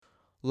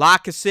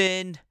Lock us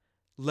in,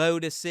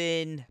 load us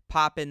in,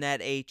 pop in that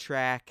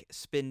 8-track,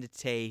 spin the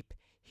tape.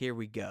 Here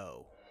we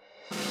go.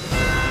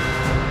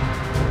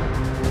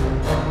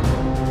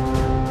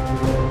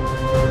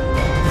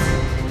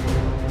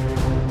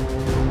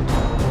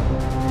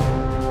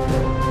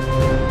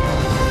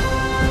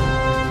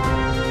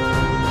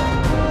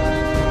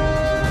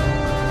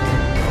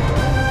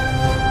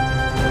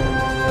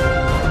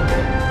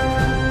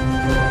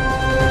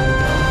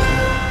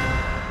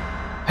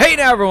 Hey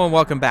now everyone,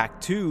 welcome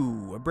back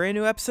to a brand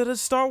new episode of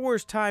Star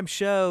Wars Time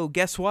Show.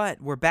 Guess what?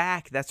 We're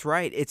back. That's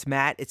right. It's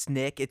Matt, it's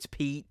Nick, it's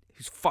Pete,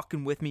 who's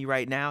fucking with me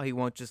right now. He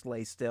won't just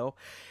lay still.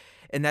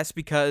 And that's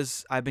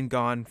because I've been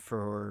gone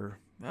for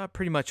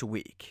pretty much a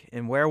week.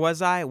 And where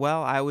was I?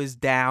 Well, I was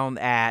down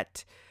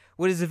at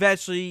what is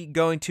eventually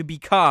going to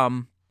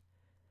become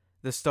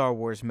the Star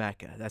Wars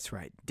Mecca. That's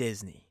right,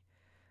 Disney.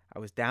 I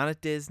was down at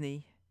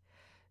Disney.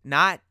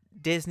 Not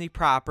Disney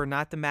proper,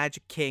 not the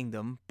Magic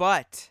Kingdom,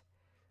 but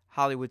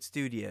Hollywood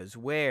Studios,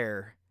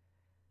 where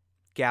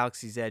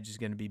Galaxy's Edge is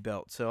going to be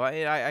built. So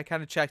I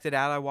kind of checked it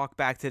out. I walked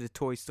back to the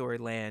Toy Story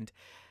Land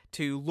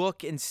to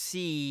look and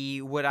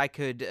see what I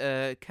could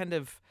kind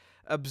of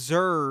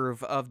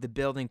observe of the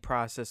building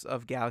process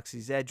of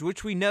Galaxy's Edge,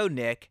 which we know,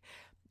 Nick,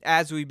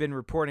 as we've been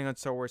reporting on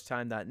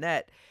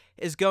StarWarsTime.net,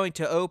 is going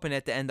to open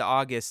at the end of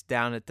August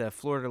down at the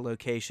Florida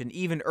location,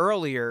 even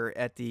earlier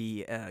at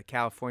the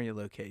California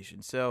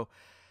location. So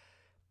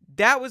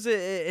that was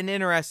an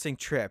interesting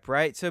trip,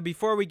 right? So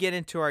before we get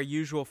into our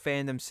usual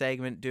fandom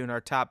segment, doing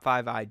our top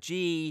 5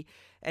 IG,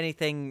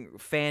 anything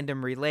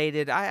fandom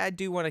related, I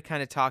do want to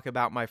kind of talk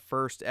about my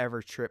first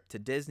ever trip to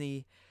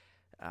Disney.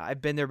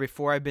 I've been there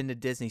before. I've been to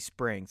Disney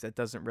Springs. That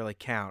doesn't really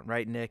count,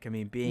 right, Nick? I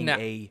mean, being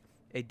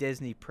a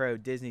Disney pro,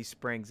 Disney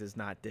Springs is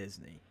not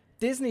Disney.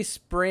 Disney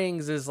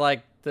Springs is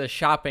like the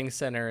shopping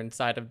center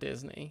inside of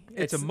Disney.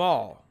 It's a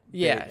mall,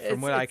 yeah, from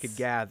what I could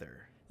gather.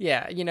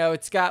 Yeah, you know,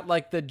 it's got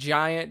like the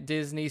giant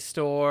Disney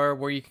store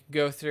where you can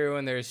go through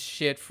and there's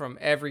shit from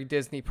every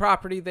Disney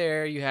property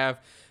there. You have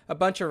a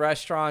bunch of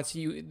restaurants.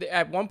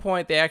 At one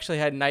point they actually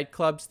had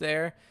nightclubs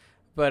there,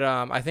 but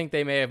I think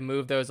they may have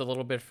moved those a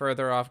little bit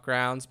further off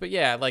grounds. But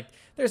yeah, like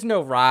there's no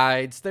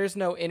rides, there's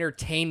no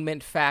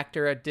entertainment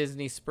factor at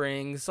Disney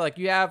Springs. Like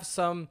you have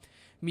some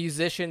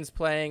musicians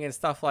playing and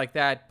stuff like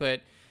that, but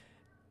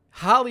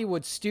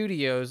Hollywood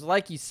Studios,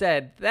 like you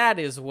said, that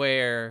is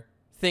where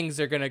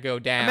things are gonna go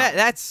down. I mean,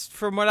 that's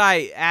from what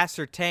I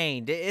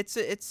ascertained. It's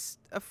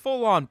a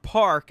full-on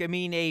park. I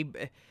mean,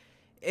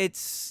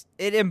 it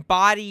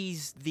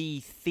embodies the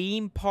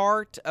theme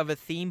part of a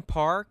theme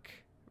park,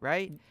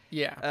 right?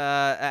 Yeah.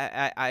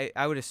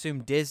 I would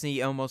assume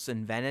Disney almost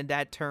invented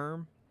that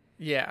term.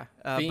 Yeah.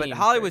 But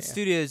Hollywood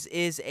Studios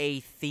is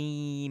a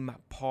theme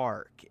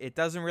park. It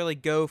doesn't really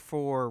go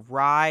for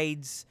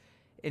rides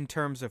in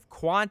terms of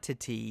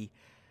quantity,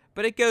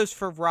 but it goes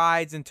for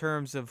rides in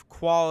terms of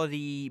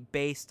quality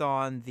based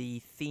on the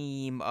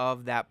theme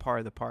of that part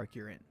of the park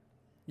you're in.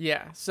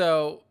 Yeah.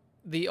 So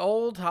the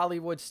old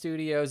Hollywood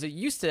Studios, it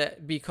used to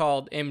be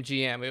called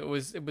MGM. It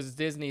was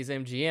Disney's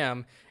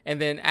MGM, and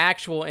then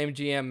actual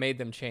MGM made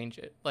them change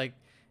it. Like,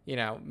 you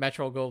know,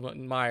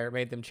 Metro-Goldwyn-Mayer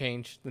made them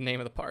change the name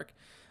of the park.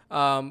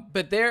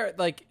 But they're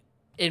like,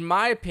 in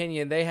my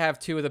opinion, they have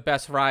two of the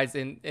best rides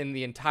in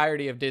the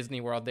entirety of Disney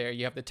World there.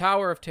 You have the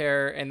Tower of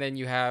Terror, and then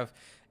you have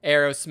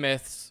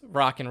Aerosmith's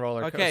Rock and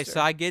Roller Coaster. Okay,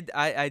 so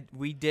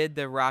we did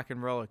the Rock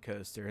and Roller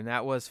Coaster, and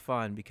that was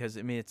fun because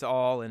I mean it's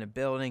all in a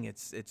building.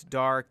 It's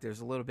dark.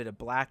 There's a little bit of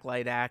black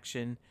light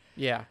action.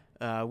 Yeah.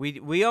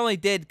 We only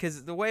did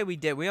because the way we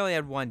only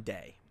had one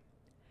day,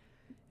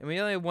 and we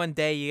only had one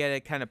day. You got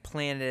to kind of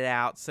plan it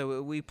out.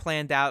 So we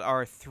planned out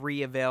our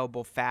 3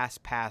 available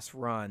fast pass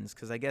runs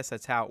because I guess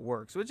that's how it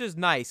works, which is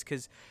nice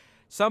because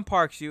some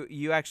parks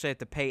you actually have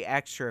to pay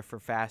extra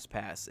for fast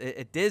pass.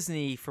 At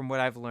Disney, from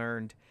what I've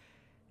learned.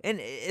 And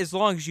as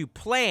long as you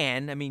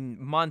plan, I mean,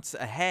 months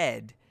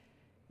ahead,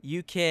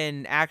 you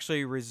can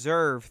actually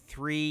reserve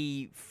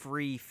 3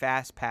 free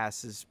fast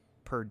passes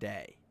per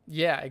day.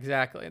 Yeah,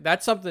 exactly.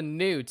 That's something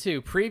new,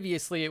 too.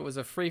 Previously, it was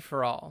a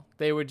free-for-all.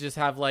 They would just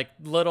have, like,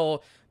 the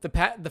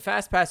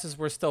fast passes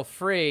were still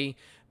free,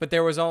 but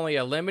there was only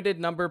a limited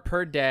number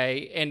per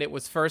day, and it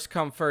was first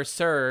come, first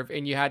serve,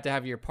 and you had to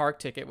have your park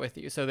ticket with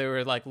you. So there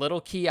were, like,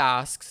 little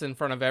kiosks in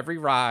front of every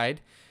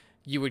ride.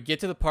 You would get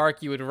to the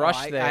park, you would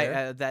rush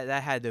there.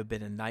 That had to have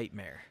been a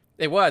nightmare.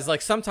 It was.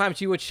 Like, sometimes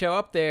you would show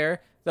up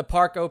there, the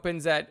park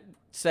opens at,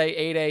 say,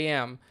 8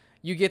 a.m.,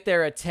 you get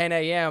there at 10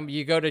 a.m.,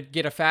 you go to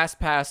get a fast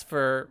pass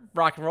for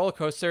Rock and Roller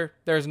Coaster,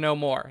 there's no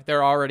more.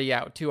 They're already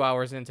out 2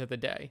 hours into the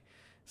day.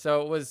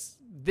 So it was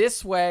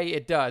this way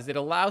it does. It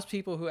allows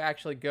people who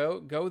actually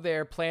go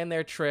there, plan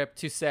their trip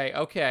to say,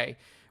 okay,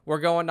 we're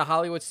going to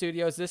Hollywood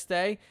Studios this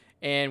day,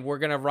 and we're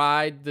going to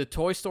ride the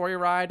Toy Story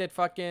ride at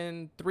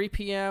fucking 3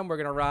 p.m. We're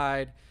going to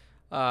ride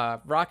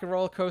Rock and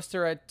Roller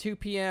Coaster at 2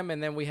 p.m.,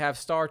 and then we have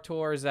Star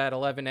Tours at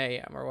 11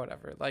 a.m. or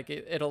whatever. Like,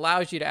 it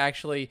allows you to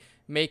actually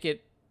make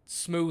it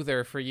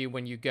smoother for you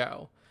when you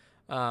go.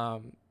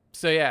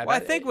 So yeah, Well, I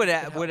think what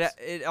helps.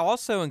 it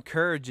also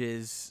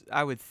encourages,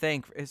 I would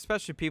think,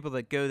 especially people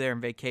that go there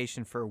on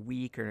vacation for a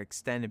week or an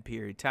extended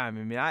period of time.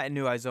 I mean, I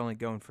knew I was only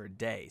going for a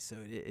day, so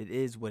it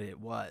is what it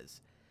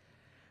was.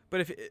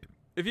 But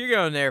if you're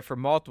going there for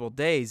multiple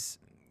days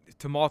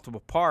to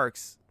multiple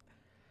parks,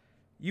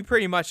 you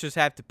pretty much just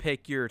have to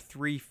pick your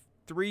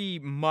three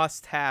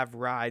must-have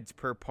rides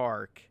per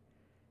park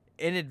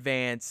in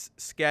advance,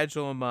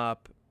 schedule them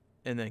up,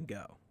 and then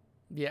go.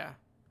 Yeah.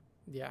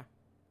 Yeah.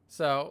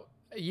 So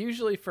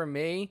usually for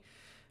me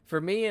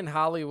in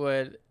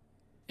Hollywood,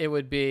 it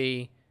would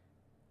be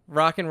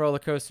Rock and Roller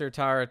Coaster,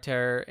 Tower of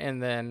Terror,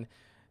 and then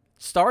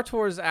Star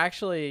Tours.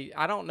 Actually,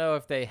 I don't know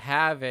if they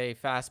have a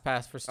fast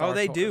pass for Star Tours. Oh,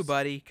 they do,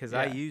 buddy, because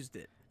I Yeah. used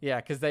it. Yeah,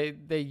 because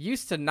they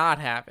used to not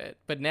have it,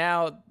 but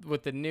now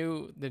with the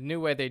new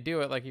way they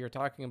do it, like you were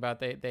talking about,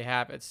 they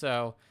have it.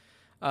 So,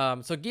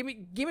 so give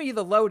me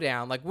the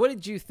lowdown. Like, what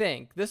did you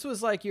think? This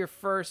was like your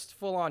first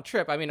full on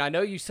trip. I mean, I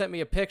know you sent me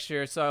a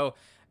picture, so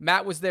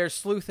Matt was there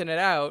sleuthing it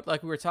out,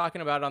 like we were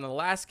talking about on the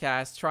last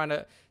cast, trying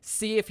to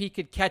see if he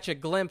could catch a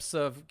glimpse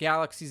of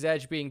Galaxy's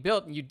Edge being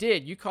built, and you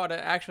did. You caught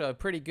actually a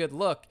pretty good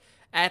look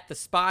at the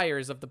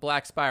spires of the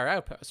Black Spire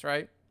Outpost,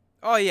 right?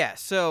 Oh, yeah.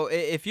 So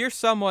if you're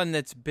someone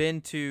that's been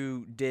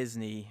to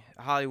Disney,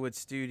 Hollywood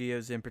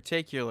Studios in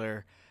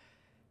particular,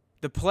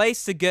 the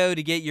place to go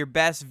to get your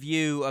best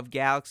view of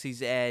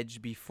Galaxy's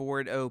Edge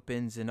before it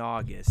opens in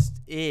August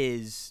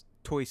is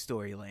Toy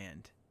Story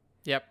Land.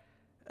 Yep.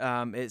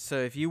 So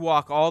if you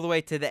walk all the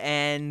way to the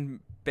end,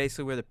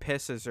 basically where the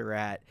pisses are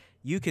at,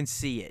 you can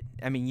see it.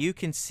 I mean, you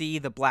can see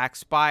the black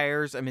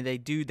spires. I mean, they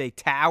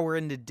tower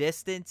in the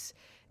distance.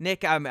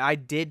 Nick, I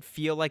did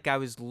feel like I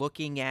was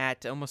looking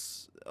at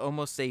almost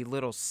a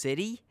little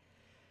city,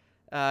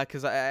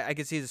 because I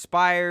could see the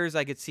spires.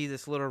 I could see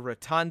this little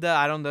rotunda.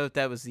 I don't know if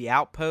that was the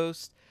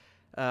outpost.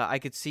 I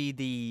could see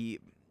the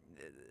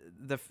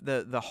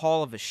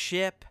hull of a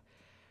ship,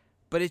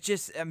 but it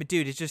just, I mean,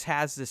 dude, it just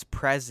has this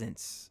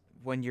presence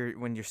when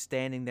you're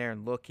standing there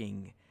and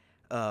looking.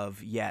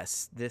 Of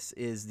yes, this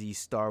is the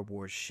Star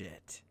Wars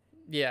shit.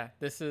 Yeah,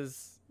 this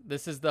is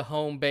the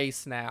home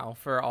base now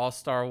for all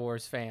Star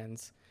Wars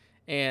fans.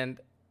 And,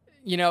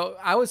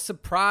 I was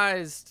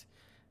surprised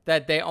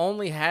that they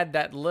only had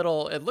that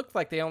little, it looked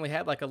like they only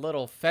had like a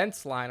little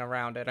fence line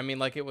around it. I mean,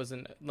 like it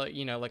wasn't,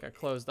 like a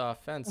closed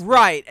off fence.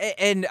 Right.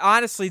 And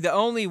honestly, the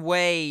only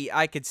way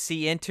I could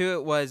see into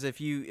it was if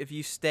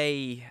you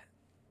stay,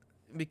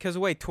 because the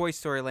way Toy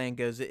Story Land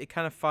goes, it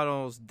kind of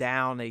funnels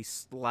down a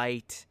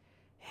slight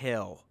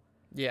hill.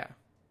 Yeah.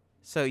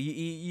 So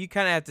you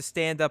kind of have to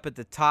stand up at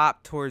the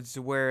top towards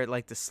where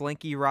like the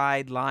Slinky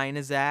ride line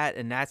is at,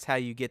 and that's how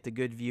you get the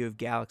good view of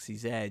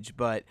Galaxy's Edge.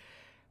 But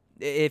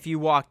if you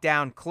walk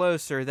down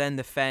closer, then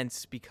the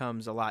fence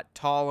becomes a lot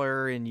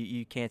taller and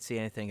you can't see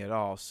anything at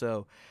all.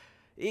 So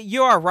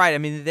you are right. I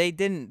mean, they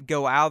didn't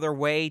go out of their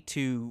way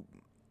to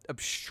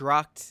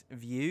obstruct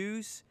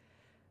views,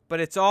 but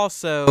it's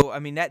also, I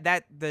mean,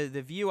 that the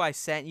view I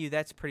sent you,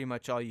 that's pretty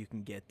much all you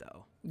can get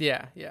though.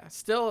 Yeah.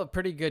 Still a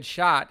pretty good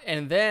shot.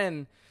 And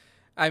then,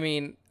 I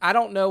mean, I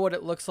don't know what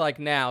it looks like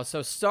now.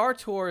 So Star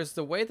Tours,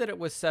 the way that it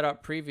was set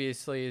up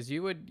previously is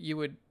you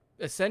would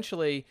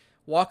essentially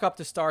walk up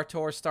to Star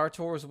Tours. Star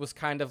Tours was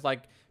kind of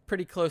like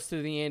pretty close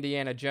to the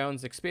Indiana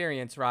Jones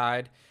Experience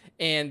ride.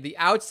 And the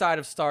outside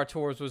of Star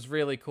Tours was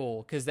really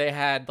cool because they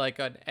had like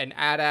an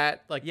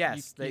AT-AT. Like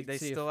yes, they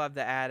still have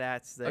the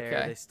AT-ATs there.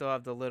 Okay. They still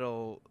have the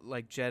little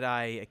like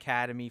Jedi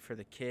Academy for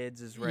the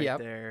kids is right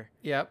there.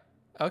 Yep.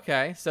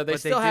 Okay, so they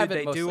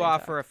do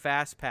offer a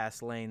fast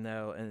pass lane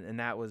though, and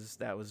that was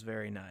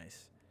very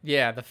nice.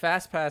 Yeah, the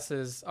fast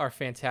passes are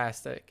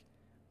fantastic.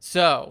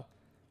 So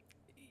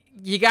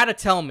you got to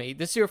tell me,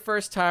 this is your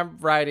first time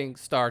riding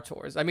Star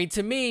Tours. I mean,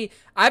 to me,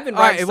 I've been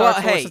riding Star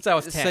Tours since I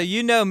was 10. So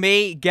you know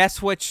me.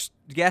 Guess which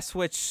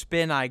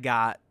spin I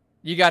got?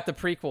 You got the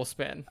prequel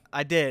spin.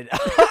 I did.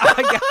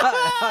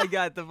 I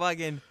got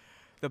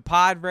the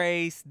pod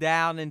race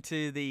down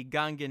into the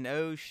Gungan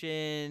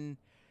Ocean.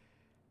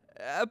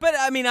 But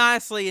I mean,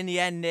 honestly, in the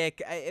end,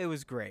 Nick, it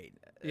was great.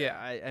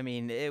 Yeah, I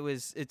mean,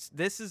 this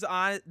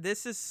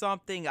is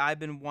something I've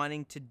been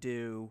wanting to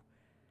do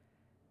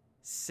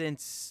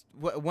since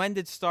when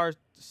did Star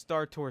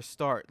Tours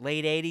start?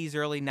 Late 80s,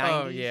 early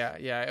 90s? Oh yeah.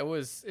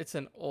 It's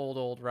an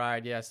old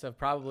ride. Yeah, so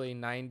probably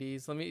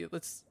 90s.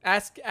 Let's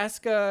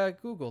ask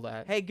Google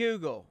that. Hey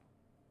Google,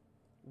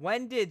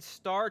 when did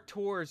Star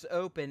Tours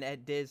open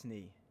at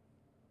Disney?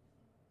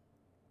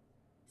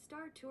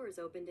 Star Tours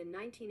opened in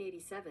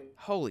 1987.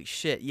 Holy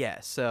shit,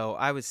 yeah. So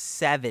I was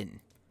 7.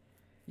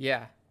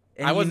 Yeah.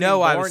 And I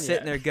was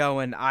sitting there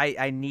going,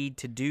 I need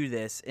to do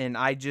this, and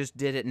I just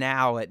did it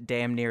now at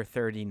damn near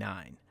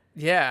 39.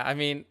 Yeah, I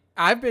mean,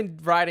 I've been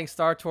riding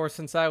Star Tours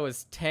since I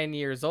was 10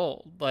 years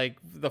old. Like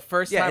the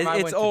first time I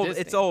went to Disney.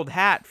 It's old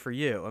hat for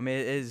you. I mean,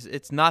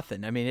 it's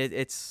nothing. I mean,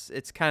 it's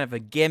kind of a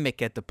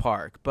gimmick at the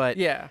park, but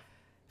yeah.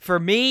 For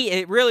me,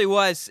 it really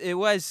was. It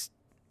was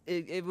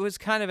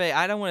kind of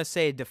I don't want to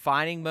say a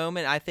defining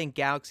moment. I think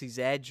Galaxy's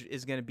Edge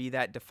is going to be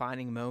that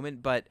defining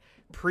moment, but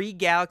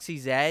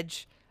pre-Galaxy's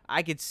Edge,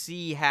 I could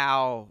see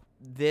how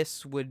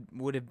this would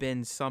have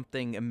been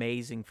something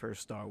amazing for a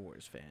Star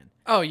Wars fan.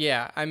 Oh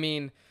yeah, I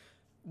mean,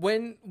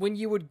 when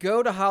you would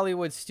go to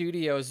Hollywood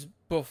Studios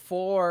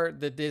before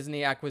the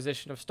Disney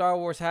acquisition of Star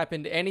Wars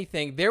happened,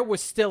 anything, there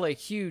was still a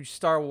huge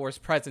Star Wars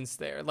presence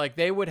there. Like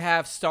they would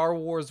have Star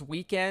Wars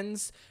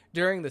weekends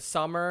during the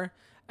summer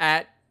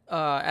at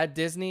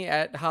Disney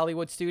at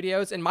Hollywood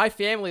Studios, and my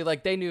family,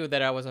 like, they knew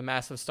that I was a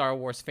massive Star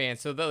Wars fan,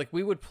 so that, like,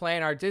 we would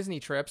plan our Disney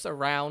trips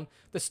around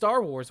the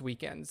Star Wars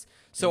weekends,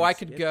 so I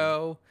could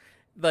go.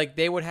 Like,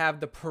 they would have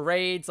the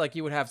parades, like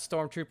you would have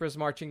stormtroopers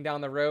marching down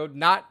the road,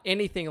 not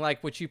anything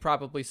like what you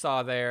probably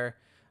saw there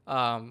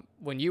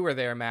when you were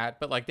there, Matt,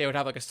 but like they would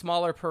have like a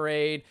smaller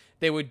parade.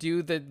 They would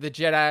do the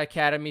Jedi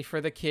Academy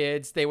for the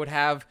kids. They would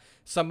have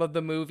some of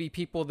the movie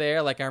people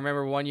there. Like I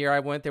remember one year I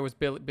went, there was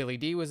Billy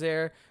D was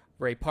there.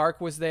 Ray Park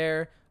was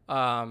there.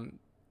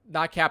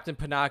 Not Captain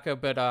Panaka,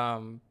 but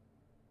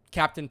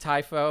Captain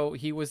Typho.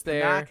 He was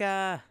there.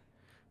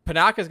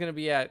 Panaka's going to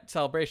be at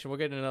Celebration. We'll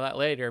get into that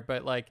later.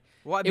 But like,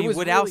 well, I mean,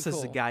 what really else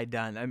has the guy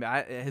done? I mean,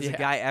 has the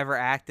guy ever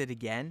acted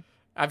again?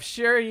 I'm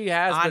sure he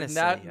has, honestly,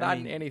 but not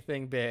in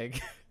anything big.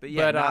 But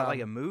yeah, not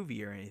like a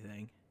movie or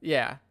anything.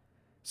 Yeah.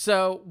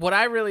 So what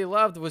I really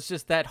loved was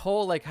just that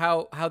whole, like,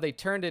 how they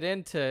turned it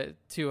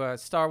into a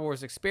Star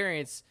Wars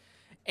experience.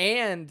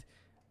 And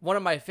one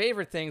of my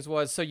favorite things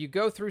was, so you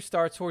go through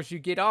Star Tours, you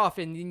get off,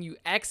 and then you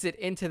exit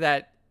into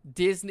that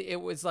Disney.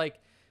 It was like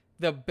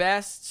the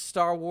best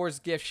Star Wars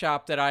gift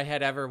shop that I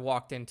had ever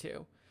walked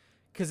into.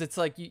 Because it's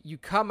like you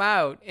come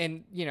out,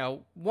 and, you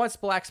know, once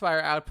Black Spire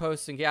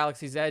Outpost and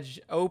Galaxy's Edge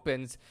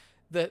opens,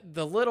 the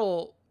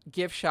little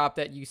gift shop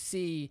that you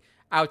see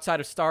outside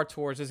of Star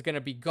Tours is going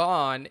to be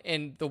gone,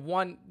 and the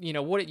one, you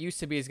know, what it used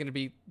to be is going to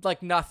be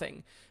like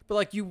nothing. But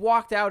like you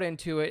walked out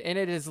into it, and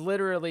it is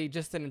literally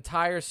just an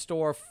entire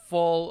store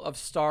full of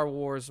Star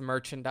Wars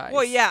merchandise.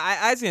 Well, yeah,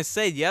 I was going to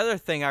say the other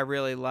thing I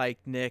really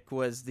liked, Nick,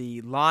 was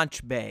the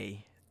launch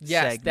bay.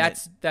 Yes,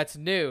 segment. that's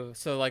new.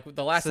 So like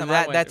the last time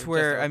I went, that's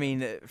where I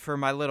mean, for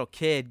my little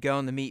kid,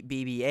 going to meet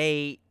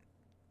BB-8,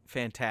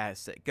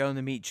 fantastic. Going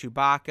to meet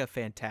Chewbacca,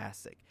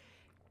 fantastic.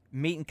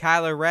 Meeting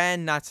Kylo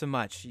Ren, not so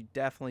much. She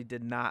definitely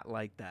did not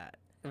like that.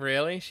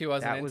 Really? She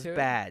wasn't into it? That was it?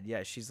 bad.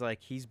 Yeah, she's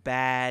like, he's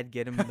bad.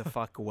 Get him the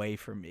fuck away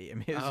from me. I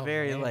mean, it was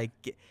very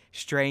like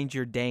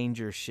stranger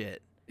danger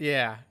shit.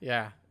 Yeah.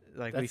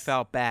 Like we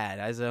felt bad.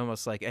 I was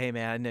almost like, hey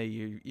man, I know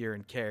you're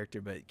in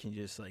character, but can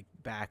you just like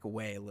back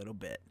away a little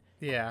bit?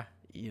 Yeah.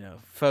 You know,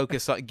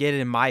 focus on, get it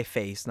in my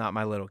face, not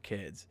my little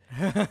kids.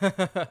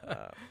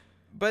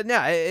 But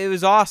no, it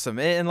was awesome.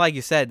 And like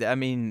you said, I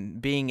mean,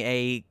 being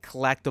a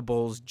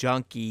collectibles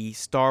junkie,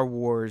 Star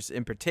Wars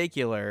in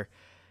particular,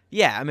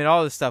 yeah, I mean,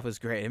 all this stuff was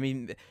great. I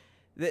mean,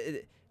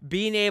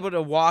 being able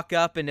to walk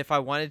up and if I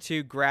wanted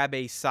to grab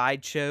a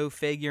Sideshow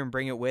figure and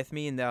bring it with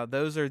me, and now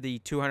those are the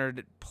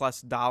 $200+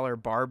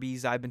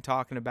 Barbies I've been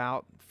talking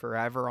about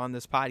forever on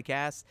this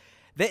podcast.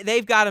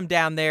 They've got them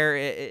down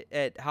there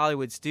at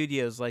Hollywood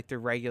Studios like they're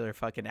regular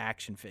fucking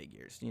action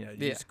figures. You know,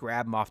 you just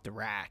grab them off the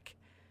rack.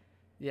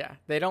 Yeah,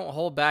 they don't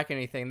hold back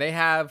anything. They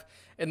have,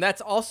 and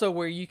that's also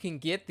where you can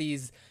get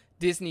these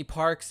Disney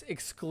Parks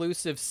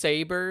exclusive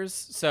sabers.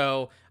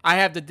 So I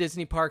have the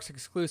Disney Parks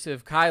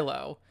exclusive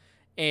Kylo,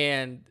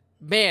 and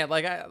man,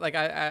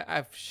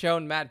 I've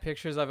shown Matt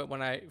pictures of it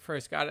when I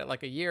first got it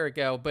like a year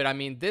ago. But I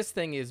mean, this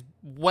thing is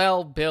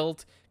well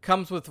built.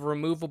 Comes with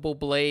removable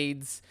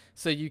blades,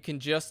 so you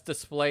can just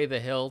display the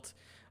hilt.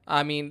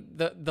 I mean,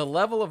 the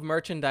level of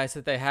merchandise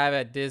that they have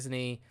at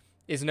Disney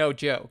is no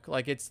joke.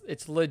 Like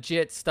it's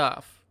legit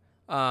stuff.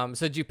 So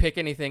did you pick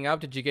anything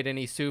up? Did you get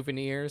any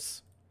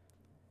souvenirs?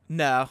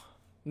 No.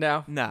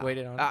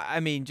 Waited on. I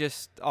mean,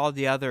 just all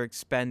the other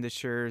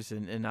expenditures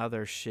and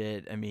other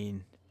shit. I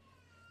mean,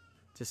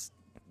 just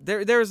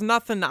there's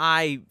nothing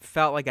I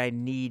felt like I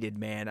needed,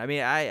 man. I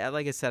mean, I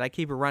like I said, I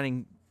keep a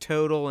running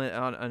total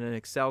on an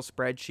Excel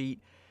spreadsheet.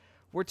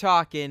 We're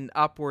talking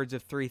upwards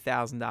of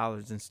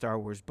 $3,000 in Star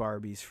Wars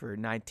Barbies for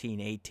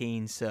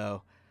 1918,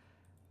 so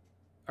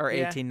or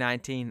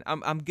 1819.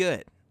 I'm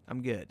good.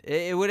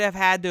 It would have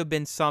had to have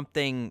been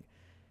something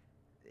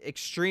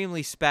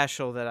extremely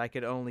special that I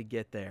could only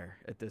get there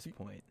at this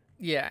point.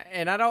 Yeah,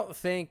 and I don't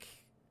think,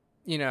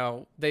 you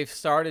know, they've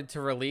started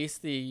to release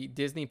the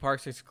Disney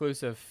Parks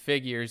exclusive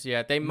figures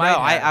yet. They might. No,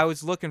 I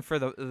was looking for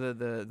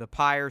the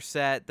Pyre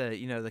set,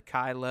 the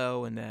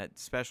Kylo and that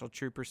Special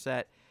Trooper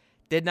set.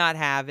 Did not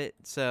have it,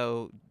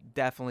 so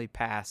definitely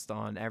passed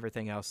on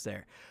everything else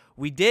there.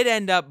 We did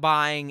end up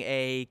buying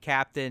a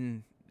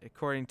Captain,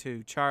 according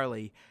to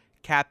Charlie,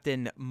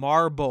 Captain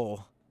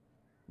Marble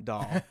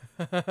doll,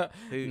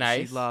 who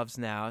nice. She loves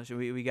now.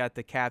 We got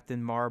the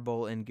Captain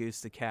Marble and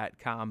Goose the Cat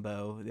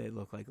combo. They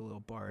look like a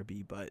little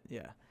Barbie, but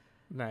yeah,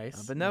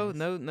 nice. But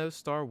no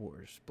Star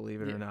Wars,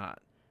 believe it or not.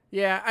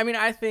 Yeah, I mean,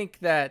 I think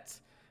that,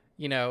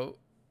 you know,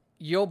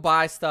 you'll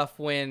buy stuff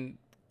when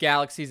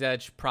Galaxy's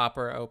Edge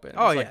proper opens.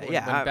 Oh like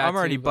yeah, when I'm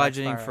already Batu Black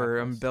budgeting Spire for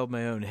opens. build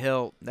my own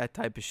hilt, that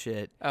type of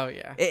shit. Oh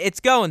yeah. It's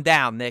going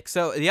down, Nick.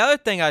 So the other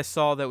thing I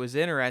saw that was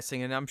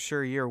interesting, and I'm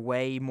sure you're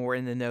way more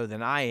in the know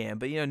than I am,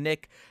 but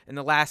Nick in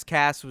the last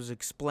cast was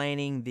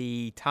explaining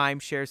the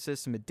timeshare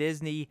system at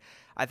Disney.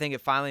 I think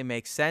it finally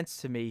makes sense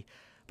to me.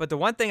 But the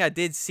one thing I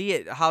did see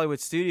at Hollywood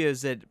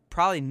Studios that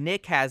probably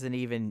Nick hasn't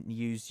even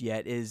used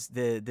yet is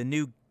the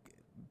new,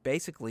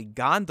 basically,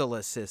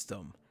 gondola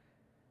system.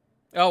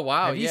 Oh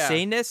wow. Have you yeah.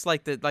 seen this?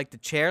 Like the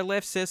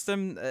chairlift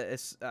system.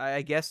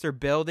 I guess they're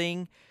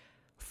building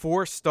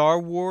for Star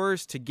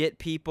Wars to get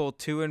people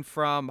to and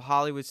from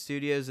Hollywood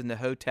Studios and the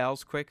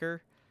hotels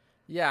quicker.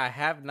 Yeah, I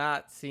have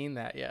not seen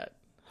that yet.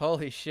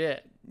 Holy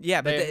shit.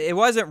 Yeah, but They- it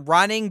wasn't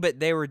running, but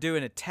they were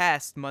doing a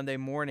test Monday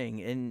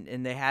morning,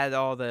 and they had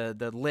all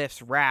the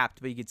lifts wrapped,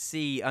 but you could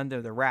see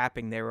under the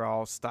wrapping they were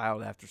all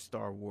styled after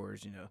Star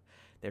Wars.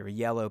 They were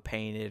yellow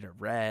painted or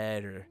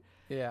red or.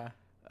 Yeah.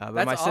 But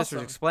That's my sisters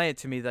awesome. explained it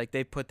to me like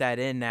they put that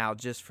in now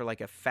just for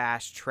like a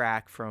fast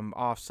track from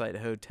offsite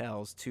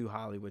hotels to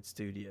Hollywood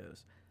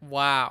Studios.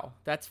 Wow,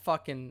 that's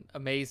fucking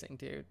amazing,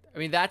 dude. I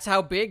mean, that's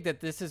how big that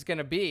this is going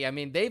to be. I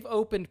mean, they've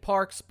opened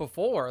parks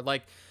before.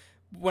 Like,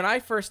 when I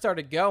first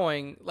started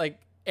going,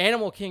 like,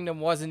 Animal Kingdom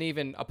wasn't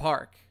even a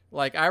park.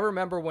 Like, I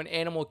remember when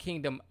Animal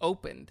Kingdom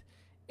opened,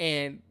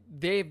 and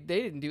they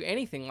didn't do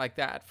anything like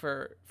that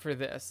for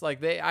this.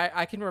 Like,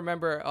 I can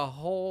remember a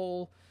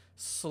whole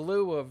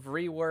slew of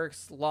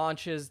reworks,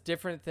 launches,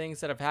 different things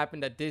that have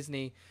happened at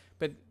Disney.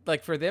 But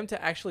like for them to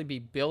actually be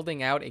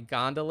building out a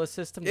gondola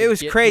system, It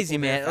was crazy,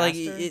 people there man. Like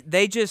faster?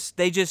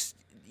 they just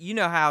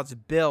how it's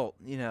built,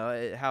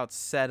 how it's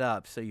set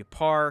up. So you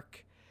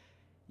park,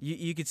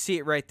 you could see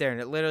it right there,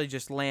 and it literally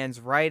just lands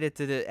right at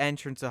the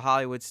entrance of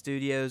Hollywood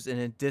Studios, and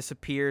it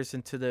disappears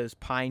into those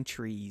pine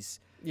trees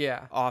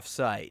Yeah.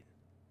 off-site.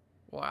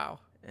 Wow.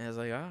 And I was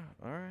like, oh,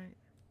 all right.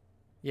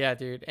 Yeah,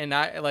 dude. And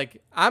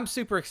I'm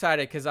super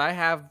excited because I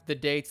have the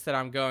dates that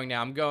I'm going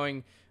now. I'm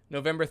going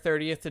November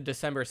 30th to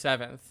December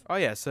 7th. Oh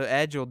yeah, so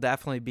Edge will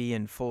definitely be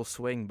in full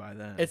swing by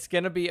then. It's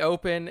going to be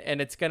open, and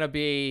it's going to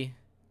be,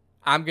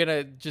 I'm going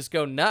to just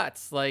go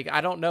nuts. Like,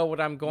 I don't know what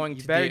I'm going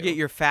You to better do. get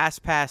your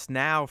fast pass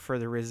now for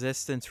the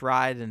Resistance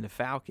ride and the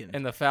Falcon.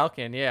 And the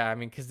Falcon, yeah. I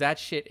mean, because that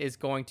shit is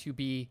going to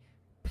be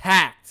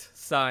packed,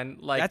 son.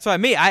 Like, That's what I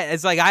mean.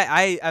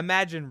 I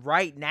imagine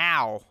right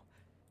now,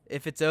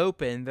 if it's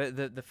open,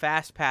 the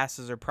fast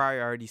passes are probably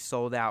already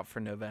sold out for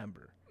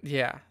November.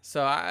 yeah.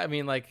 So I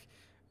mean, like,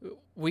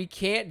 we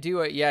can't do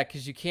it yet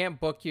because you can't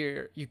book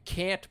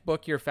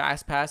your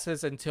fast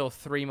passes until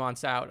 3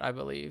 months out, I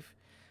believe.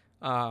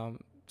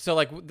 So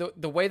like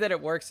the way that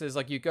it works is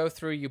like you go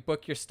through, you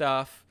book your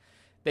stuff,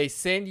 they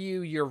send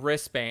you your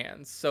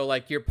wristbands. So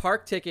like your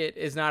park ticket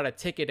is not a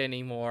ticket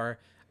anymore.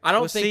 I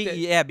don't think that.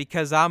 Yeah,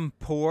 because I'm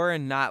poor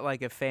and not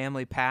like a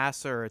family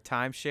pass or a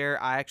timeshare,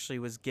 I actually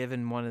was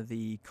given one of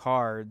the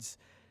cards,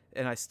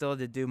 and I still had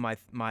to do my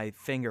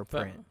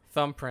fingerprint.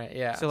 Thumbprint,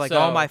 yeah. So like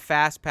all my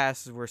fast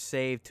passes were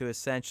saved to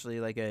essentially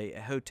like a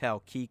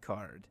hotel key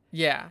card.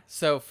 yeah.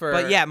 So for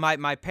But yeah,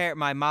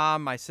 my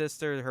mom, my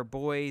sister, her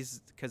boys,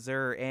 because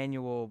they're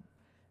annual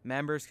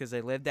members because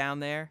they live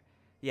down there.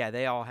 Yeah,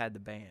 they all had the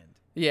band.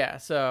 yeah.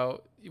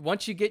 So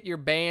once you get your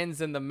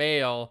bands in the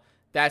mail,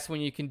 that's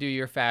when you can do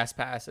your fast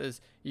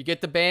passes. You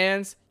get the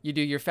bands, you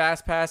do your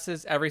fast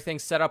passes,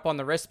 everything's set up on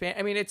the wristband.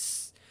 I mean,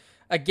 it's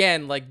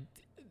again like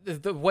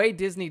the way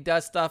Disney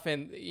does stuff,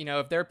 and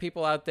if there are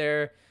people out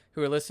there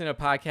who are listening to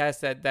podcasts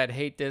that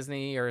hate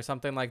Disney or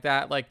something like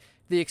that, like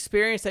the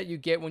experience that you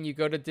get when you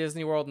go to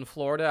Disney World in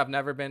Florida, I've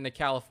never been to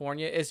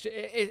California,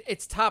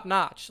 it's top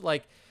notch.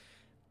 Like,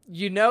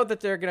 that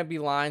there are going to be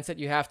lines that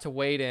you have to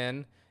wait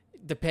in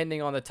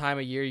depending on the time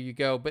of year you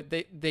go, but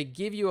they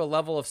give you a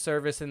level of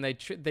service, and they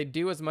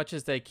do as much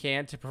as they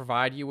can to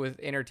provide you with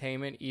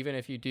entertainment, even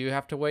if you do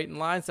have to wait in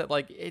lines. That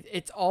like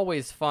it's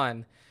always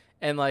fun,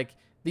 and like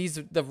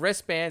the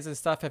wristbands and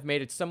stuff have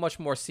made it so much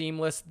more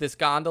seamless. This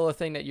gondola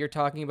thing that you're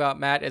talking about,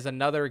 Matt, is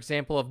another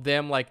example of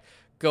them like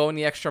going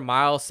the extra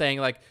mile, saying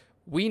like,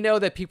 we know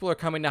that people are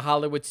coming to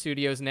Hollywood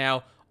Studios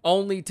now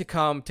only to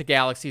come to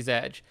Galaxy's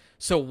Edge.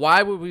 So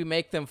why would we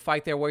make them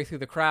fight their way through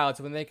the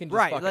crowds when they can just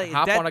Right, fucking like,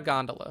 hop that- on a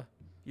gondola?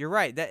 You're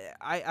right. That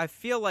I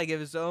feel like it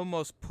was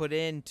almost put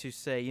in to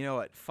say, you know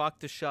what, fuck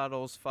the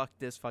shuttles, fuck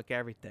this, fuck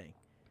everything.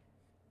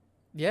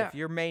 Yeah. If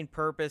your main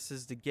purpose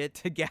is to get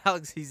to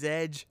Galaxy's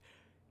Edge,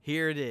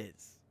 here it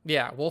is.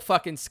 Yeah, we'll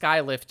fucking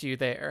skylift you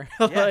there.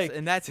 Yes, Like,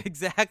 and that's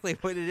exactly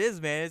what it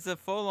is, man. It's a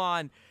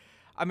full-on.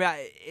 I mean,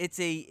 it's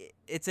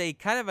a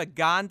kind of a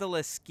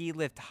gondola ski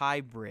lift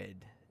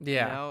hybrid.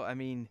 Yeah. You know? I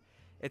mean,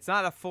 it's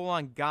not a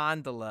full-on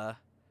gondola,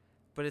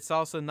 but it's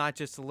also not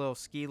just a little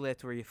ski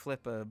lift where you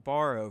flip a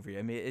bar over you.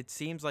 I mean, it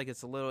seems like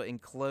it's a little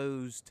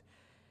enclosed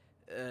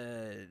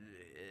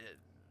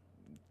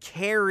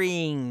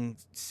carrying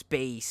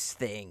space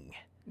thing.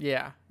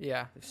 yeah. I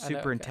know, Super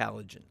okay.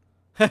 intelligent.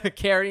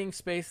 Carrying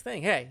space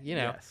thing. Hey,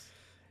 Yes.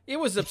 it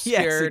was Yes,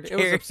 obscured. a It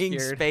was carrying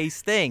obscured.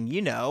 space thing,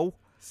 you know.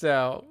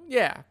 So,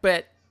 yeah,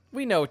 but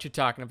we know what you're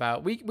talking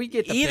about. We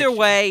get the Either picture.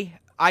 way,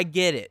 I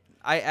get it.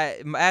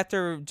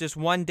 After just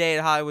one day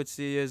at Hollywood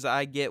Studios,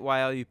 I get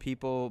why all you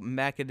people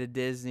mecca to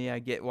Disney. I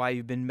get why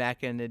you've been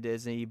meccaing to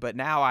Disney, but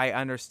now I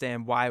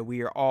understand why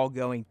we are all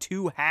going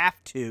to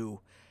have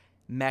to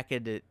mecca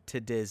to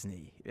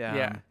Disney.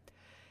 Yeah.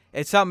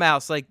 It's something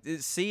else. Like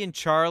seeing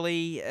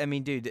Charlie. I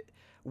mean, dude,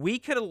 we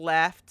could have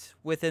left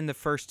within the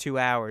first 2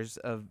 hours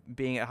of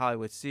being at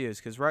Hollywood Studios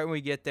because right when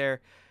we get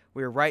there,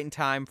 we were right in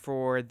time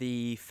for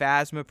the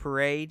Phasma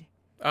parade.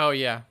 Oh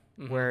yeah.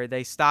 Where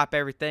they stop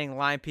everything,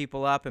 line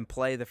people up, and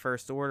play the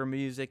First Order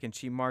music, and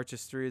she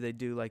marches through. They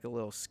do like a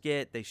little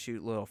skit. They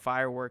shoot little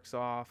fireworks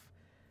off.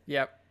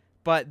 Yep.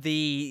 But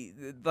the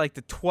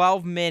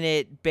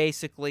 12-minute,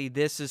 basically,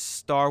 this is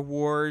Star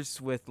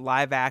Wars with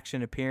live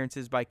action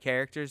appearances by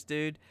characters,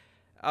 dude.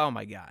 Oh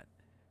my god.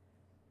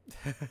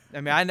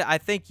 I mean, I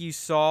think you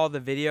saw the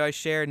video I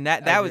shared, and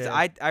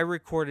I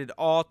recorded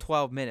all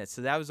 12 minutes,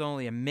 so that was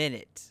only a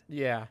minute.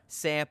 Yeah.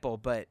 Sample,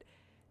 but.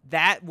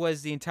 That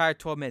was the entire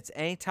 12 minutes.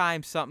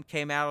 Anytime something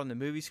came out on the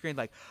movie screen,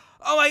 like,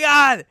 oh my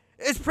god,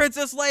 it's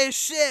Princess Leia's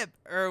ship!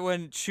 Or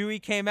when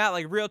Chewie came out,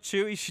 like real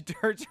Chewie, she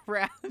turns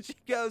around and she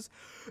goes,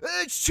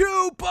 it's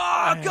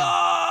Chewbacca!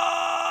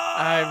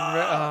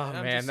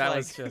 Man, that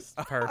was just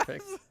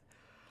perfect.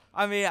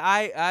 I mean,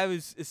 I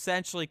was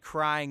essentially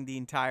crying the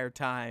entire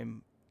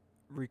time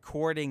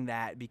recording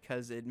that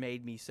because it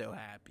made me so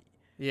happy.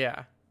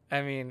 Yeah.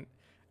 I mean,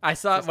 I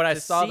saw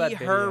that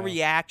video. Her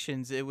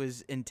reactions, it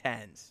was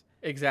intense.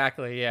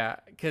 Exactly, yeah.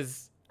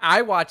 Because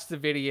I watched the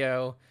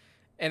video,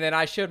 and then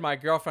I showed my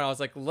girlfriend. I was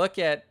like, "Look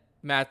at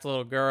Matt's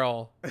little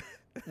girl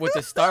with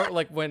the start,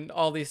 like when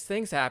all these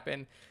things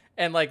happen."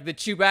 And like the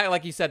Chewbacca,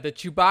 like you said, the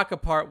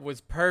Chewbacca part was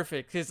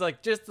perfect. Cause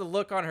like just the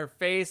look on her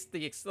face,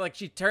 like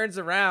she turns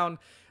around,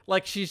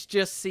 like she's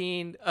just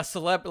seen a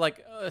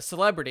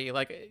celebrity,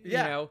 like you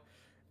know,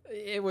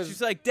 it was.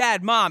 She's like,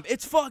 "Dad, Mom,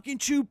 it's fucking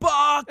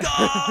Chewbacca."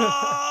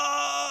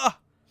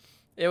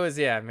 It was,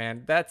 yeah,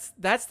 man. That's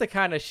the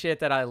kind of shit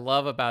that I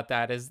love about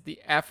that is the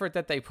effort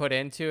that they put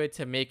into it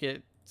to make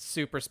it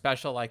super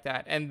special like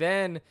that. And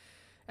then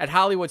at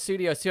Hollywood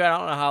Studios too, I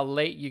don't know how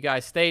late you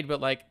guys stayed, but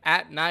like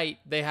at night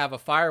they have a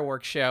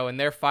fireworks show, and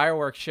their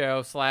fireworks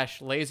show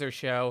 / laser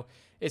show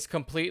is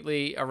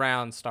completely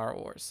around Star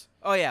Wars.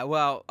 Oh yeah,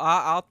 well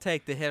I'll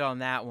take the hit on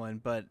that one,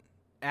 but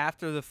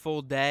after the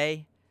full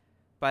day,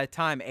 by the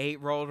time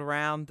 8 rolled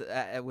around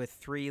with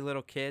 3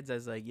 little kids, I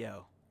was like,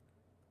 yo.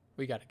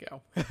 We gotta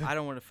go. I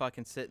don't want to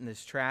fucking sit in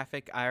this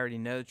traffic. I already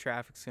know the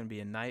traffic's gonna be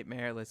a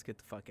nightmare. Let's get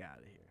the fuck out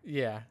of here.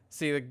 Yeah.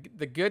 See,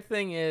 the good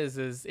thing is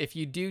if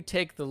you do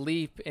take the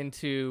leap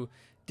into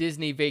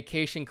Disney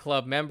Vacation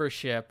Club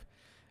membership,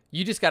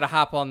 you just gotta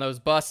hop on those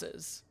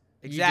buses.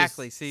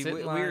 Exactly. See,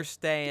 we were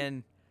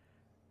staying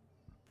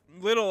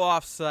little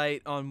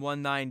off-site on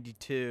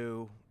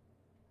 192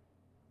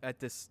 at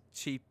this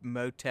cheap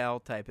motel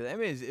type of. I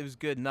mean, it was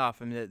good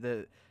enough. I mean,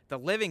 the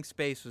living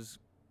space was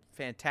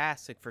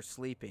fantastic for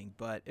sleeping,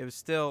 but it was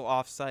still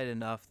off-site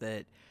enough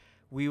that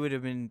we would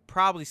have been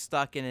probably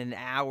stuck in an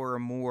hour or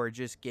more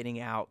just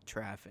getting out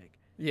traffic.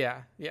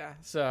 Yeah.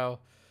 So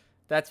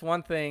that's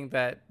one thing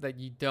that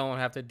you don't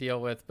have to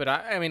deal with. But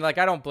I mean, like,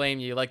 I don't blame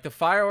you. Like, the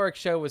fireworks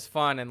show was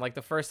fun, and like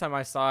the first time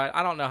I saw it,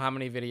 I don't know how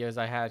many videos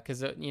I had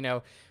because you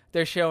know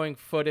they're showing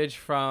footage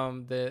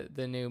from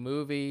the new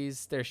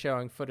movies, they're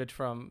showing footage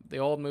from the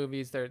old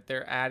movies,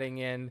 they're adding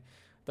in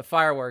the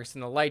fireworks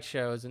and the light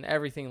shows and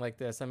everything like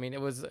this. I mean,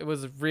 it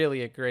was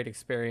really a great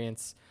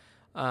experience.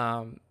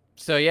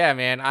 So yeah,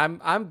 man,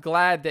 I'm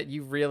glad that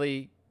you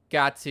really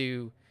got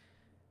to.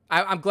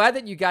 I'm glad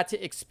that you got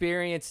to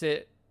experience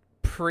it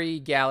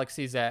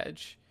pre-Galaxy's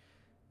Edge,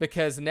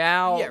 because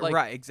now,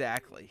 right,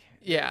 exactly.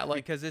 Yeah,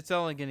 like because it's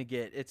gonna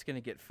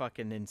get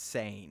fucking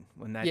insane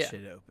when that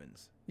shit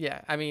opens.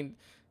 Yeah, I mean,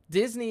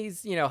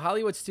 Disney's,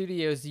 Hollywood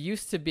Studios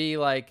used to be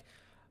like.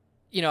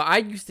 I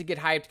used to get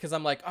hyped because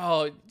I'm like,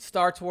 oh,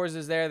 Star Wars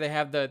is there. They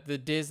have the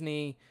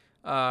Disney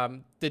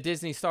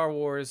Star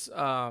Wars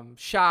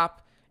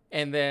shop,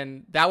 and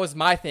then that was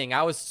my thing.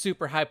 I was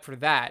super hyped for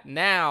that.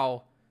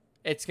 Now,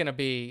 it's gonna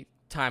be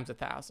times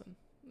 1,000.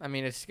 I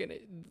mean, it's gonna,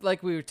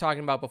 like we were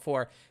talking about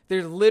before.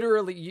 There's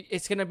literally,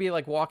 it's gonna be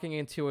like walking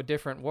into a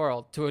different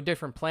world, to a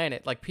different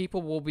planet. Like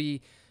people will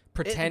be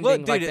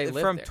pretending like they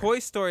live from there. Toy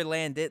Story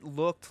Land, it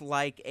looked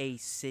like a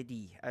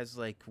city. I was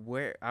like,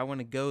 where? I want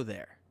to go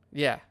there.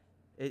 Yeah.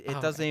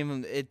 It doesn't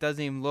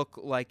even look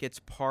like it's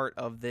part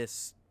of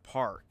this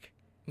park.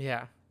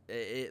 Yeah.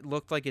 It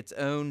looked like its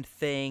own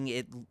thing.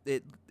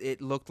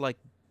 It looked like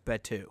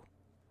Batuu.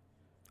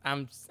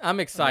 I'm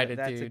excited,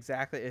 That's dude.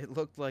 exactly. It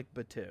looked like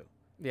Batuu.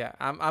 Yeah,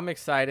 I'm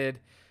excited.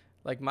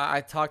 Like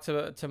I talked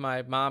to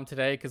my mom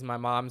today because my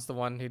mom's the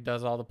one who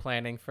does all the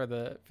planning for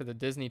the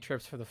Disney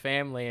trips for the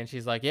family, and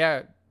she's like,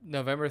 yeah,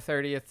 November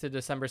 30th to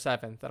December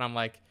 7th, and I'm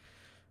like,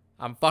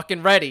 I'm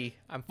fucking ready.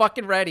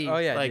 Oh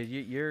yeah, like,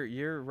 dude,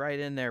 you're right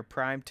in there.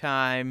 Prime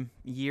time,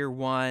 year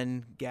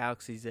 1,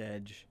 Galaxy's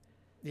Edge.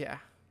 Yeah.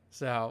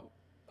 So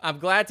I'm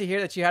glad to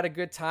hear that you had a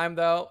good time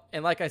though,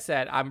 and like I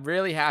said, I'm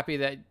really happy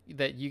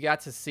that you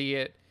got to see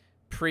it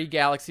pre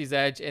Galaxy's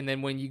Edge, and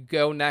then when you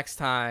go next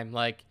time,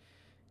 like,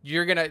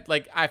 you're gonna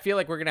like. I feel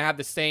like we're gonna have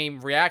the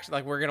same reaction.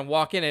 Like we're gonna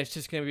walk in and it's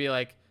just gonna be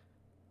like,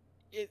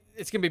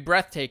 it's gonna be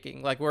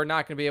breathtaking. Like we're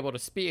not gonna be able to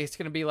speak. It's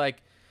gonna be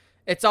like,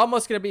 it's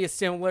almost gonna be a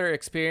similar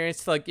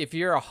experience to like if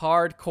you're a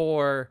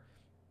hardcore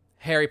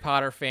Harry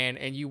Potter fan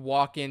and you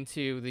walk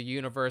into the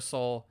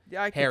Universal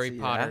Harry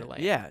Potter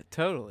land. Yeah,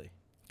 totally.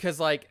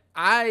 Because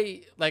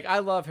I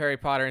love Harry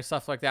Potter and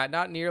stuff like that.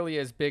 Not nearly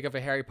as big of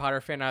a Harry Potter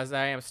fan as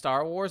I am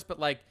Star Wars, but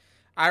like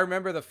I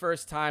remember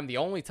the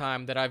only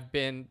time that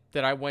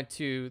I went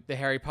to the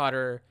Harry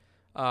Potter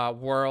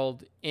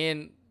world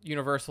in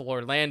Universal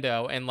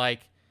Orlando, and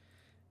like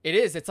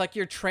it's like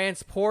you're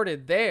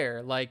transported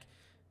there. Like,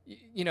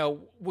 you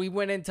know, we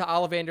went into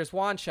Ollivander's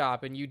wand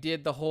shop and you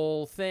did the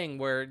whole thing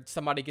where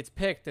somebody gets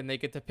picked and they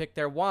get to pick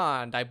their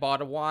wand. I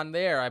bought a wand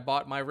there. I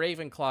bought my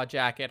Ravenclaw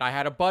jacket. I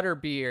had a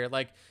butterbeer.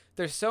 Like,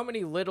 there's so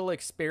many little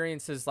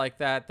experiences like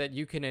that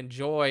you can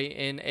enjoy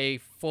in a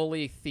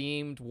fully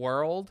themed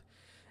world.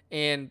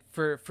 And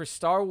for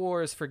Star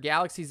Wars, for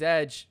Galaxy's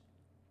Edge,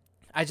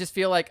 I just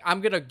feel like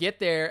I'm going to get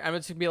there. I'm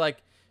just going to be like,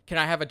 can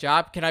I have a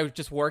job? Can I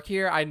just work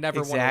here? I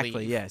never want to leave.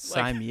 Exactly, yes.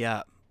 Sign me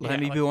up. Let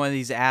me be one of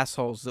these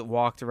assholes that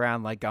walked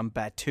around like I'm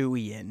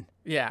Batuian.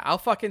 Yeah, I'll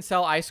fucking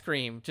sell ice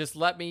cream. Just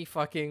let me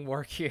fucking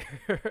work here.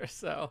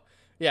 So,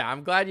 yeah,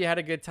 I'm glad you had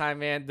a good time,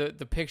 man.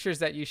 The pictures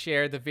that you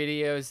shared, the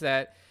videos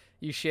that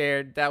you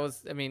shared, that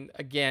was, I mean,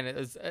 again,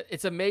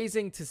 it's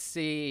amazing to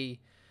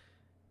see,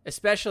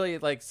 especially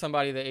like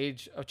somebody the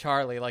age of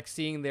Charlie, like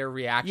seeing their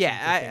reaction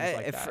to things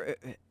like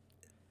that.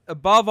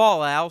 Above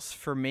all else,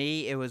 for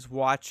me, it was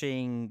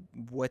watching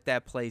what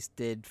that place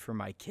did for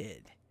my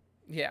kid.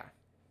 Yeah.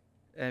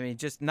 I mean,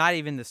 just not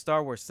even the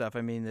Star Wars stuff.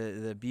 I mean,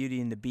 the Beauty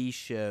and the Beast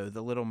show,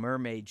 the Little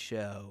Mermaid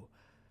show.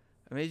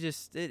 I mean,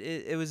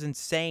 it was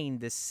insane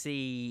to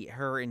see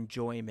her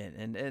enjoyment,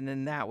 and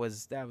then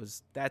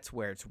that's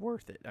where it's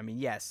worth it. I mean,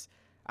 yes,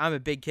 I'm a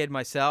big kid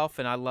myself,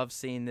 and I love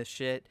seeing this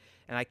shit,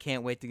 and I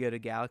can't wait to go to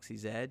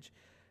Galaxy's Edge.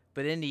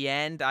 But in the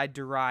end, I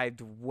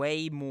derived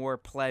way more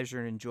pleasure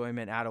and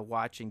enjoyment out of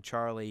watching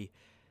Charlie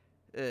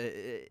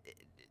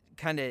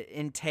kind of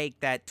intake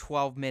that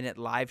 12-minute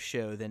live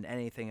show than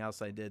anything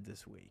else I did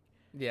this week.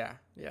 Yeah,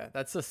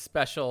 that's a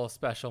special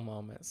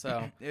moment.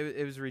 So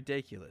it was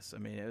ridiculous. I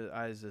mean,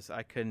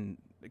 I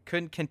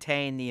couldn't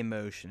contain the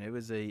emotion. It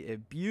was a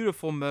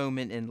beautiful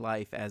moment in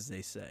life, as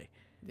they say.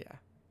 Yeah,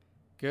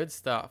 good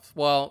stuff.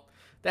 Well,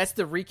 that's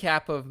the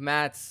recap of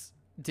Matt's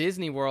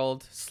Disney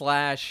World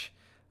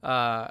 /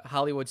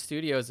 Hollywood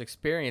Studios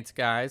experience,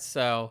 guys.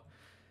 So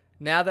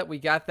now that we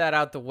got that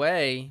out the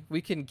way,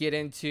 we can get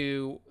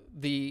into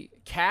the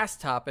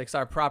cast topics,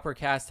 our proper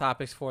cast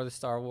topics for the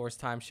Star Wars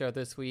Time Show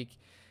this week.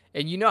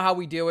 And you know how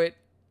we do it.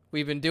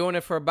 We've been doing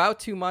it for about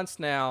 2 months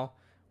now.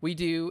 We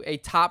do a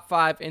top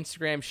 5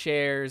 Instagram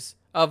shares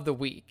of the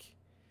week.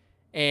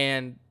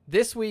 And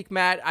this week,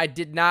 Matt, I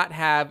did not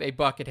have a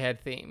Buckethead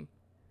theme.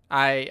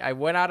 I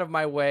went out of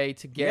my way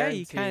to guarantee. Yeah,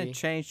 you kind of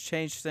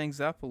changed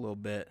things up a little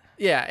bit.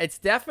 Yeah, it's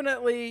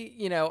definitely,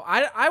 you know,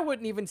 I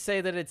wouldn't even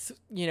say that it's,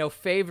 you know,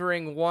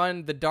 favoring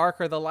one, the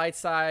dark or the light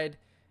side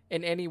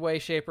in any way,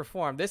 shape, or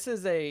form. This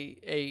is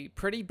a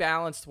pretty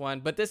balanced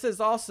one, but this is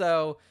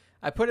also,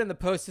 I put in the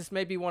post, this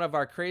may be one of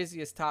our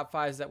craziest top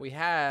 5s that we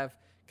have,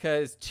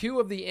 because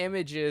 2 of the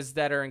images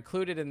that are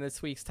included in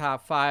this week's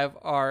top 5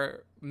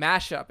 are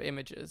mashup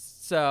images.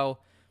 So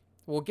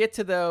we'll get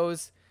to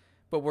those,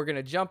 but we're going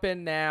to jump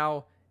in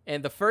now.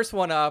 And the first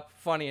one up,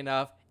 funny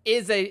enough,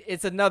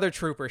 it's another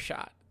trooper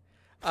shot.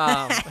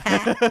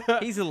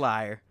 He's a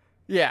liar.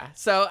 Yeah,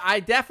 so I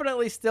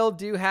definitely still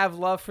do have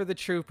love for the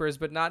troopers,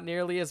 but not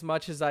nearly as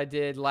much as I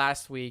did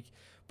last week.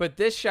 But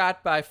this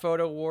shot by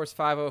Photo Wars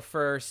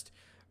 501st,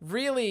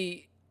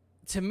 really,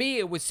 to me,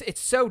 it's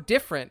so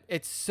different.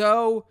 It's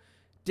so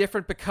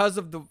different because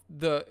of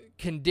the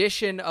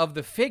condition of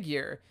the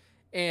figure.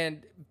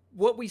 And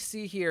what we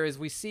see here is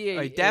we see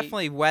he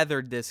definitely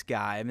weathered this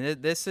guy. I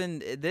mean, this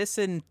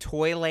in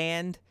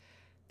Toyland,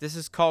 this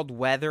is called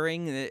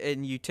weathering,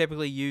 and you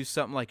typically use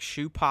something like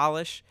shoe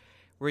polish,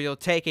 where you'll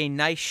take a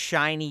nice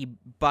shiny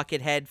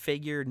Buckethead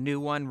figure, new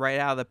one right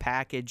out of the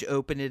package,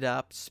 open it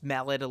up,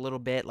 smell it a little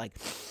bit, like,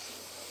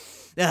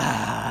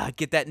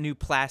 get that new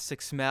plastic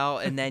smell,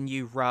 and then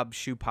you rub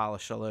shoe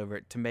polish all over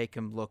it to make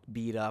him look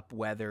beat up,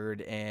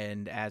 weathered,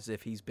 and as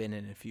if he's been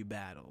in a few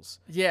battles.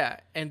 Yeah,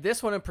 and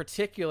this one in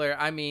particular,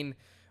 I mean,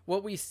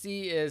 what we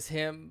see is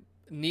him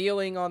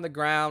kneeling on the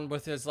ground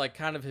with his, like,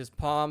 kind of his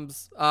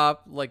palms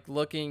up, like,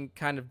 looking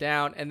kind of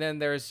down, and then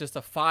there's just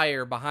a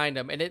fire behind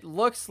him, and it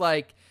looks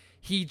like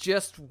he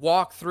just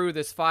walked through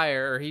this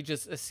fire, or he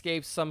just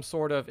escaped some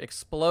sort of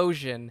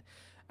explosion.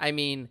 I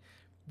mean,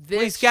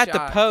 he's got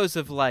the pose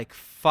of, like,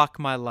 fuck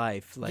my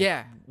life. Like,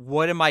 yeah.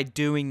 What am I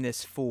doing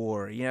this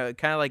for? You know,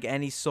 kind of like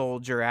any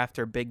soldier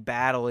after a big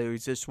battle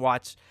who's just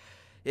watched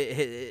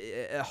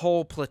a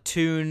whole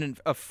platoon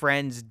of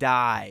friends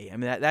die. I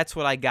mean, that's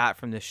what I got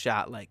from this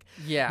shot. Like,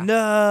 yeah,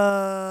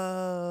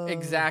 no,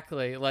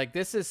 exactly. Like,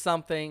 this is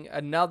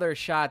another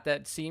shot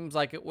that seems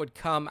like it would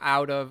come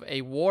out of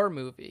a war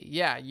movie.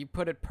 Yeah, you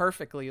put it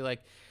perfectly.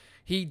 Like,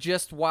 he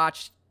just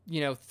watched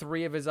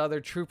three of his other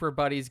trooper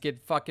buddies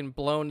get fucking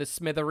blown to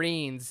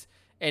smithereens,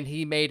 and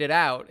he made it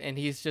out. And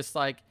he's just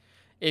like,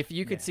 if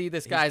you could see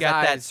this guy's he's got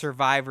eyes, that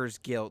survivor's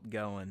guilt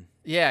going.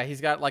 yeah,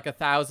 he's got like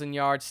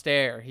 1,000-yard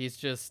stare.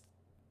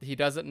 He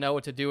doesn't know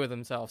what to do with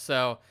himself.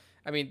 So,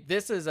 I mean,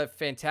 this is a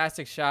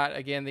fantastic shot.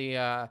 Again,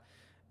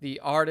 the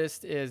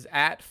artist is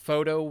at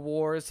Photo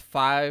Wars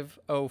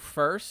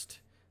 501st.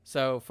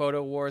 So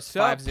Photo Wars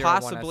 501.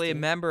 Possibly a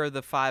member of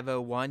the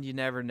 501. You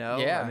never know.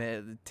 Yeah. I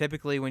mean,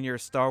 typically when you're a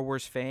Star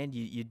Wars fan,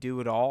 you do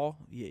it all.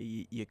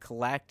 You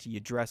collect. You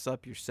dress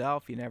up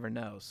yourself. You never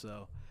know.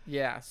 So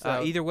yeah.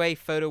 So either way,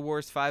 Photo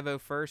Wars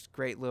 501st.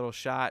 Great little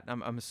shot.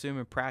 I'm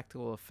assuming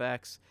practical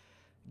effects.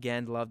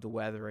 Again, love the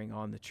weathering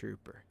on the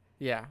trooper.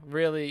 yeah,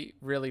 really,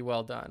 really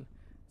well done.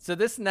 So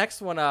this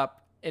next one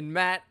up, and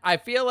Matt, I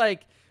feel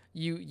like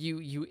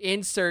you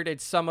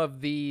inserted some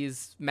of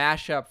these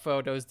mashup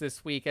photos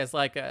this week as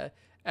like a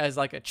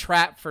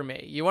trap for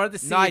me. You wanted to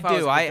see. No, if I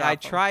do. I I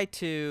try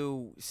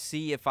to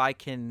see if I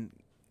can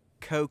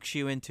coax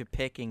you into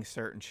picking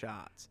certain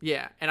shots.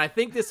 Yeah, and I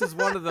think this is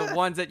one of the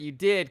ones that you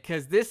did,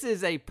 because this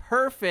is a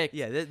perfect.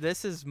 Yeah,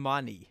 this is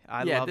money.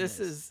 I yeah, love this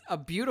this. is a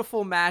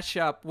beautiful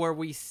mashup where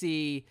we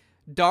see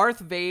Darth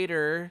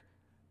Vader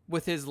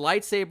with his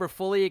lightsaber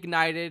fully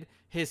ignited,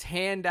 his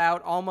hand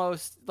out,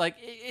 almost like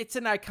it's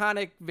an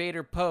iconic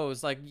Vader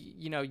pose. Like,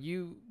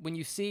 when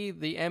you see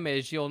the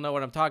image, you'll know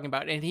what I'm talking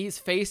about. And he's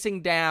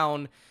facing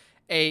down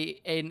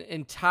an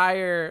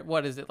entire,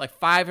 what is it, like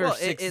 5 or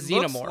 6 it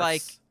xenomorphs. looks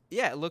like,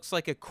 it looks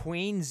like a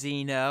Queen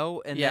Xeno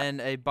and then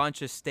a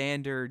bunch of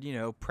standard,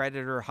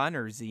 Predator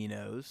Hunter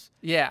Xenos.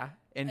 Yeah.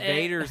 And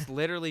Vader's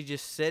literally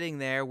just sitting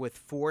there with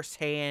Force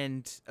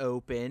hand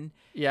open,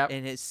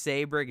 and his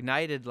saber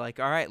ignited, like,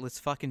 all right, let's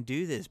fucking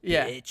do this,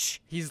 bitch.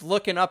 He's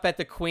looking up at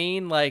the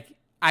Queen like,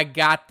 I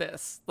got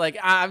this. Like,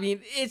 I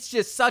mean, it's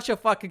just such a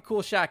fucking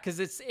cool shot, because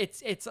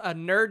it's a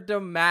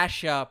nerddom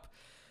mashup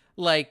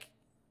like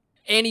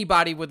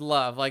anybody would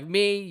love. Like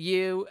me,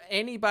 you,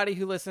 anybody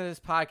who listens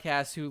to this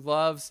podcast who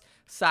loves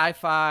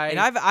sci-fi. And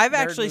I've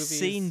actually movies.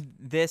 seen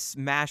this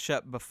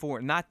mashup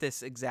before, not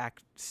this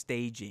exact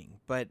staging,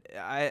 but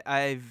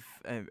I've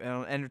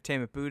on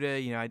Entertainment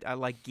Buddha, I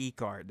like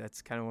geek art.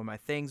 That's kind of one of my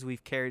things.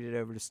 We've carried it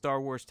over to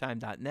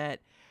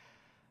StarWarsTime.net.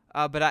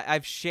 But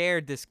I've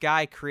shared, this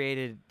guy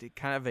created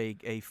kind of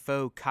a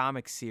faux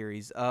comic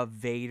series of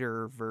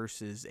Vader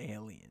versus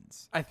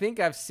aliens. I think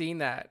I've seen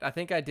that. I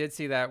think I did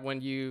see that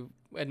when you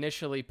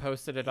initially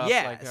posted it up.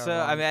 Yeah,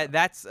 I mean,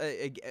 that's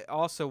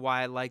also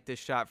why I like this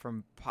shot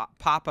from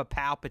Papa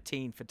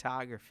Palpatine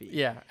Photography.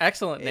 Yeah,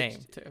 excellent name,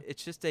 too.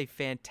 It's just a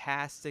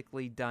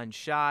fantastically done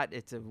shot.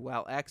 It's a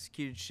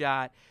well-executed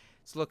shot.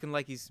 It's looking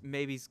like he's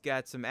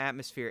got some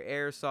atmosphere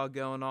aerosol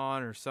going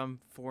on, or some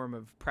form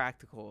of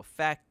practical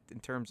effect in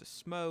terms of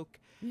smoke.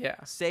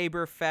 Yeah.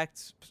 Saber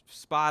effects,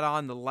 spot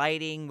on. The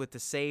lighting with the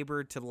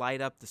saber to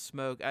light up the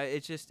smoke.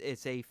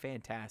 It's a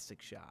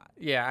fantastic shot.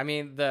 Yeah, I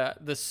mean,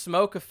 the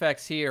smoke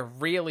effects here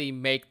really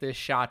make this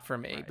shot for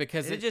me, Right.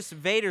 because it just,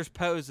 Vader's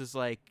pose is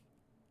like,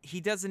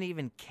 he doesn't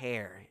even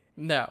care.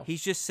 No.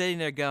 He's just sitting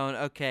there going,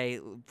 okay,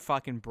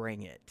 fucking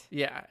bring it.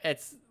 Yeah,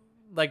 it's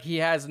like he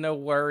has no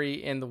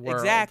worry in the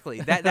world.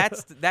 Exactly.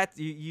 That's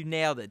you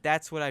nailed it.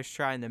 That's what I was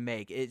trying to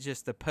make. It's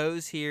just, the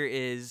pose here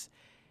is,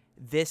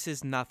 this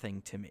is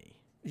nothing to me.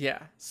 Yeah.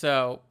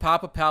 So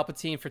Papa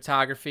Palpatine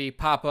Photography,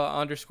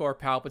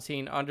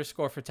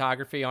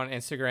 Papa_Palpatine_photography on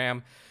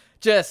Instagram.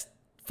 Just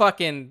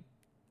fucking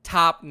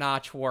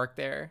top-notch work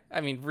there.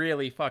 I mean,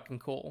 really fucking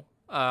cool.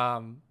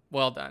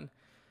 Well done.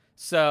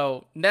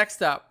 So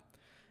next up,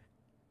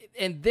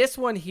 and this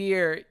one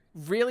here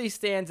really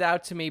stands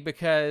out to me,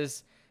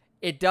 because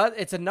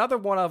it's another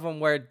one of them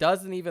where it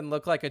doesn't even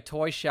look like a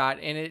toy shot,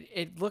 and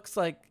it looks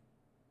like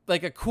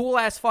a cool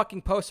ass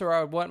fucking poster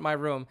I would want in my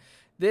room.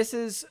 This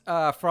is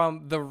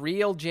from the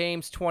Real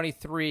James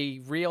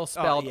 23, real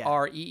spelled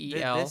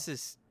REEL. This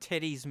is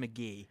Titties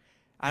McGee.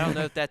 I don't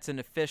know if that's an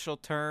official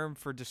term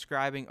for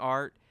describing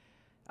art.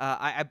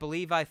 I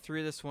believe I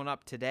threw this one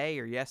up today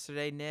or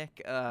yesterday,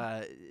 Nick.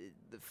 I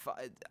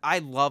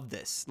love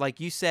this. Like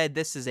you said,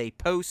 this is a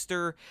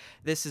poster.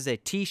 This is a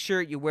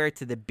T-shirt. You wear it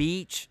to the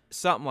beach,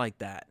 something like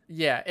that.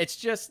 Yeah, it's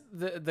just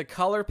the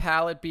color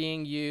palette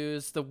being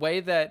used, the way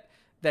that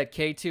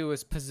K2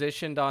 is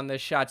positioned on this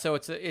shot. So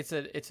it's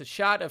a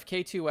shot of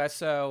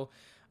K2SO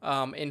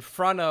in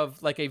front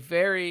of like a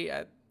very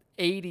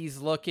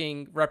 80s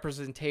looking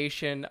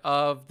representation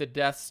of the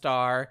Death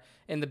Star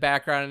in the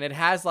background, and it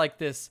has like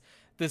this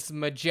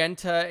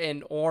magenta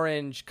and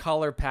orange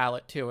color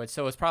palette to it.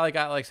 So it's probably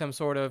got like some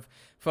sort of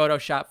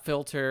Photoshop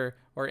filter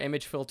or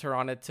image filter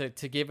on it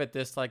to give it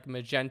this like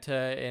magenta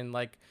and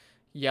like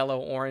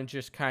yellow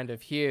orangish kind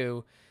of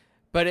hue.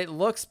 But it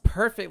looks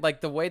perfect,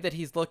 like the way that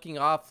he's looking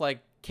off,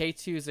 like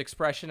K2's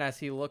expression as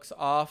he looks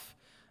off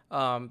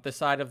the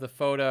side of the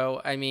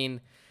photo. I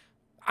mean,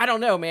 I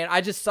don't know, man.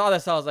 I just saw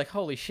this. I was like,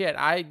 holy shit.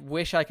 I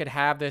wish I could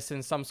have this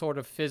in some sort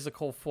of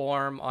physical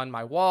form on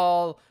my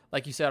wall.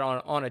 Like you said,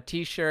 on a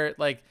T-shirt.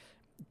 Like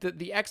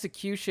the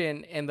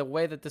execution and the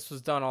way that this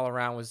was done all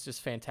around was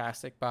just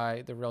fantastic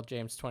by the Real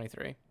James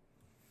 23.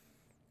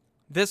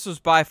 This was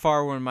by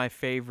far one of my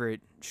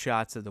favorite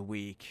shots of the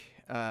week.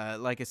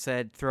 Like I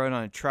said, throwing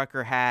on a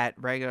trucker hat,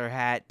 regular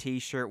hat,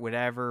 t-shirt,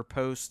 whatever,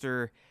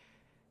 poster.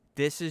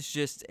 This is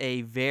just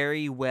a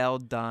very well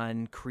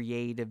done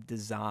creative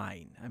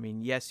design. I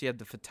mean, yes, you have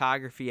the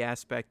photography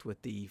aspect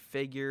with the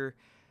figure.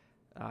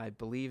 I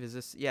believe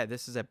this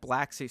is a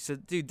Black Sea. So,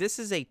 dude, this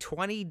is a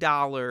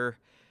 $20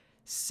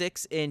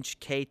 6-inch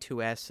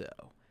K2SO.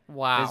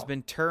 Wow. Has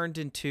been turned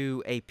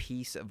into a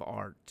piece of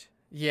art.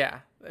 Yeah.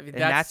 I mean,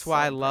 And that's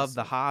why I so love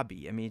the impressive.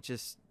 hobby. I mean,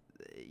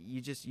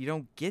 you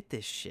don't get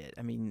this shit.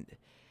 I mean,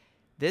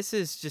 this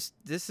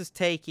is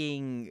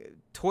taking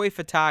toy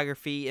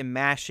photography and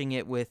mashing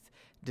it with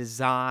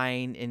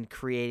design and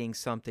creating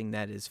something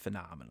that is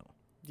phenomenal.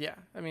 Yeah.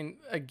 I mean,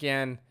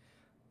 again,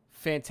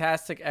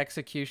 fantastic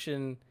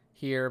execution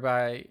here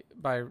by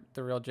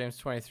the real James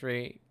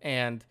 23.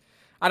 And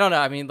I don't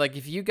know. I mean, like,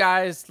 if you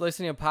guys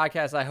listening to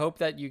podcasts, I hope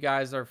that you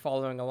guys are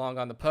following along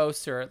on the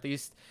posts, or at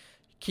least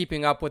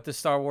keeping up with the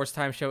Star Wars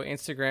Time Show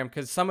Instagram,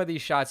 because some of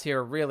these shots here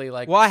are really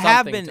like. Well, I have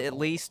something been to at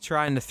behold. least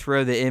trying to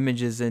throw the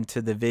images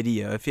into the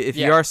video. If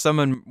Yeah. you are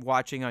someone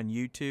watching on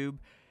YouTube,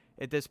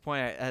 at this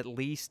point, I at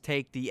least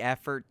take the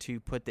effort to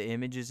put the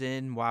images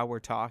in while we're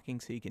talking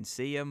so you can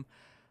see them.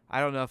 I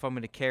don't know if I'm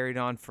going to carry it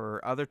on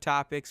for other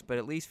topics, but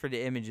at least for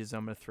the images,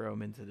 I'm going to throw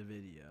them into the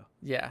video.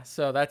 Yeah,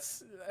 so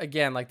that's,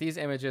 again, like, these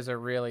images are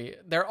really,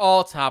 they're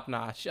all top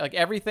notch. Like,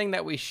 everything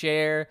that we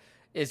share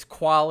is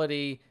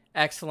quality,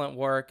 excellent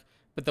work,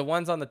 but the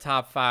ones on the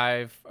top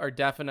 5 are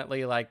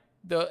definitely, like,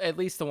 at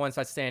least the ones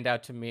that stand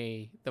out to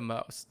me the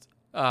most.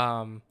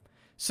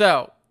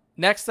 So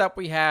next up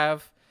we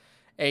have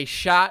a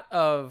shot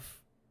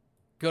of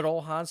good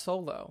old Han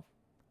Solo.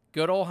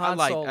 Good old Han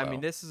Solo. I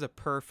mean, this is a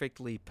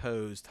perfectly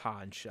posed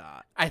Han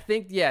shot. I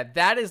think, yeah,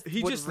 that is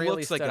He what just really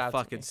looks like stood a out to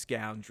me. fucking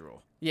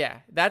scoundrel. Yeah,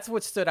 that's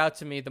what stood out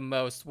to me the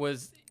most,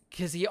 was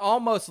because he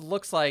almost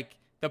looks like,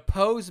 the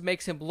pose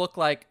makes him look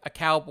like a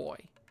cowboy,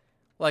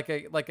 like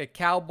a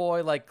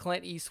cowboy, like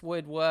Clint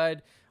Eastwood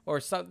would, or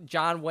some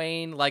John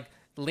Wayne, like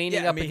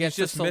leaning up against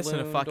he's just the missing a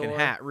saloon fucking door.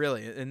 hat,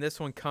 really. And this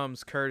one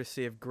comes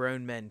courtesy of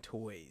Grown Men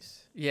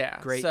Toys. Yeah,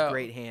 Great so,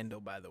 handle,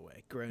 by the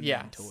way. Grown Men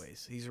Yes.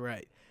 Toys. He's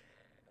right.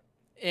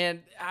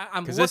 And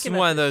I'm Because looking this is at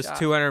one of this those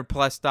shot.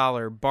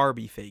 $200+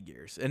 Barbie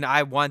figures, and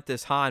I want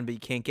this Han, but you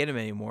can't get him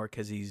anymore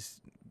because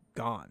he's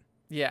gone.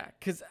 Yeah,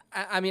 because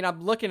I mean,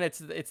 I'm looking at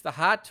it's the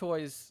Hot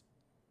Toys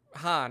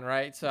Han,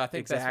 right? So I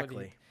think that's what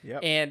Exactly. Yep.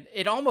 and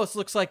it almost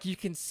looks like you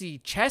can see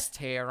chest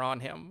hair on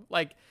him,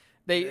 like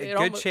they. A It good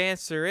almost,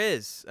 chance there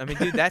is. I mean,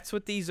 dude, that's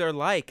what these are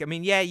like. I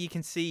mean, yeah, you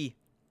can see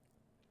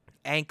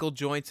ankle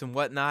joints and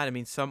whatnot. I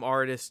mean, some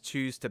artists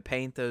choose to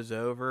paint those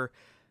over.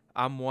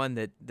 I'm one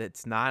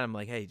that's not. I'm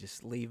like, hey,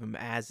 just leave them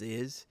as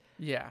is.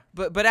 yeah.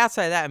 But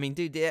outside of that, I mean,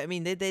 dude,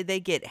 they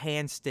get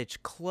hand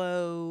stitched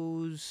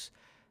clothes.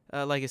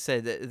 Like I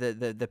said,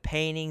 the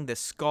painting, the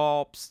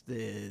sculpts,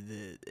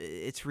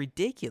 it's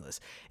ridiculous.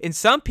 And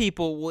some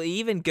people will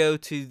even go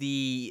to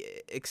the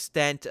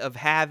extent of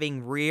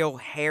having real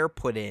hair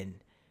put in.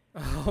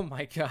 Oh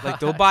my god. Like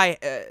they'll buy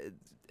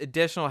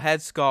additional head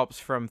sculpts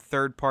from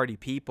third-party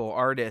people,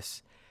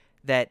 artists,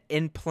 that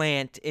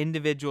implant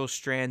individual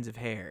strands of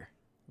hair.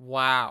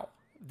 Wow,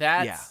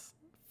 that's Yeah.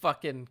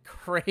 fucking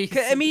crazy.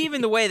 I mean, even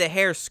the way the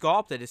hair's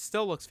sculpted, it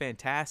still looks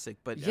fantastic.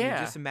 But I mean,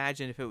 Yeah. just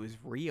imagine if it was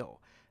real.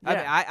 Yeah. I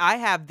mean, I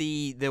have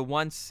the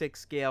 1/6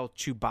 scale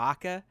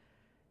Chewbacca.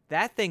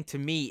 That thing to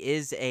me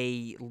is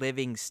a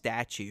living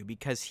statue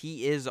because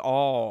he is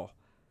all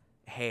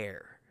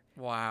hair.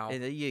 Wow.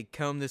 And then you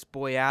comb this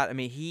boy out. I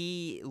mean,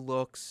 he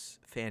looks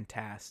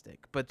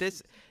fantastic. But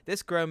this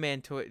grown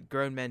men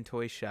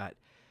toy shot,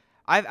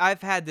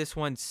 I've had this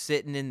one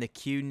sitting in the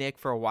queue, Nick,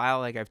 for a while.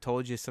 Like I've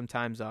told you,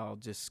 sometimes I'll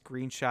just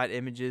screenshot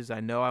images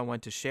I know I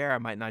want to share. I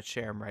might not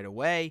share them right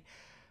away,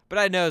 but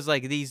I know it's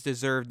like these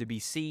deserve to be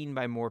seen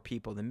by more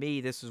people than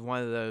me. This is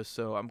one of those,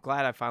 so I'm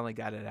glad I finally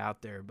got it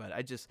out there. But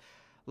I just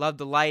love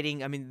the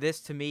lighting. I mean, this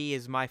to me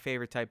is my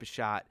favorite type of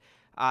shot.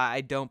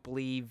 I don't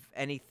believe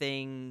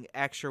anything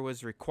extra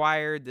was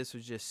required. This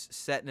was just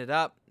setting it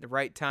up the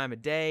right time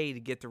of day to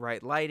get the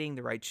right lighting,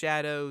 the right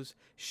shadows,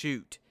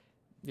 shoot.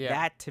 Yeah.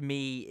 That to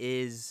me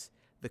is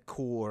the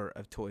core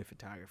of toy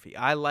photography.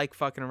 I like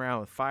fucking around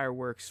with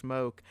fireworks,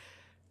 smoke,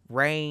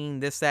 rain,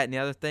 this, that, and the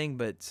other thing.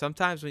 But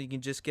sometimes when you can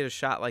just get a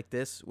shot like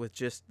this with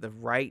just the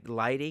right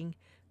lighting,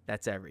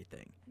 that's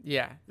everything.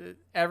 Yeah.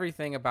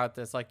 Everything about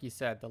this, like you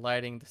said, the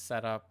lighting, the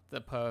setup, the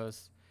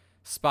pose,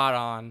 spot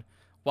on.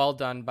 Well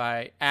done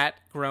by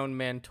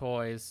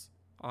 @GrownMenToys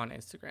on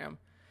Instagram.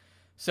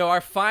 So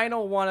our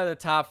final one of the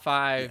top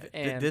 5,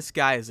 and This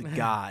guy is a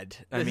god.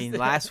 I mean,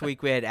 last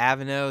week we had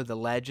Avino, the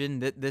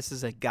legend. This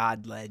is a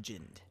god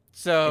legend.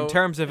 so In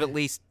terms of at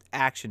least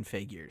action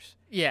figures.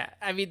 yeah,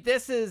 I mean,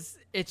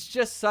 it's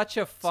just such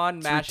a fun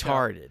It's mashup.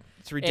 retarded.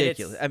 It's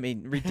ridiculous. it's- I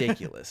mean,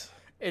 ridiculous.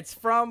 It's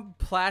from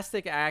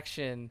Plastic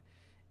Action,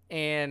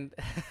 and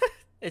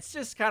it's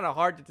just kind of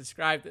hard to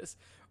describe this.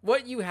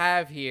 What you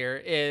have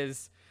here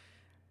is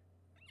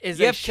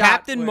You a have shot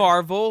Captain where-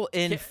 Marvel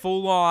in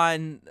full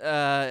on,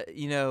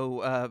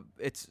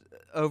 it's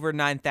over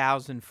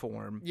 9,000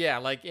 form. Yeah,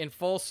 like in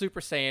full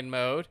Super Saiyan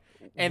mode.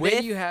 And With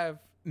then you have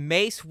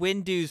Mace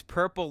Windu's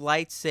purple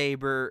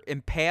lightsaber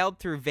impaled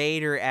through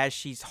Vader as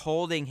she's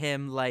holding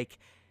him like,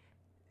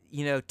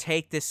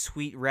 take this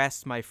sweet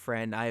rest, my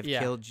friend. I have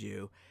killed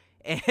you.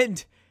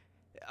 And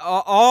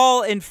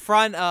all in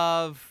front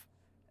of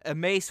a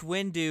Mace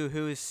Windu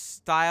who is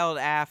styled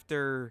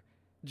after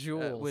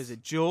Jules. Was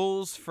it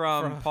Jules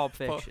from Pulp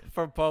Fiction?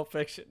 From Pulp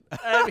Fiction.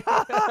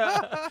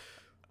 I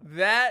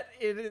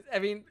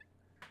mean,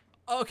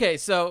 okay,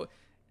 so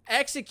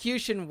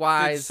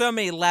execution-wise... There's so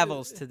many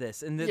levels to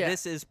this, and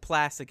this is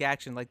plastic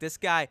action. Like, this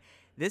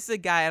is a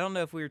guy, I don't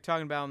know if we were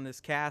talking about in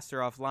this cast or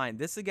offline,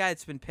 this is a guy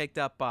that's been picked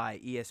up by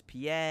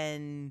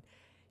ESPN,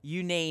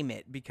 you name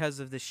it, because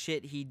of the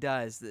shit he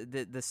does.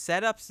 The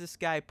setups this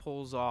guy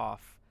pulls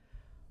off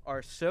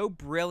are so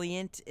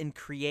brilliant and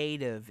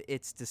creative,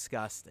 it's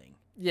disgusting.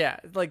 Yeah,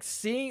 like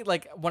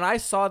when I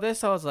saw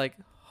this, I was like,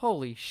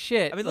 holy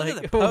shit. I mean, look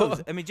at the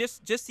pose. I mean,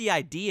 just the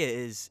idea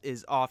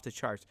is off the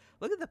charts.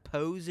 Look at the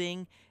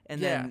posing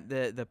and then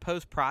the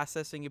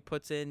post-processing it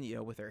puts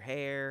in, with her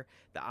hair,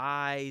 the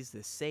eyes,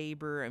 the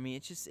saber. I mean,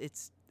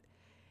 it's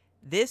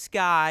this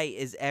guy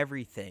is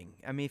everything.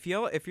 I mean, if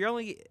you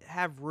only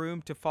have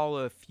room to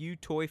follow a few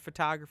toy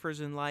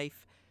photographers in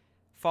life,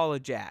 follow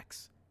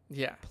Jax.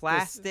 Yeah.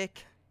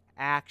 Plastic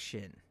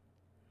action.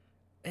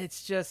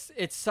 It's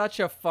such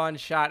a fun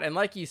shot. And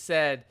like you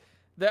said,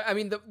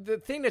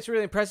 the thing that's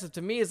really impressive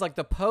to me is like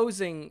the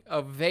posing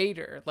of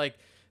Vader, like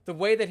the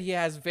way that he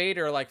has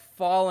Vader like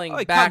falling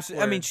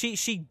backwards. I mean,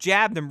 she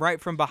jabbed him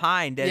right from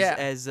behind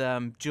as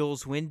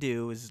Jules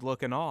Windu is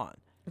looking on.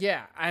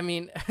 Yeah, I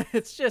mean,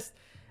 it's just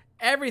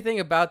everything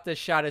about this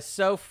shot is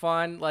so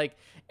fun. Like,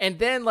 and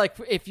then like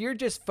if you're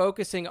just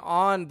focusing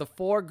on the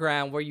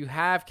foreground where you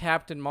have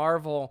Captain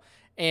Marvel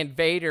and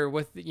Vader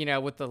with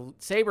the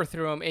saber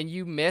through him, and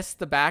you miss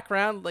the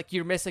background, like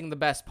you're missing the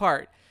best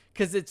part.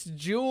 Because it's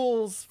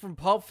Jules from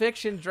Pulp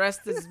Fiction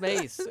dressed as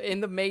Mace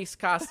in the Mace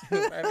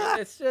costume. I mean,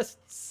 it's just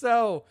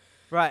so...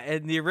 Right,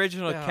 and the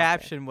original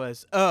caption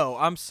was, "Oh,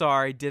 I'm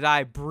sorry, did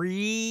I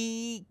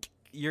break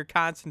your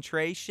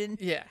concentration?"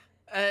 Yeah,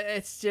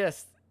 it's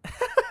just...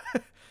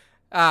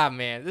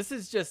 man, this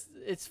is just...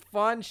 It's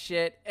fun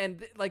shit.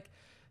 And, like,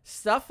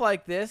 stuff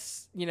like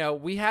this,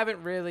 we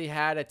haven't really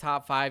had a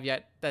top 5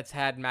 yet that's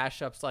had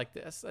mashups like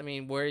this. I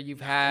mean, where you've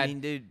had... I mean,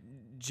 dude...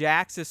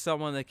 Jax is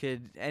someone that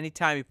could,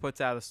 anytime he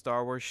puts out a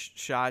Star Wars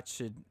shot,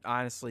 should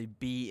honestly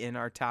be in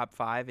our top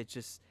 5.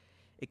 It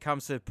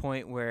comes to the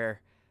point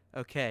where,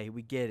 okay,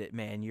 we get it,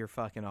 man. You're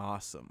fucking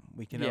awesome.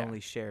 We can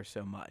only share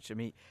so much. I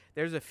mean,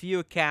 there's a few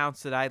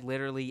accounts that I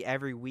literally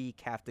every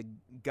week have to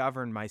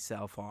govern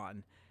myself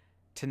on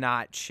to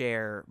not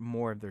share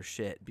more of their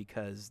shit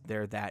because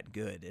they're that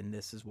good, and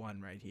this is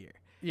one right here.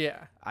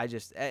 Yeah.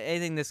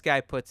 Anything this guy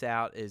puts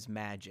out is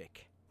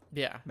magic.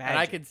 Yeah, magic. And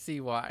I could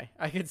see why.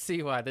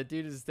 The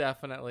dude is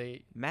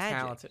definitely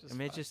talented. I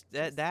mean,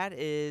 that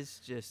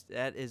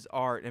is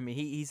art. I mean,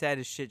 he's had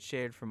his shit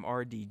shared from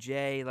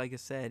RDJ, like I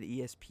said,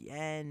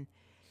 ESPN,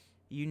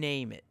 you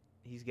name it,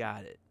 he's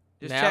got it.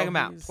 Just check him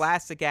out.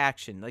 Plastic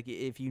action. Like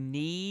if you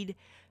need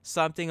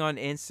something on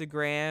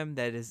Instagram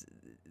that is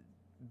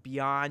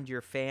beyond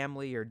your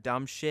family or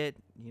dumb shit,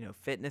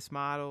 fitness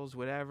models,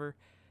 whatever.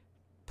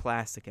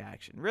 Plastic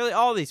action. Really,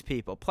 all these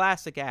people.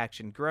 Plastic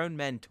action. Grown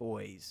men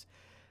toys.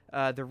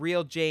 The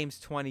Real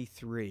James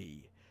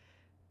 23,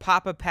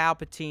 Papa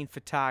Palpatine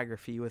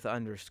photography with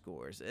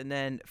underscores, and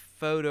then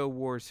Photo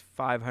Wars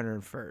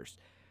 501st.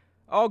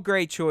 All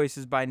great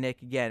choices by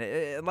Nick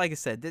again. Like I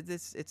said,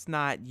 it's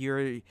not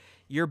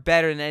you're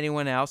better than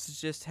anyone else.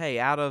 It's just, hey,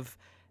 out of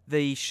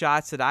the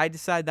shots that I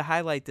decided to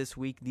highlight this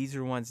week, these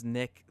are ones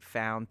Nick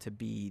found to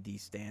be the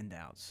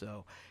standouts.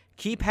 So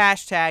keep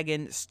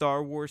hashtagging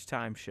Star Wars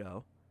Time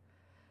Show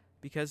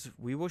because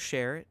we will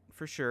share it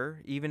for sure,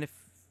 even if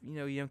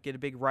you don't get a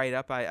big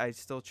write-up. I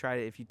still try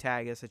to, if you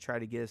tag us, I try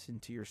to get us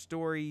into your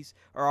stories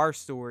or our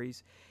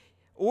stories.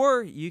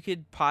 Or you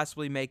could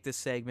possibly make this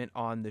segment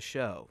on the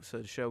show. So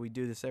the show, we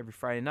do this every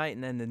Friday night,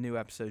 and then the new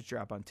episodes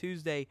drop on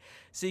Tuesday.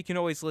 So you can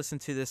always listen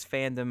to this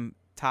fandom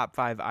Top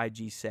 5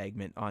 IG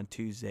segment on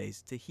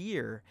Tuesdays to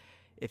hear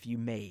if you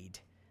made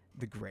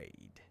the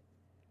grade.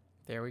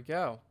 There we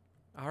go.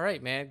 All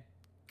right, man.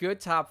 Good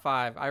top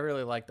 5. I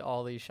really liked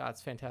all these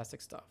shots.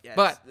 Fantastic stuff. Yeah,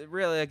 but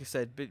really, like I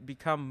said,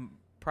 become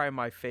probably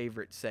my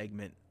favorite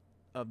segment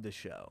of the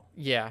show.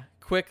 Yeah,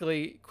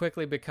 quickly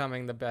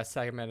becoming the best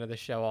segment of the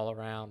show all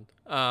around.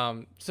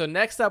 So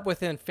next up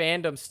within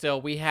fandom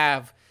still, we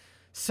have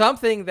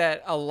something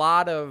that a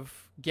lot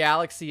of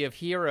Galaxy of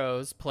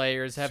Heroes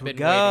players have been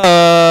waiting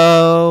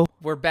for.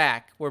 We're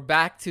back. We're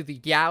back to the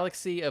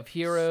Galaxy of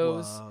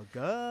Heroes.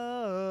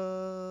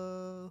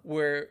 Swaggo.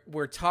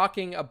 We're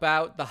talking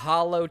about the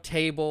Holo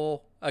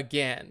Table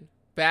again.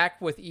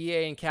 Back with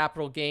EA and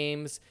Capital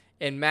Games.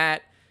 And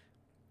Matt,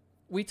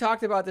 we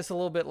talked about this a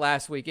little bit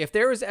last week. If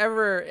there was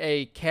ever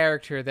a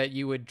character that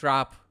you would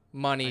drop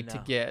money to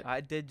get.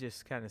 I did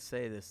just kind of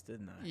say this,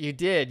 didn't I? You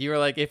did. You were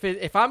like,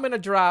 if I'm going to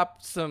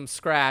drop some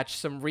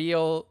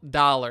real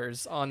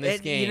dollars on this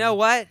game. You know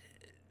what?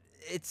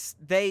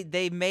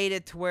 they made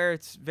it to where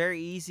it's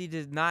very easy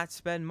to not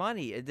spend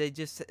money.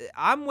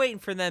 I'm waiting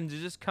for them to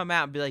just come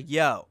out and be like,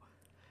 "Yo,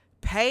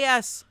 pay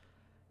us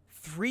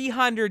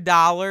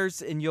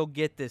 $300 and you'll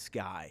get this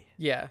guy."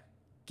 Yeah.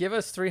 Give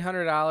us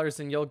 $300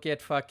 and you'll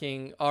get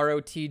fucking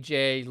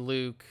ROTJ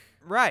Luke.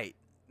 Right.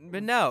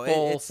 But no,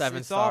 Full it's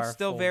 7-star, all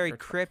still full very return.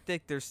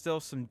 cryptic. There's still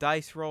some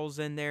dice rolls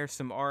in there,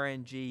 some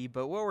RNG.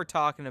 But what we're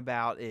talking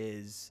about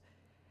is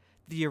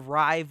the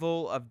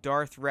arrival of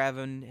Darth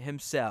Revan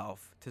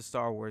himself to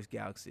Star Wars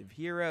Galaxy of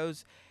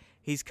Heroes.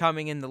 He's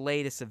coming in the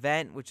latest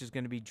event, which is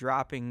going to be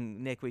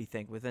dropping, Nick, what do you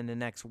think, within the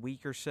next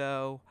week or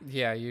so?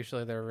 Yeah,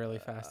 usually they're really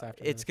fast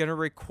after It's this. going to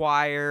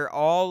require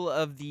all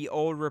of the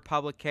Old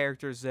Republic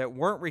characters that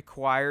weren't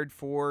required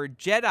for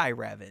Jedi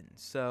Revan.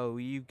 So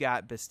you've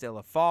got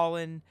Bastilla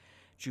Fallen,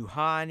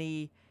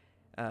 Juhani,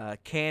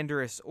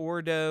 Canderous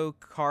Ordo,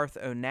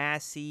 Karth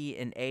Onasi,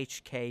 and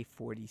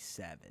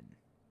HK-47.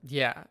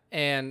 Yeah,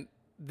 and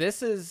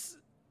this is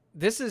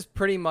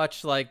pretty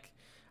much like,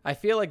 I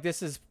feel like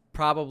this is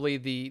probably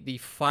the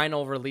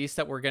final release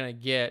that we're gonna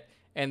get,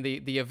 and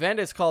the event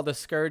is called the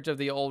Scourge of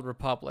the Old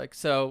Republic.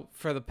 So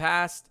for the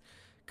past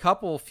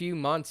few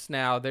months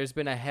now, there's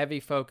been a heavy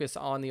focus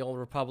on the Old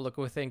Republic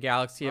within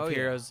Galaxy of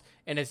Heroes,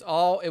 and it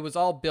was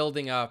all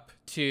building up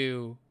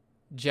to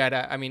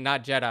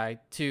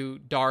to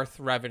Darth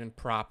Revan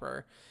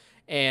proper.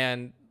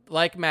 And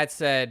like Matt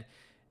said,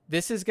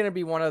 this is going to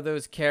be one of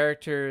those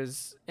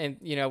characters, and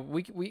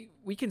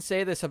we can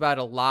say this about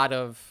a lot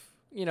of,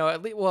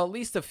 at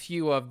least a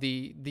few of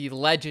the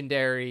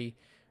legendary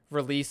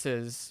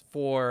releases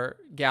for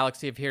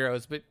Galaxy of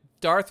Heroes, but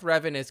Darth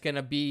Revan is going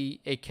to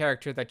be a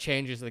character that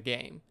changes the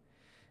game.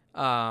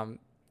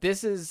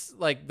 This is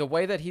like the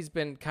way that he's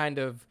been kind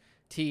of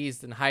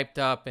teased and hyped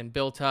up and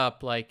built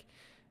up. Like,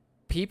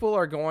 people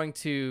are going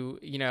to,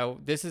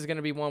 this is going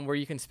to be one where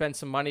you can spend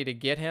some money to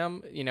get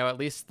him, at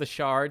least the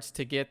shards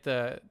to get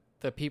the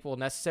people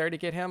necessary to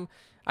get him.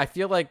 I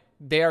feel like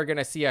they are going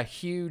to see a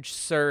huge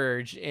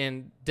surge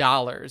in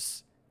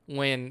dollars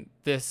when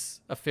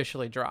this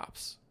officially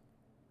drops.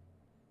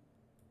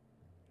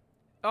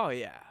 Oh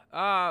yeah.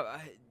 I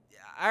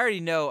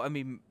already know. I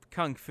mean,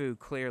 Kung Fu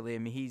clearly. I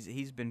mean,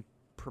 he's been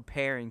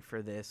preparing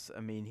for this. I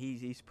mean,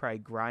 he's probably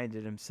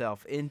grinded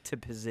himself into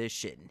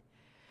position,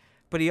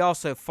 but he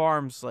also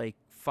farms like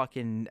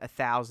fucking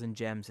 1,000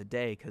 gems a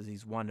day because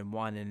he's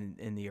 1-1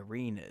 in the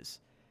arenas.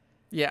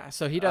 Yeah,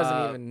 so he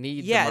doesn't even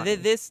need. Yeah, the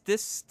money.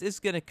 this is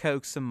gonna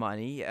coax some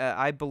money.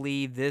 I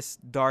believe this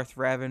Darth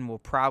Revan will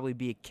probably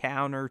be a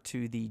counter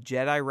to the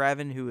Jedi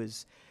Revan, who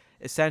is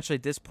essentially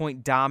at this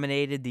point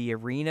dominated the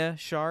arena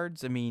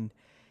shards. I mean,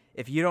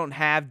 if you don't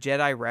have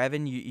Jedi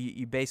Revan,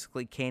 you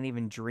basically can't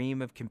even dream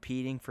of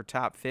competing for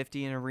top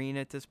 50 in arena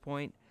at this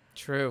point.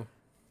 True.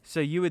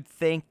 So you would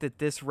think that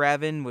this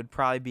Revan would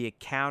probably be a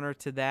counter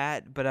to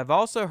that, but I've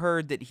also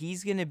heard that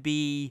he's going to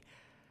be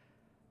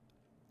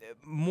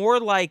more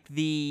like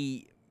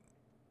the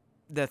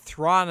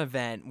Thrawn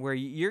event, where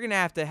you're going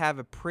to have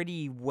a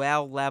pretty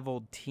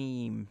well-leveled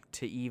team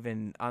to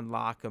even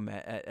unlock him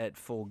at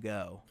full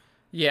go.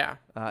 Yeah.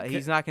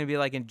 He's not going to be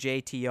like in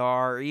JTR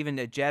or even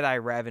a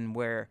Jedi Revan,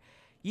 where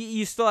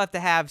you still have to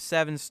have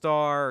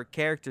 7-star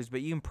characters,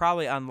 but you can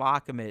probably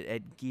unlock them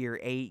at Gear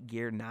 8,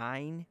 Gear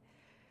 9.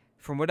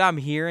 From what I'm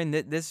hearing,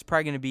 this is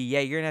probably going to be,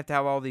 you're going to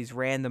have all these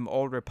random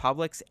Old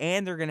Republics,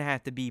 and they're going to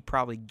have to be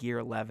probably Gear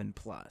 11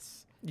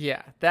 plus.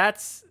 Yeah,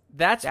 that's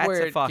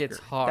where it gets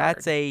hard.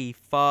 That's a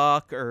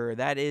fucker.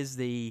 That is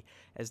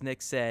as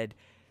Nick said,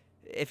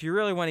 if you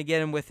really want to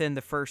get him within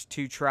the first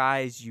 2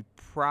 tries, you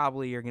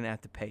probably are going to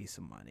have to pay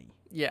some money.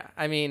 Yeah,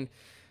 I mean,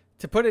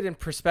 to put it in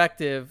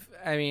perspective,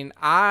 I mean,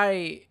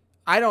 I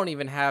don't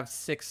even have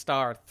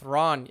 6-star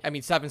Thrawn. I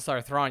mean,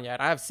 7-star Thrawn yet.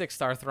 I have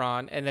 6-star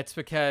Thrawn, and it's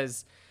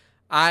because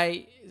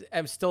I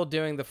am still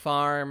doing the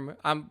farm.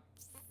 I'm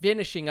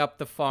finishing up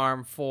the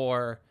farm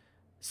for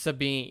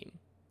Sabine.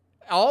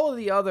 All of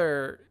the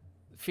other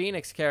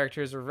Phoenix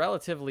characters are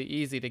relatively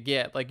easy to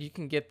get. Like, you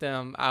can get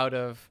them out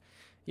of,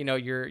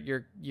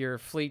 your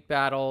fleet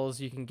battles.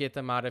 You can get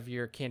them out of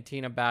your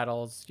Cantina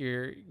battles,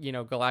 your,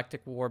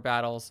 Galactic War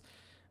battles.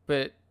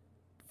 But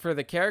for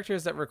the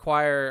characters that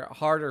require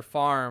harder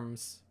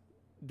farms,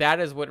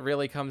 that is what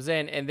really comes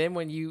in. And then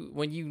when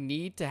you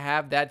need to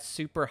have that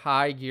super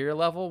high gear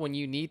level, when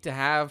you need to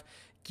have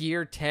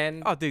Gear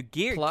 10. Oh, dude,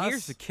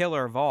 Gear's the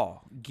killer of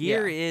all.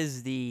 Gear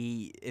is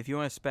if you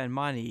want to spend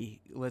money,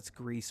 let's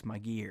grease my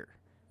gear.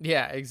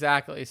 Yeah,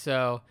 exactly.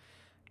 So,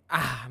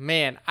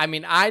 man, I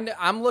mean,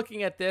 I'm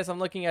looking at this. I'm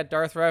looking at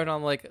Darth Revan.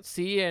 I'm like,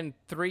 see you in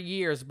 3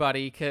 years,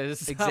 buddy,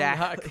 because exactly. I'm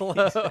not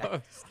close.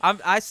 Exactly.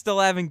 I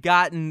still haven't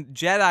gotten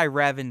Jedi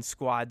Revan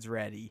squads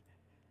ready.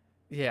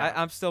 Yeah.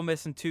 I'm still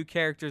missing 2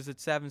 characters at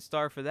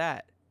 7-star for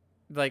that.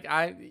 Like,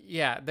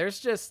 there's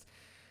just...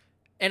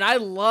 And I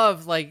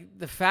love, like,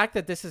 the fact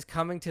that this is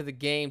coming to the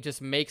game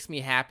just makes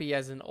me happy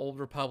as an Old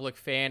Republic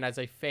fan, as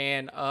a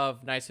fan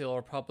of Knights of the Old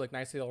Republic,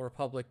 Knights of the Old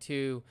Republic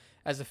 2,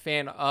 as a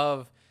fan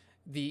of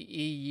the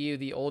EU,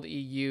 the old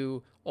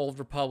EU, Old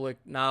Republic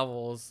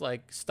novels,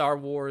 like Star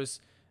Wars,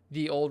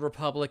 the Old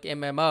Republic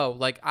MMO.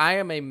 Like, I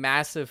am a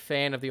massive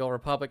fan of the Old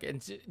Republic,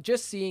 and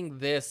just seeing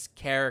this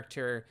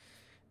character,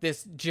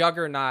 this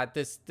juggernaut,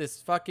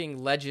 this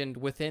fucking legend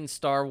within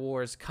Star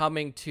Wars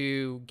coming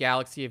to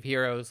Galaxy of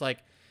Heroes, like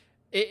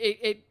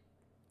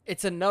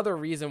it's another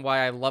reason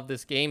why I love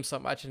this game so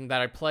much and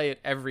that I play it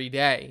every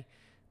day,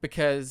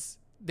 because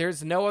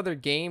there's no other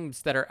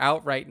games that are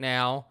out right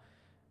now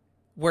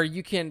where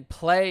you can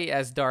play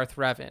as Darth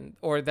Revan,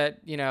 or that,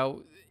 you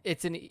know,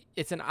 it's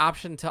an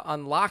option to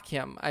unlock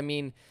him. I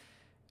mean,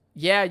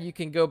 yeah, you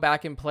can go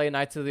back and play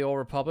Knights of the Old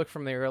Republic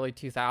from the early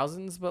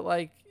 2000s, but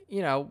like,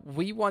 you know,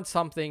 we want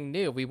something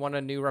new. We want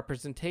a new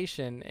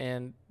representation,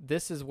 and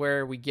this is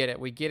where we get it.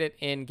 We get it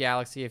in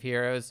Galaxy of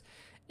Heroes.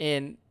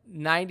 In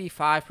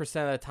 95%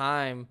 of the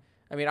time,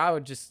 I mean, I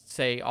would just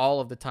say all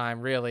of the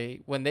time,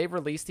 really, when they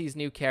release these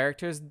new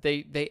characters,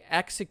 they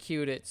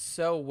execute it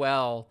so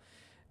well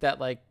that,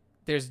 like,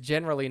 there's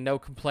generally no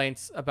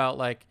complaints about,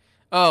 like,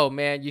 oh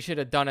man, you should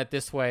have done it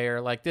this way,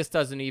 or like, this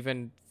doesn't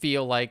even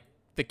feel like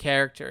the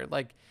character.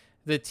 Like,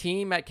 the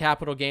team at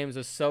Capital Games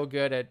is so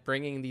good at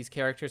bringing these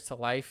characters to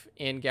life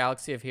in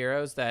Galaxy of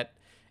Heroes that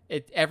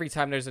every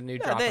time there's a new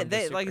drop,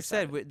 they like I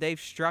said, they've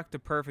struck the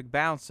perfect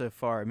balance so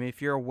far. I mean,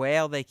 if you're a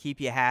whale, they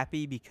keep you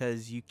happy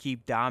because you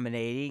keep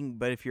dominating,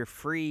 but if you're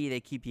free, they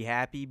keep you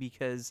happy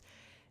because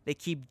they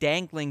keep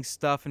dangling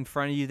stuff in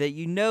front of you that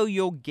you know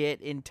you'll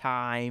get in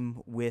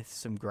time with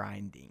some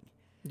grinding.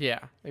 Yeah,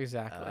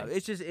 exactly.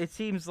 It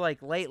seems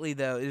like lately,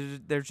 though,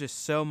 there's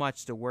just so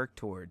much to work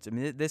towards. I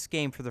mean, this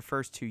game for the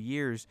first 2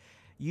 years,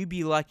 you'd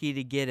be lucky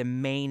to get a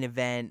main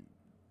event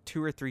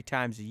 2 or 3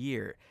 times a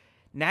year.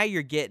 Now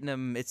you're getting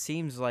them, it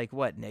seems like,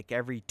 what, Nick,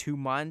 every 2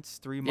 months,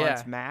 3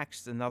 months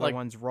max, another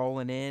one's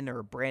rolling in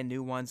or brand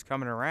new one's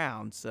coming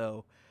around.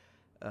 So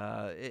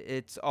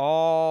it's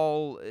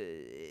all,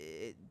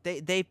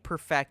 they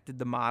perfected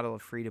the model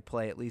of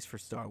free-to-play, at least for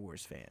Star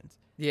Wars fans.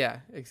 Yeah,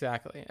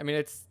 exactly. I mean,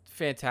 it's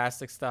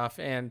fantastic stuff.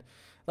 And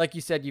like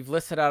you said, you've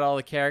listed out all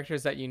the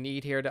characters that you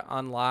need here to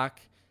unlock.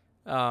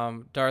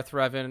 Darth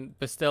Revan,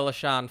 Bastila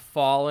Shan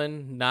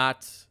Fallen,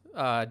 not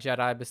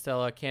Jedi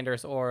Bastila,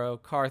 Canderous Oro,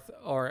 Karth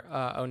or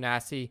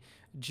Onasi,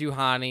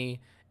 Juhani,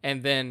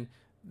 and then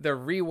the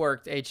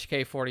reworked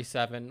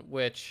HK-47,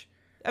 which...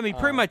 I mean,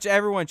 pretty much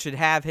everyone should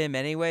have him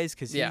anyways,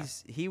 because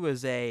he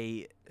was he's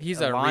a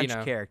an launch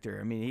arena character.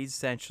 I mean,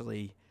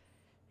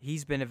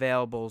 he's been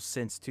available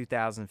since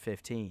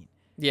 2015.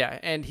 Yeah,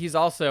 and he's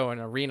also an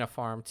arena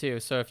farm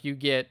too. So if you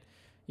get,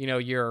 you know,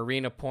 your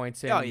arena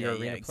points in, your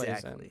arena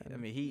plays in. I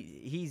mean,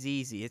 he's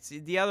easy. It's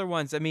the other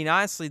ones. I mean,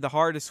 honestly, the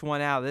hardest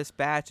one out of this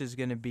batch is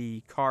going to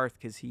be Karth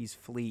because he's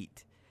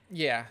fleet.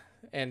 Yeah,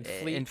 and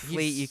fleet. In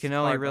fleet, you can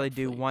only really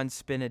do one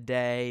spin a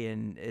day,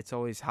 and it's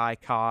always high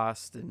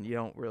cost, and you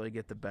don't really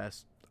get the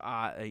best,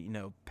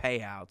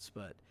 payouts.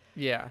 But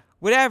yeah,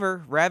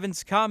 whatever.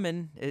 Revan's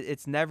coming.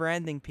 It's never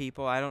ending,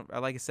 people.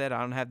 Like I said, I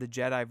don't have the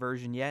Jedi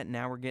version yet. And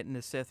now we're getting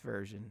the Sith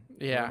version.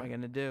 Yeah. What am I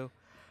gonna do?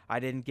 I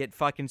didn't get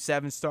fucking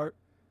 7-star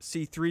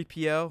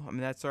C-3PO. I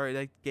mean, that's already,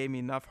 that gave me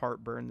enough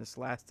heartburn this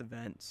last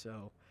event.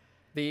 So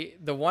the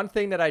one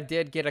thing that I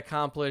did get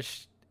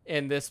accomplished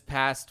in this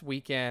past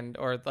weekend,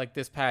 or like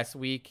this past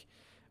week,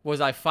 was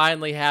I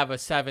finally have a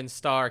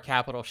 7-star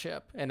capital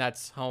ship, and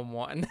that's Home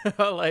One.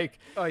 Like,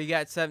 oh, you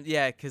got 7?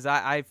 Yeah, because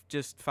I've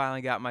just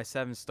finally got my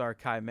 7-star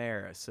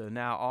Chimera, so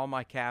now all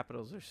my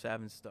capitals are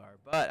 7-star.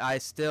 But I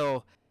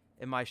still,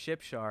 in my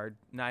ship shard,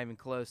 not even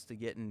close to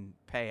getting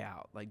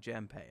payout, like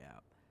gem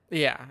payout.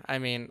 Yeah, I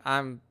mean,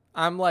 I'm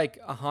like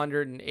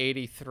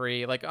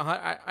 183. Like,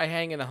 I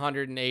hang in the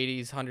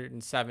 180s,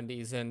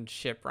 170s in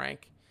ship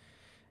rank,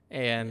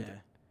 and. Yeah.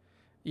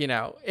 You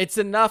know, it's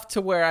enough to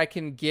where I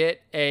can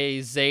get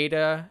a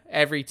Zeta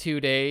every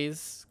 2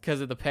 days because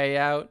of the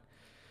payout.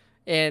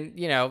 And,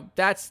 you know,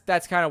 that's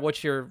kind of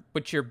what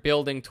you're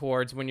building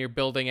towards when you're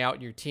building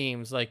out your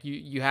teams. Like,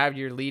 you have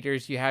your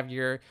leaders, you have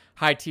your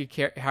high tier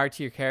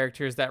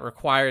characters that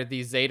require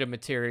these Zeta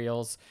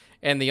materials.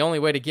 And the only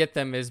way to get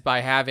them is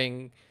by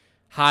having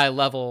high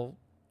level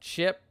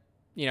ship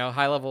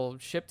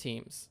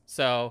teams.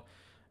 So,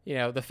 you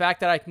know, the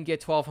fact that I can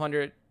get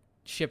 1,200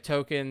 ship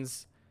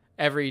tokens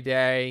every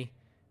day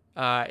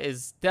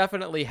is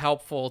definitely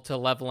helpful to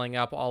leveling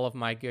up all of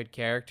my good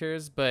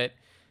characters. But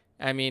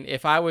I mean,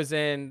 if I was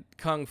in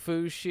Kung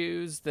Fu's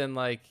shoes, then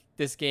like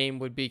this game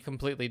would be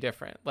completely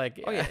different.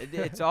 Like, oh yeah,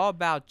 it's all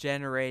about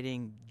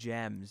generating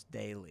gems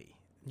daily.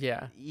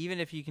 Yeah. Even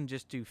if you can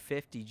just do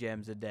 50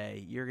 gems a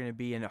day, you're going to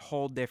be in a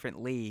whole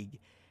different league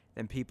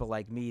than people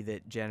like me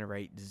that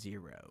generate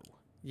 0.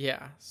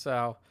 Yeah.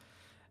 So,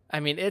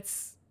 I mean,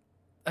 it's,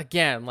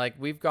 again, like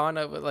we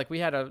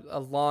had a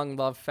long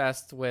love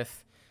fest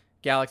with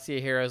Galaxy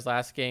of Heroes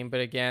last game, but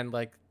again,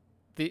 like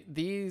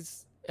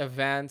these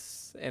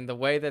events and the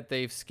way that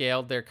they've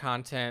scaled their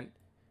content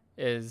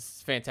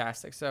is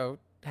fantastic. So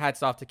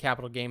hats off to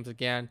Capital Games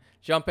again.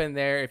 Jump in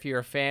there if you're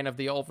a fan of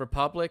the Old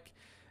Republic.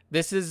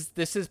 This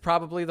is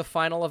probably the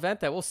final event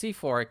that we'll see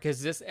for it,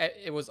 because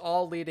it was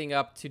all leading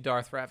up to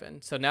Darth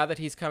Revan. So now that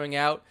he's coming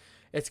out,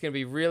 it's going to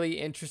be really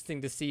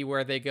interesting to see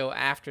where they go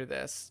after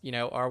this. You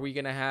know, are we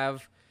going to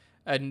have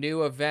a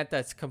new event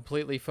that's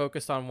completely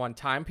focused on one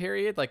time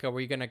period? Like, are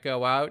we going to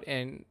go out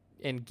and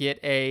get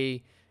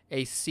a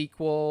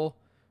sequel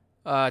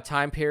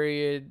time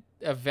period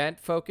event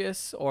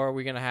focus, or are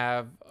we going to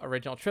have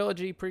original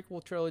trilogy,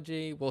 prequel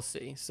trilogy? We'll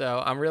see.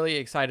 So I'm really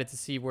excited to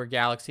see where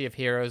Galaxy of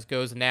Heroes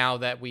goes now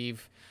that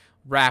we've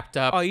wrapped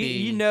up. Oh,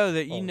 you know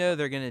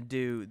they're gonna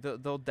do.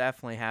 They'll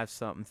definitely have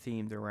something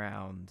themed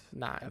around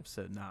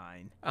episode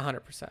 9.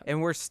 100%.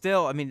 And we're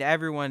still. I mean,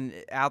 everyone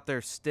out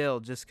there still,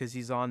 just because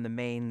he's on the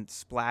main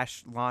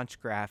splash launch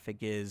graphic,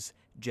 is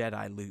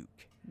Jedi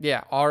Luke.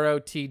 Yeah,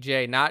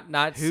 ROTJ,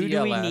 not Who CLS.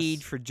 do we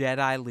need for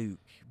Jedi Luke?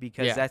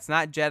 Because that's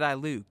not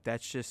Jedi Luke.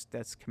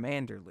 That's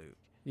Commander Luke.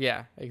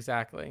 Yeah,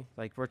 exactly.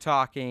 Like, we're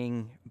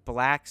talking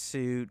black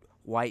suit,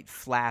 white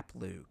flap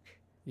Luke.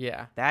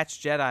 Yeah. That's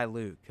Jedi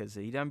Luke, because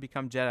he doesn't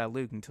become Jedi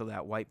Luke until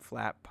that white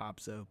flap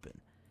pops open.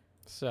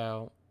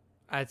 So,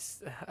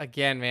 it's,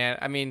 again, man,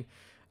 I mean,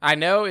 I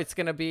know it's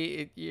going to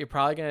be, you're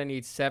probably going to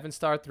need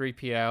 7-star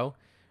 3PO.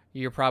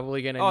 You're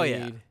probably going to need,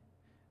 yeah.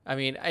 I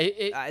mean,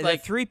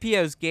 like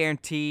 3PO's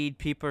guaranteed.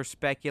 People are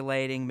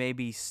speculating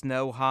maybe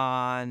Snow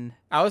Han.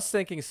 I was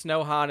thinking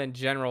Snow Han and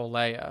General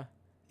Leia.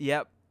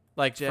 Yep.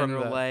 Like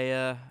General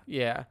Leia.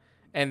 Yeah.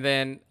 And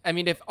then, I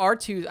mean, if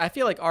R2, I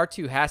feel like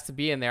R2 has to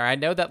be in there. I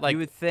know that, like, you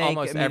would think,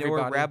 almost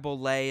everybody. Or Rebel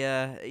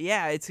Leia.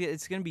 Yeah, it's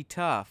going to be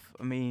tough.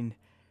 I mean,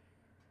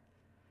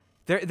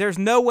 there's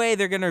no way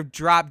they're going to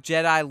drop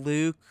Jedi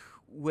Luke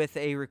with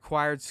a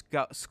required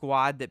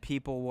squad that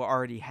people will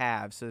already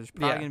have. So there's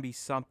probably going to be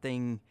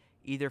something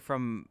either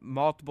from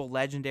multiple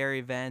legendary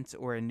events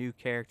or a new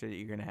character that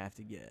you're going to have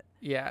to get.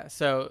 Yeah,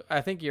 so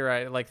I think you're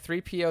right. Like,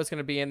 3PO is going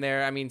to be in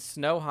there. I mean,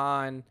 Snow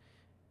Han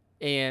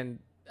and...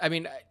 I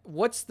mean,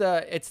 it's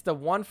the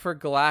one for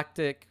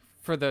Galactic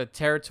for the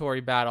territory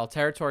battle.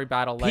 Territory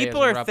battle Leia.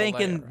 People are Rebel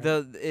thinking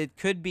Leia, right? it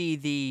could be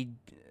the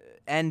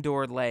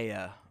Endor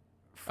Leia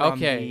from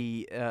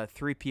the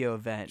 3PO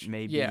event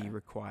may be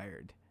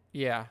required.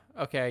 Yeah.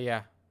 Okay.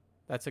 Yeah.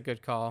 That's a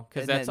good call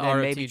because that's then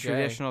ROTJ. maybe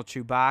traditional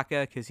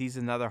Chewbacca because he's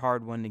another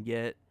hard one to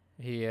get.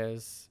 He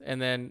is,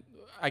 and then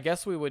I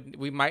guess we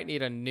might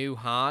need a new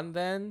Han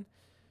then.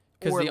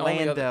 Or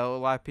Lando. A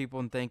lot of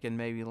people are thinking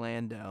maybe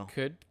Lando.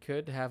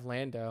 Could have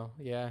Lando,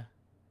 yeah.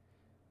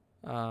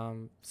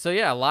 So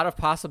yeah, a lot of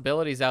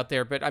possibilities out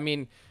there. But I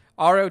mean,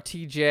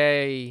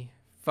 ROTJ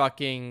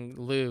fucking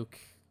Luke.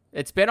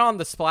 It's been on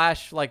the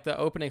splash, like the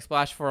opening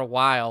splash for a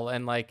while,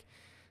 and like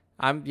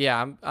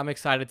I'm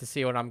excited to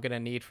see what I'm gonna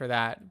need for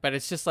that. But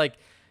it's just like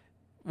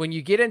when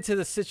you get into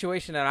the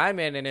situation that I'm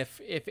in, and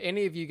if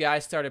any of you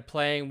guys started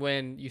playing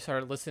when you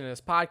started listening to this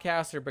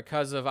podcast or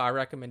because of our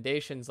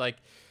recommendations, like,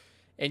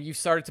 and you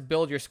started to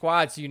build your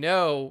squads, you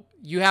know,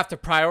 you have to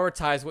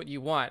prioritize what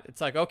you want.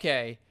 It's like,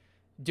 okay,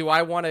 do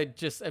I want to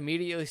just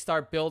immediately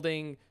start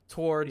building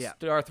towards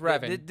Darth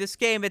Revan? This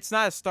game, it's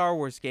not a Star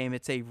Wars game.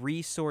 It's a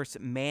resource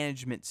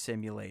management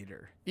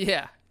simulator.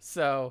 Yeah,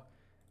 so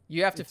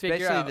you have to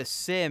figure out. Especially The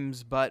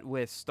Sims, but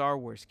with Star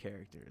Wars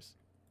characters.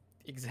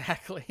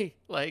 Exactly.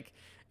 Like,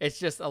 it's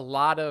just a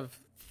lot of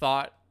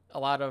thought, a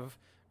lot of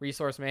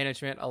resource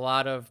management, a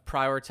lot of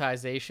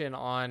prioritization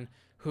on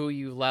who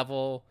you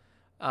level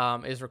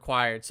is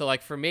required. So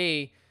like for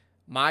me,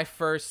 my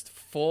first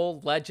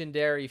full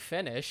legendary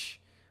finish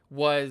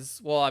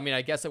was, well, I mean,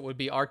 I guess it would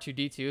be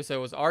R2-D2. So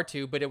it was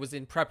R2, but it was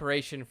in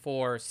preparation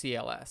for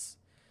CLS.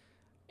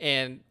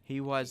 And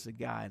he was the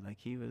guy, like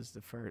he was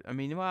the first. I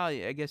mean, well,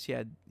 I guess you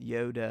had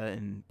Yoda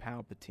and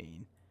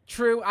Palpatine.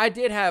 True. I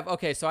did have,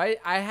 okay, so I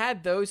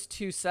had those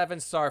 2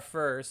 7-star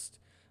first.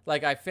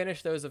 Like I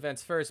finished those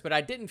events first, but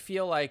I didn't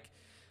feel like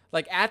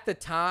at the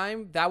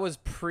time that was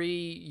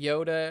pre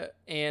Yoda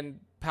and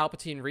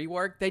Palpatine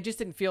rework, they just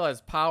didn't feel as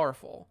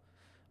powerful.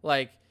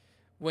 Like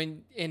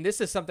and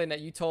this is something that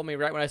you told me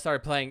right when I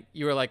started playing,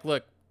 you were like,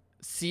 look,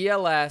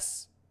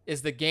 CLS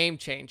is the game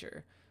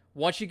changer.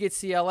 Once you get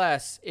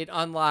CLS, it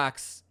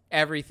unlocks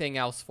everything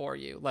else for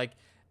you. Like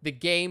the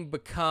game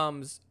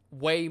becomes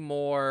way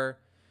more,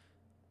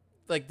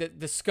 like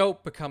the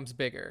scope becomes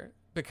bigger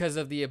because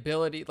of the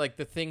ability, like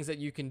the things that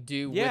you can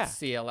do with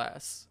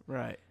CLS.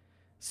 Right.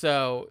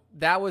 So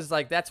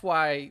that's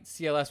why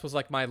CLS was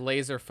like my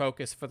laser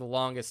focus for the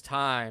longest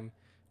time,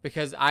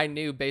 because I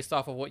knew based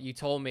off of what you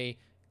told me,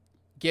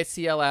 get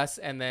CLS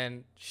and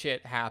then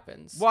shit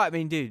happens. Well, I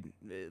mean, dude,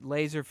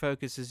 laser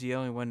focus is the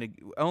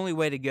only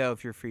way to go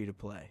if you're free to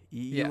play.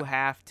 You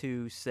have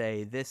to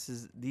say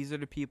these are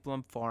the people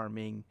I'm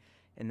farming,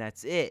 and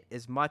that's it.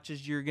 As much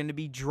as you're going to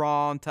be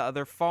drawn to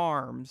other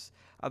farms,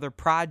 other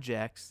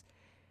projects,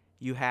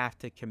 you have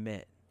to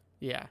commit.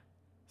 Yeah.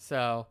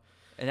 So.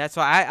 And that's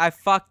why I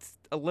fucked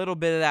a little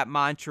bit of that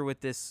mantra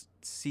with this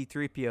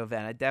C-3PO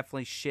event. I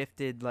definitely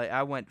shifted. Like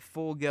I went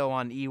full go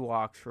on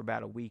Ewoks for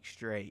about a week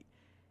straight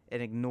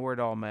and ignored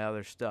all my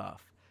other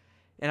stuff.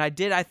 And I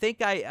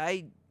think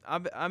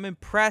I'm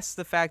impressed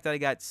the fact that I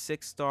got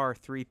 6-star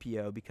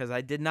 3PO because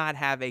I did not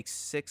have a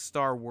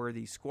 6-star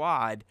worthy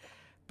squad,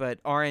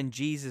 but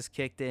RNGesus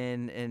kicked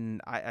in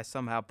and I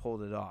somehow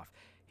pulled it off.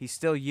 He's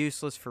still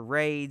useless for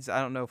raids.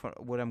 I don't know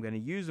what I'm going to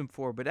use him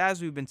for, but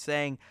as we've been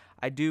saying,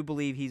 I do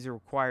believe he's a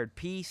required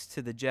piece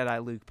to the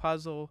Jedi Luke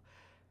puzzle.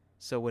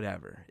 So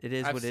whatever. It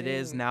is what it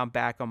is. Now I'm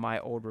back on my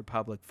old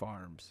Republic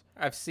farms.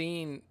 I've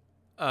seen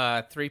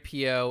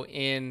 3PO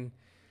in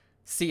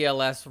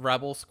CLS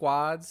Rebel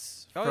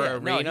squads for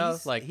Arena.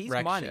 No, he's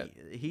wreck money.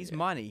 shit. He's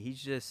money.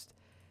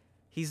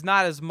 He's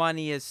not as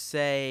money as,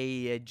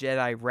 say, a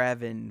Jedi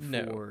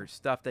Revan for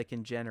stuff that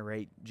can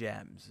generate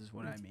gems, is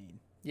what I mean.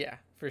 Yeah,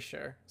 for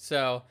sure.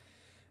 So,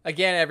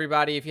 again,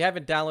 everybody, if you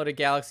haven't downloaded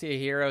Galaxy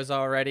of Heroes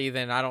already,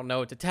 then I don't know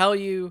what to tell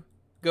you.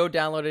 Go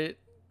download it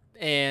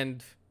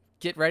and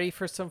get ready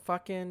for some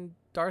fucking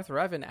Darth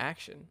Revan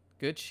action.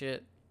 Good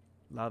shit.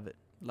 Love it.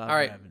 Love All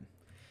right. Revan.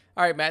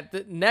 All right,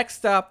 Matt.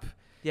 Next up.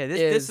 Yeah,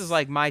 this is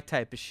like my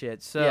type of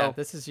shit. So yeah,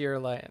 this is your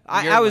lane.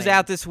 I was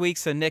out this week,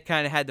 so Nick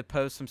kind of had to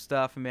post some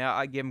stuff. I mean,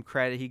 I give him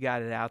credit. He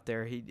got it out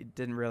there. He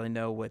didn't really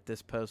know what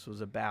this post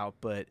was about,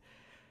 but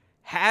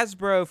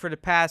Hasbro, for the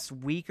past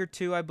week or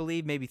two, I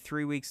believe, maybe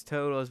 3 weeks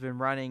total, has been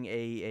running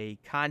a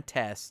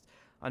contest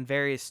on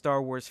various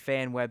Star Wars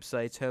fan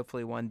websites.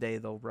 Hopefully one day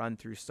they'll run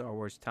through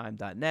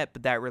StarWarsTime.net,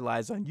 but that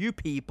relies on you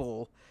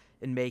people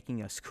in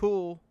making us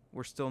cool.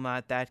 We're still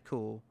not that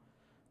cool.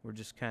 We're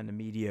just kind of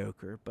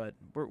mediocre, but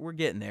we're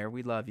getting there.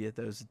 We love you,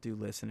 those that do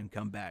listen and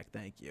come back.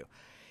 Thank you.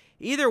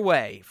 Either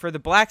way, for the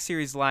Black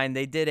Series line,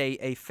 they did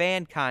a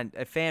fan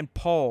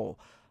poll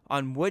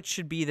on which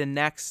should be the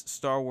next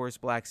Star Wars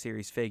Black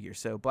Series figure.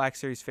 So Black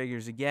Series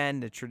figures, again,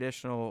 the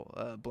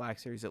traditional Black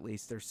Series, at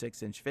least, they're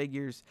 6-inch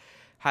figures,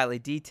 highly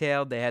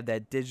detailed. They have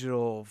that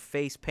digital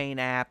face paint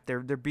app.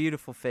 They're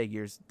beautiful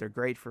figures. They're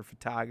great for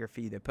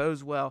photography. They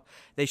pose well.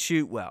 They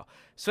shoot well.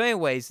 So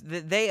anyways,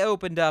 they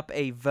opened up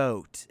a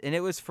vote, and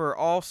it was for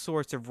all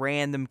sorts of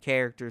random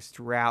characters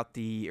throughout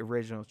the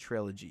original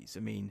trilogies. I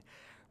mean,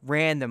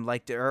 random,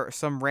 like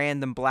some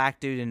random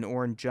black dude in an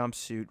orange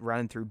jumpsuit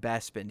running through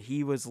Bespin.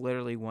 He was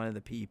literally one of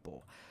the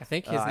people. I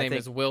think his name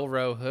is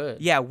Wilro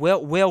Hood. Yeah,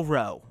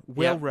 Wilro.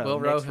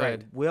 Wilro Hood.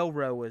 Right.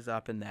 Wilro was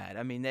up in that.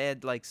 I mean, they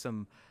had like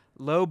some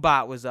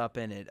Lobot was up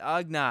in it.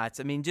 Ugnaughts.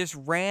 I mean, just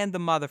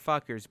random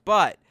motherfuckers.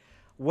 But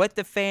what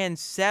the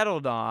fans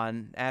settled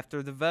on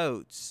after the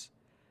votes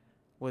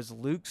was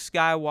Luke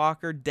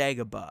Skywalker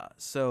Dagobah.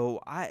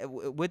 So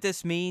what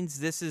this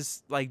means, this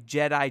is like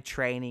Jedi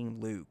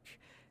training Luke.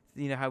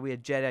 You know how we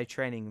had Jedi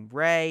training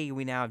Rey,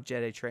 we now have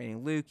Jedi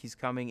training Luke. He's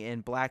coming in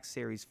Black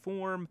Series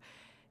form,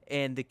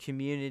 and the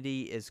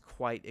community is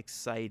quite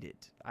excited.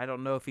 I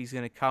don't know if he's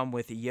going to come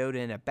with a Yoda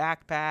in a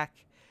backpack,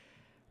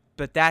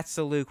 but that's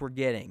the Luke we're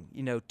getting.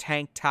 You know,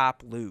 tank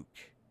top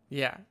Luke.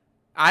 Yeah.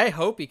 I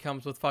hope he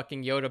comes with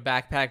fucking Yoda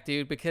backpack,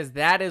 dude, because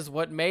that is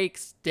what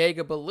makes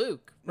Dagobah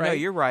Luke, right? No,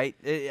 you're right.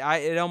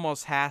 It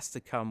almost has to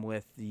come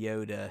with the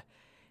Yoda.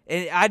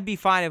 And I'd be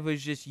fine if it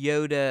was just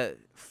Yoda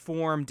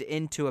formed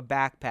into a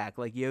backpack.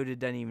 Like, Yoda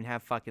doesn't even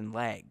have fucking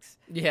legs.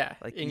 Yeah.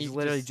 Like, he's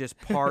literally just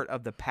part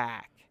of the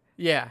pack.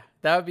 Yeah,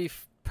 that would be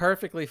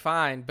perfectly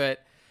fine.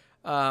 But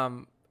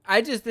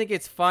I just think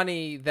it's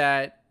funny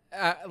that,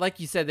 like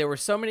you said, there were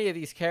so many of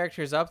these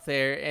characters up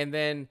there, and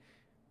then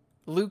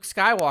Luke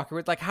Skywalker.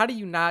 It's like, how do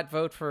you not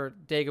vote for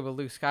Dagobah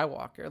Luke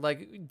Skywalker?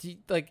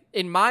 Like,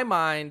 in my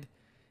mind,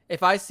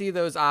 if I see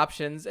those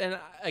options, and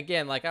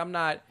again, like, I'm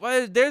not.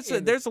 Well, there's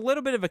a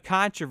little bit of a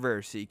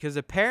controversy because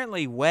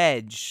apparently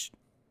Wedge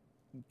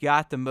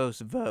got the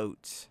most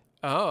votes.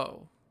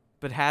 Oh.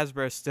 But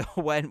Hasbro still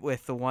went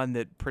with the one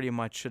that pretty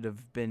much should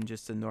have been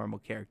just a normal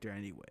character,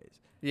 anyways.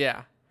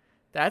 Yeah,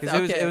 that's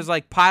okay. It was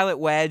like Pilot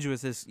Wedge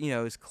was his,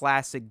 his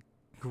classic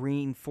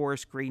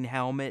forest green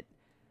helmet.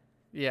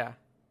 Yeah.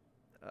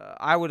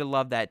 I would have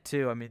loved that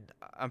too. I mean,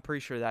 I'm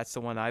pretty sure that's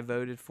the one I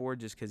voted for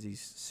just because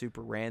he's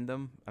super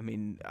random. I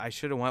mean, I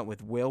should have went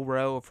with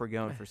Wilro if we're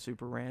going for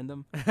super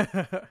random.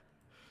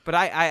 But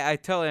I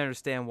totally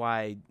understand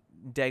why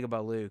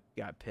Dagobah Luke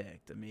got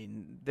picked. I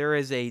mean,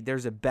 there's a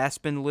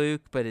Bespin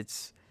Luke, but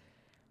it's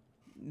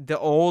the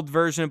old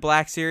version of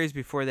Black Series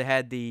before they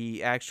had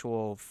the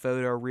actual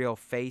photoreal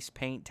face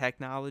paint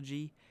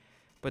technology.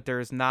 But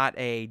there's not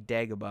a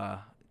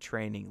Dagobah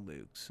training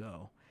Luke,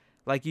 so.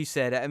 Like you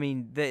said, I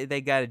mean,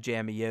 they got to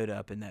jam a Yoda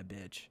up in that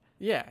bitch.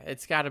 Yeah,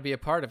 it's got to be a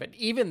part of it.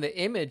 Even the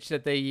image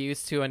that they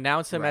used to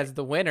announce him as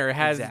the winner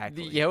has the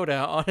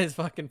Yoda on his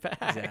fucking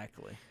pack.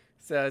 Exactly.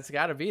 So it's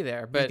got to be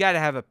there. But you got to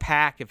have a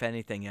pack, if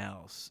anything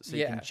else, so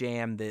you can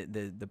jam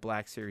the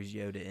Black Series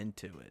Yoda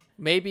into it.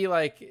 Maybe,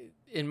 like,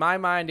 in my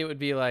mind, it would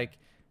be like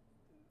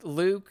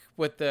Luke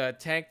with the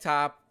tank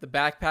top, the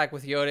backpack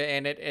with Yoda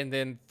in it, and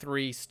then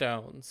 3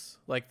 stones.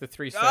 Like the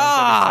 3 stones.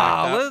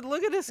 Oh,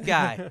 look at this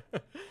guy.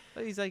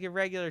 He's like a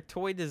regular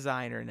toy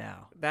designer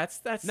now. That's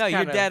no,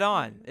 you're dead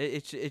on.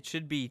 It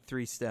should be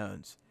 3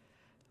 stones.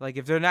 Like,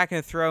 if they're not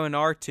going to throw in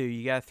R2,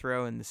 you got to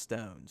throw in the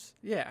stones.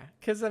 Yeah,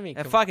 because I mean,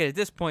 and fuck it, at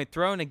this point,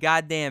 throw in a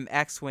goddamn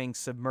X-wing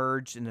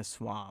submerged in a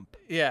swamp.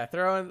 Yeah,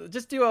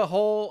 just do a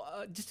whole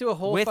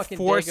with fucking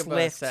force Dagobah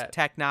lift set.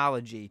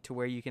 technology to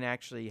where you can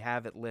actually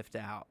have it lift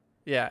out.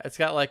 Yeah, it's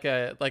got like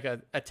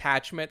a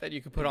attachment that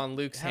you could put on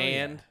Luke's Hell yeah.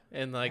 hand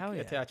and like Hell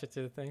yeah. attach it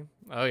to the thing.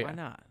 Oh yeah. Why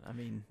not? I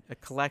mean, a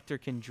collector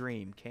can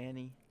dream, can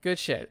he? Good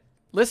shit.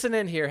 Listen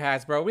in here,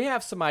 Hasbro. We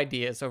have some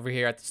ideas over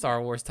here at the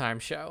Star Wars Time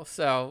Show.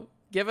 So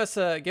give us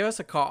a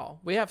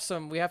call. We have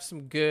some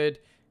good,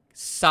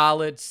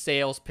 solid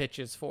sales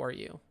pitches for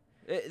you.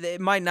 It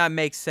might not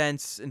make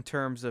sense in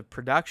terms of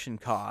production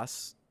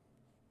costs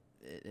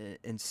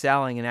and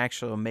selling and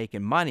actually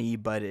making money,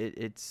 but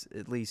it's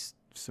at least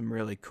some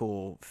really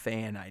cool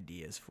fan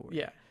ideas for you.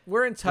 Yeah,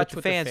 we're in touch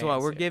with the fans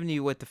want. We're here. giving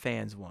you what the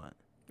fans want.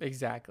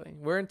 Exactly.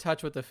 We're in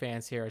touch with the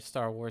fans here at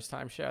Star Wars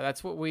Time Show.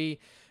 That's what we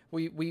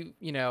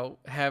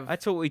have.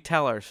 That's what we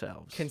tell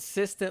ourselves.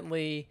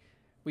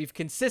 We've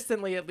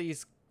consistently at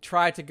least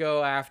tried to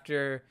go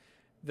after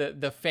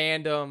the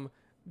fandom,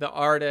 the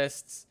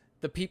artists,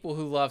 the people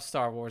who love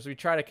Star Wars. We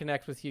try to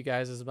connect with you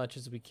guys as much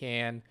as we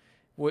can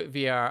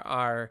via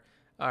our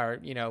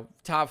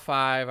top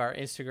 5, our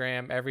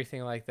Instagram,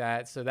 everything like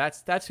that. So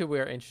that's who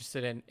we're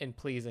interested in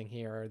pleasing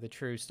here, are the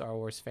true Star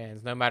Wars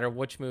fans, no matter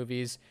which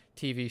movies,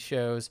 TV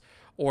shows,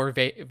 or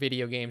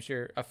video games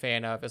you're a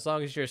fan of. As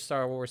long as you're a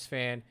Star Wars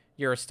fan,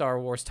 you're a Star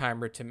Wars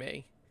timer to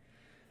me.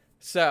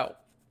 So,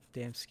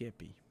 damn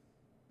Skippy.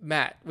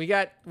 Matt, we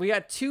got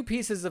 2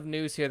 pieces of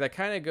news here that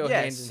kind of go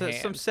hand in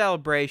hand. Some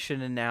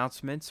celebration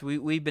announcements.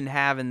 We've been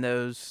having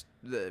those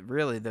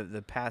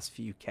the past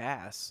few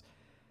casts.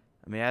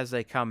 I mean, as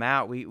they come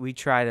out, we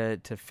try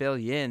to fill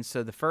you in.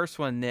 So the first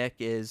one, Nick,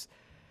 is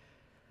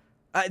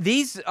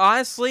these,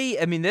 honestly,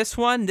 I mean, this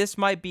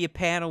might be a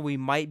panel we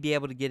might be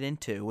able to get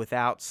into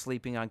without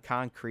sleeping on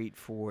concrete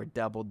for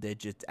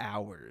double-digit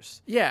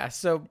hours. Yeah,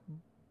 so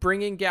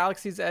bringing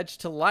Galaxy's Edge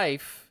to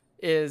life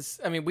is,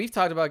 I mean, we've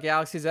talked about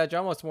Galaxy's Edge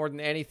almost more than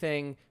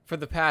anything for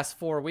the past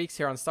 4 weeks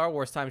here on Star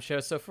Wars Time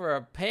Show. So for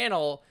a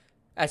panel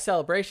at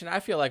Celebration,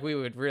 I feel like we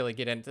would really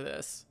get into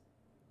this.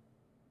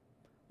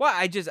 Well,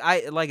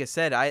 like I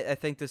said, I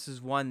think this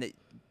is one that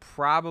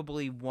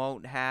probably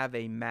won't have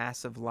a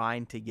massive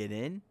line to get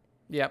in.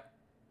 Yep.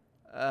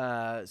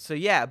 So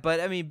yeah, but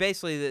I mean,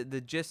 basically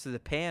the gist of the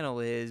panel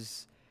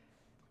is,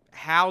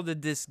 how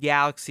did this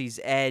Galaxy's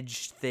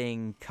Edge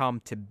thing come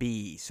to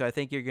be? So I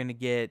think you're going to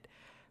get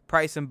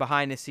probably some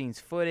behind the scenes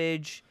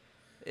footage.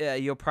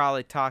 You'll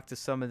probably talk to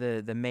some of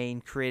the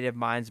main creative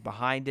minds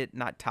behind it.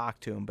 Not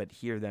talk to them, but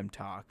hear them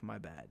talk. My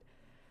bad.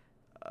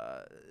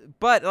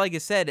 But like I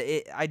said,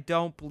 I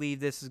don't believe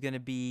this is going to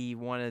be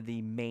one of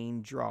the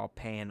main draw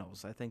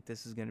panels. I think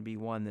this is going to be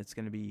one that's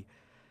going to be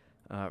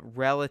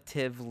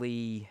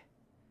relatively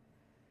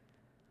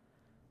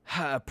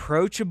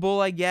approachable,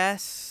 I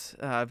guess.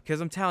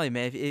 Because I'm telling you,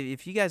 man,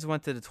 if you guys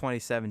went to the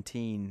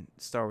 2017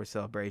 Star Wars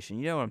Celebration,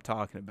 you know what I'm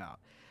talking about.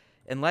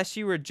 Unless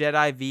you were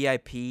Jedi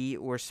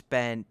VIP or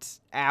spent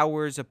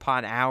hours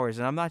upon hours,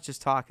 and I'm not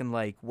just talking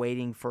like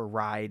waiting for a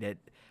ride at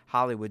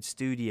Hollywood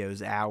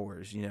Studios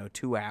hours,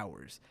 2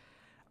 hours.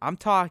 I'm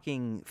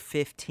talking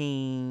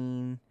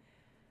 15,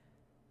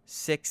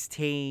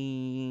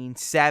 16,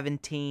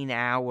 17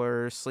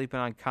 hours sleeping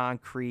on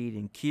concrete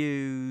and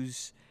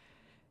queues.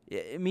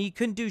 I mean, you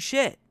couldn't do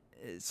shit.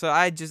 So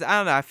I don't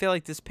know. I feel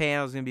like this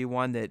panel is going to be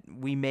one that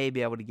we may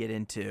be able to get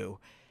into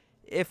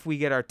if we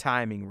get our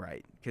timing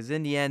right. Because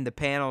in the end, the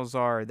panels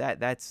are,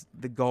 that's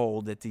the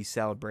gold at these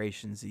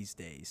celebrations these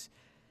days.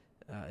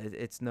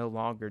 It's no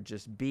longer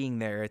just being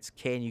there. It's,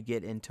 can you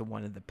get into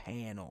one of the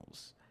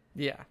panels?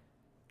 Yeah.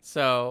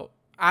 So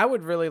I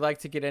would really like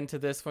to get into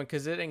this one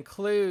because it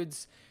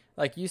includes,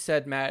 like you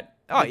said, Matt.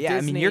 Oh, yeah.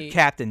 Disney, I mean, you're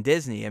Captain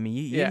Disney. I mean,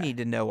 you need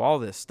to know all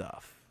this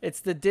stuff. It's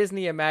the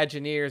Disney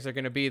Imagineers are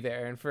going to be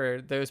there. And for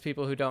those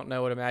people who don't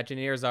know what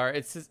Imagineers are,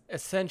 it's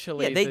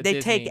essentially they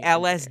Disney take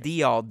LSD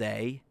engineers. all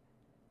day.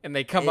 And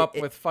they come up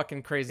with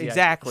fucking crazy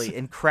exactly, ideas.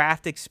 And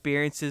craft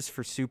experiences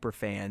for super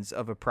fans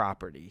of a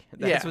property.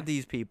 That's what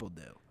these people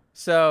do.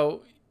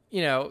 So,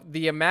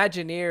 the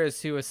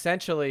Imagineers who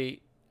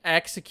essentially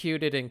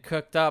executed and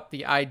cooked up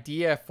the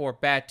idea for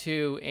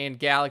Batuu and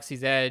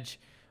Galaxy's Edge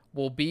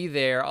will be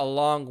there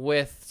along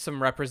with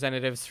some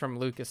representatives from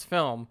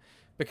Lucasfilm.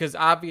 Because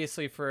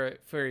obviously for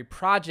a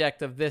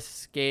project of this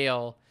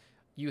scale,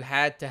 you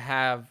had to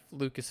have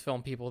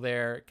Lucasfilm people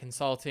there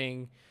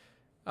consulting,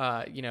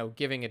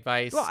 giving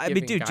advice. Well, I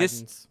mean, dude,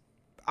 guidance.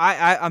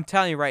 I'm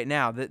telling you right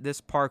now that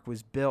this park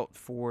was built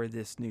for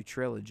this new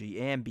trilogy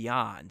and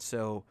beyond.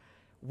 So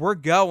we're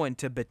going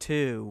to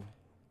Batuu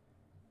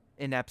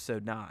in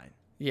Episode 9.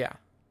 Yeah,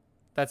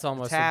 that's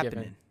almost it's a happening.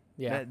 given.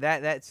 Yeah,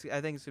 that's.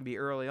 I think it's gonna be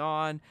early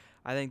on.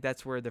 I think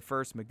that's where the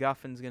first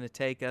MacGuffin's gonna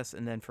take us,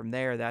 and then from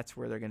there, that's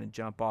where they're gonna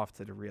jump off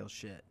to the real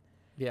shit.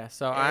 Yeah.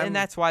 So and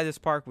that's why this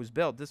park was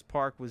built. This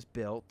park was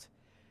built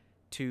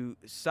to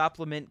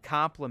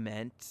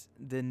complement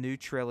the new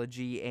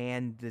trilogy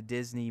and the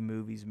Disney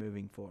movies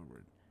moving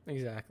forward.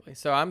 Exactly.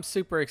 So I'm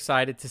super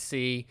excited to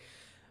see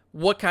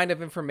what kind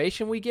of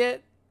information we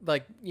get.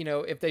 Like,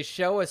 if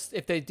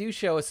they do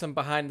show us some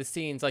behind the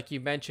scenes, like you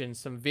mentioned,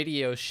 some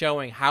videos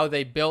showing how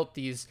they built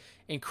these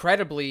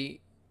incredibly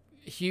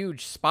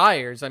huge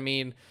spires. I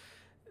mean,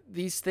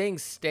 these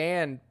things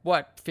stand,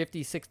 what,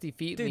 50, 60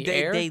 feet in Dude, the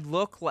air? they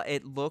look like,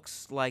 it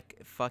looks like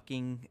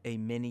fucking a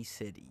mini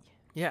city.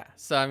 Yeah.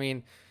 So, I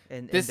mean,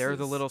 And this they're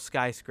the is- little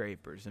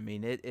skyscrapers. I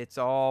mean, it's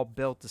all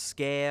built to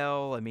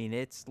scale. I mean,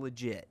 it's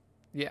legit.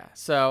 yeah.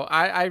 So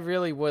I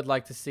really would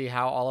like to see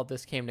how all of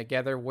this came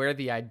together, where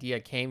the idea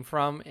came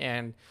from,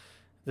 and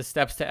the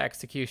steps to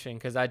execution,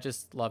 because I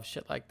just love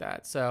shit like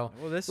that. So,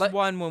 Well, this Let- is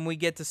one when we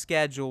get to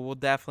schedule, we'll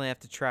definitely have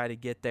to try to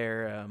get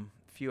there a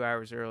few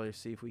hours earlier,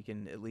 see if we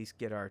can at least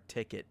get our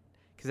ticket.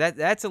 Because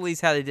that's at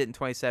least how they did in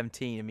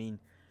 2017. I mean,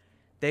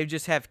 they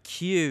just have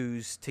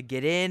queues to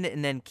get in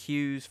and then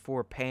queues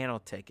for panel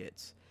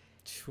tickets.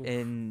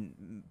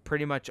 And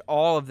pretty much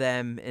all of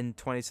them in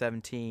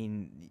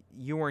 2017,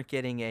 you weren't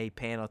getting a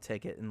panel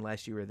ticket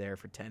unless you were there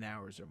for 10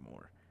 hours or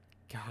more.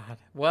 God.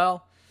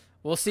 Well,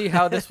 we'll see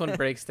how this one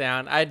breaks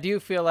down. I do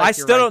feel like I you're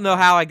still right, don't know though.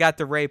 how I got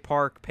the Ray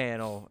Park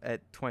panel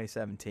at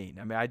 2017.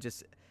 I mean,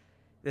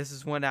 this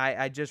is when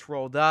I just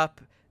rolled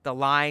up. The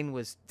line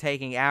was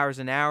taking hours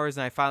and hours,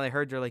 and I finally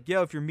heard they're like,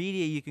 yo, if you're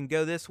media, you can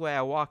go this way.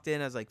 I walked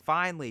in. I was like,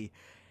 finally.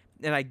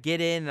 And I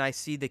get in, and I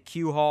see the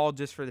queue hall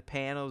just for the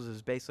panels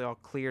is basically all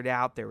cleared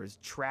out. There was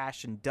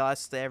trash and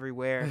dust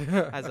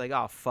everywhere. I was like,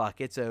 oh,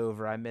 fuck, it's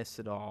over. I missed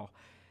it all.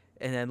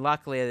 And then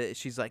luckily,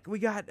 she's like, we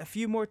got a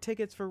few more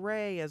tickets for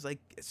Ray. I was like,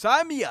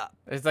 sign me up.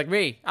 It's like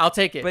me. I'll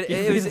take it. But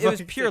it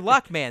was pure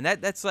luck, man.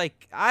 That's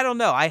like, I don't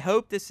know. I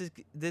hope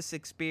this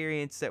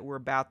experience that we're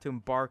about to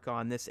embark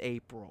on this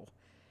April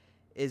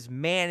is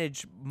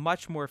managed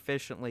much more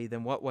efficiently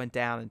than what went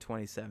down in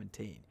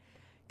 2017.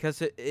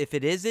 Because if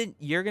it isn't,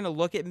 you're going to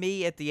look at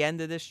me at the end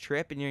of this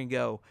trip and you're going to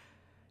go,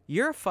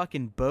 you're a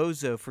fucking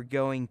bozo for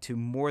going to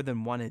more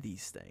than one of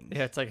these things.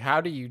 Yeah, it's like,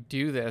 how do you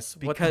do this?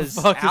 Because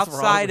what the fuck is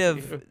outside wrong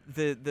of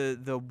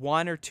with the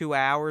 1 or 2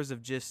 hours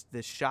of just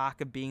the shock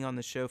of being on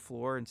the show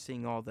floor and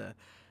seeing all the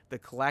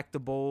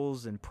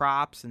collectibles and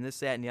props and this,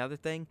 that, and the other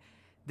thing,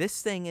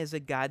 this thing is a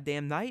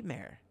goddamn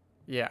nightmare.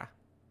 you? Yeah.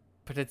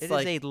 But it's It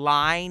like, is a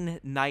line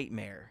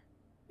nightmare.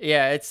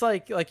 yeah, it's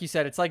like you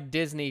said, it's like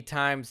Disney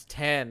times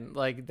 10.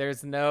 Like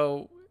there's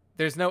no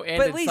end But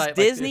in at least sight. Like,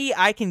 Disney,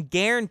 I can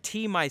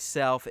guarantee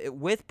myself,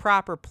 with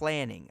proper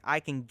planning, I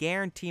can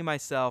guarantee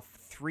myself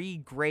 3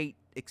 great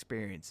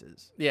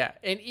experiences. yeah,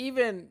 and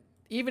even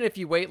if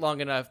you wait long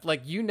enough,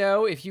 like,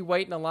 if you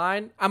wait in a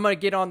line, I'm gonna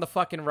get on the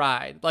fucking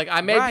ride. Like, I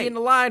may Right. be in the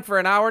line for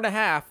an hour and a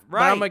half, but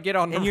I'm gonna get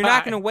on the And you're ride.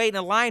 not going to wait in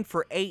a line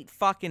for 8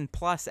 fucking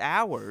plus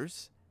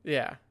hours.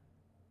 Yeah,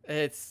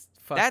 it's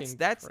fucking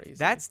That's crazy.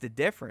 that's the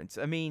difference.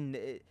 I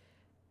mean,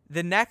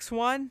 the next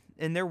one,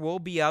 and there will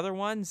be other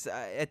ones.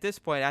 At this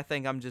point, I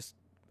think I'm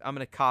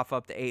gonna cough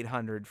up to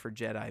 800 for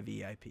Jedi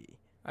VIP,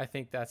 I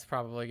think that's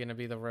probably gonna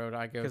be the road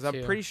I go to. because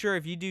I'm pretty sure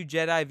if you do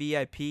Jedi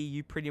VIP,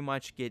 you pretty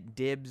much get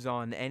dibs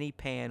on any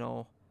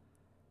panel,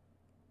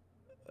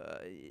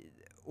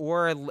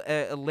 or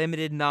a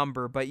limited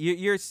number. But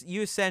you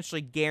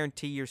essentially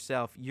guarantee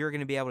yourself you're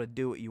gonna be able to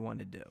do what you want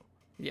to do.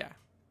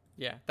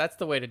 Yeah, that's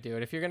the way to do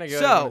it. If you're gonna go.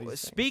 to one of So, these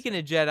speaking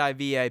of Jedi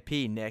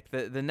VIP, Nick,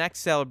 the next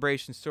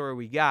celebration story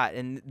we got,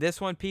 and this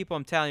one, people,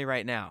 I'm telling you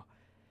right now,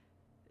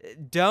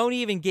 don't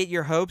even get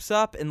your hopes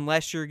up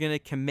unless you're going to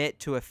commit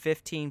to a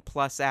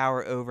 15-plus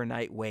hour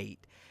overnight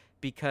wait,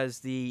 because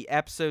the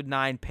Episode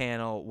 9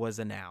 panel was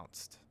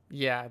announced.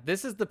 yeah,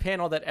 this is the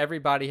panel that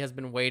everybody has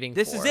been waiting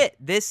This for. is it.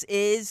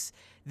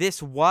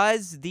 This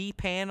was the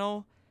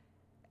panel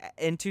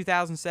in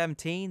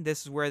 2017.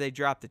 This is where they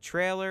dropped the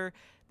trailer.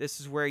 This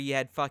is where you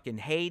had fucking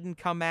Hayden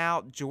come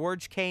out.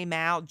 George came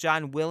out.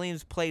 John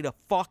Williams played a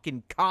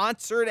fucking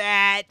concert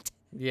at.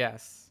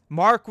 Yes.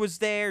 Mark was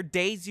there.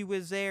 Daisy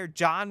was there.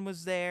 John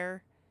was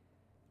there.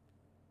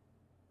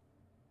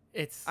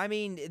 I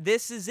mean,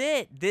 this is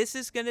it. This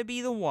is going to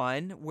be the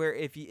one where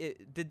if you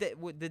did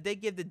they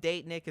give the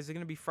date, Nick? Is it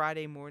going to be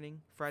Friday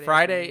morning? Friday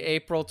afternoon?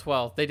 April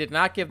 12th. They did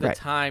not give the Right.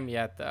 time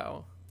yet,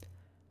 though.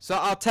 So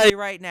I'll tell you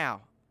right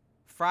now.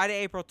 Friday,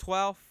 April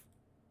 12th,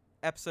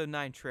 Episode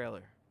 9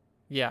 trailer.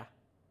 Yeah,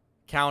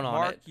 count on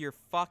Mark it. your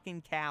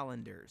fucking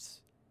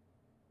calendars.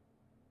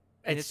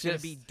 And it's going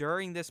to be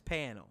during this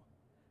panel.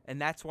 And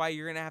that's why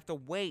you're going to have to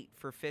wait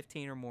for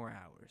 15 or more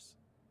hours.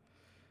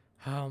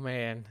 Oh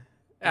man,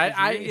 Because you're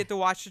I going to get to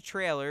watch the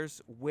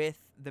trailers with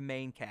the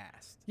main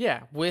cast.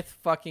 yeah, with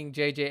fucking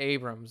J.J.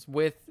 Abrams,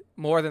 with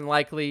more than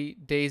likely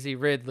Daisy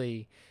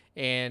Ridley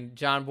and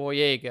John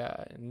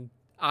Boyega and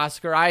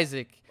Oscar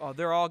Isaac. Oh,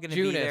 they're all going to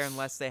be there Junis.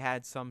 unless they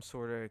had some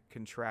sort of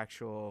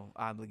contractual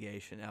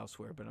obligation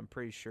elsewhere. But I'm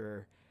pretty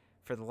sure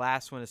for the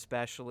last one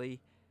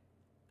especially,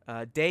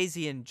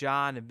 Daisy and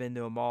John have been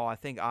to them all. I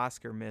think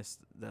Oscar missed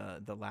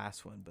the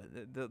last one,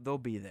 but they'll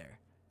be there.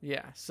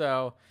 Yeah,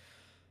 so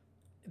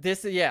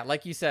this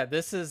like you said,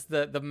 this is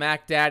the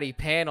Mac Daddy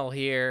panel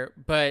here,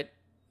 but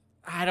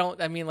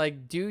I mean,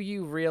 like, do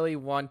you really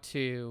want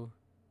to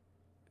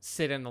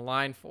sit in the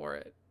line for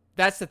it?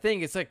 That's the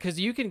thing. It's like, because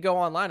you can go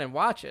online and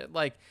watch it.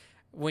 Like,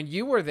 when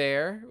you were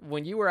there,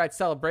 when you were at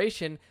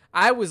Celebration,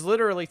 I was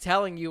literally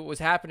telling you what was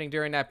happening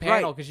during that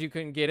panel Right. because you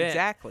couldn't get in.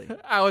 Exactly.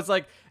 I was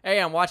like,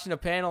 hey, I'm watching a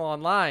panel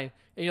online.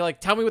 And you're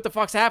like, tell me what the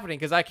fuck's happening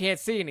because I can't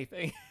see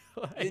anything.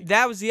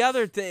 That was the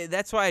other thing.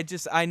 That's why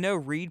I know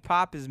Reed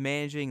Pop is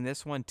managing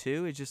this one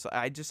too.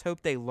 I just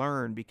hope they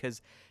learn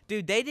because,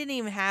 dude, they didn't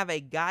even have a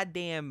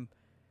goddamn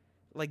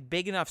like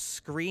big enough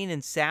screen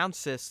and sound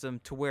system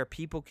to where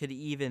people could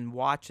even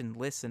watch and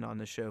listen on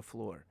the show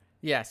floor.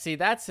 Yeah, see,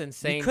 that's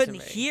insane. You couldn't to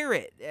me. hear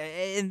it,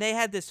 and they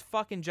had this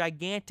fucking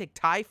gigantic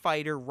TIE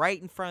fighter right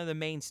in front of the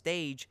main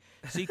stage,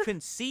 so you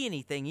couldn't see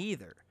anything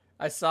either.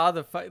 I saw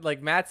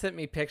like Matt sent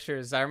me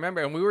pictures. I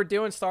remember, and we were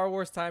doing Star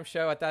Wars Time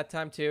show at that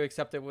time too,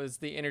 except it was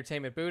the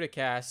Entertainment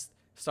Budacast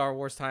Star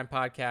Wars Time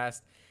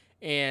podcast.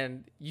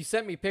 And you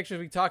sent me pictures.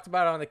 We talked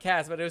about it on the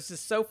cast, but it was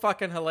just so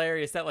fucking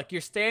hilarious that like you're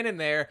standing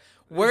there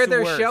where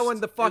they're showing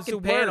the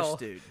fucking panel.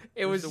 Dude.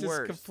 It was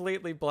just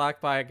completely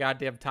blocked by a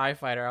goddamn TIE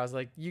fighter. I was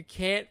like, you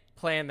can't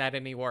plan that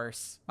any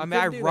worse. I mean,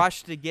 I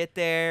rushed to get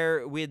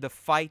there. We had to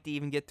fight to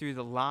even get through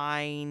the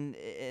line,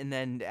 and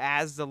then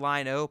as the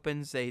line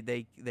opens,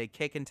 they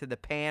kick into the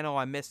panel.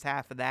 I missed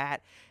half of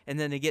that, and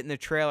then they get in the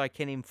trailer. I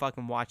can't even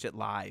fucking watch it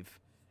live.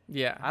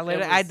 Yeah, I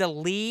had to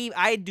leave.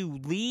 I had to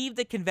leave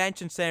the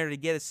convention center to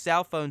get a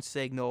cell phone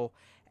signal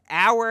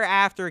hour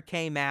after it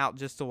came out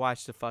just to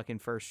watch the fucking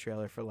first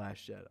trailer for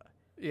Last Jedi.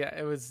 Yeah,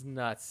 it was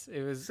nuts.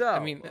 It was. So, I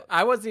mean,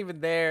 I wasn't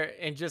even there,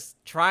 and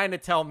just trying to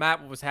tell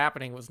Matt what was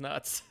happening was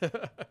nuts.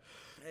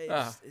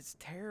 It's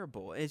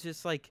terrible. It's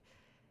just like,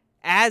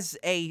 as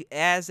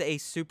a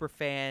super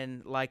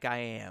fan like I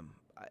am,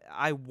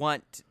 I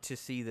want to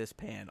see this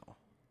panel.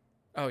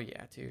 Oh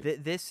yeah,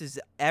 dude. This is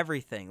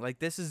everything. Like,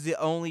 this is the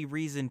only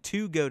reason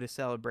to go to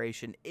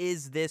Celebration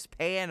is this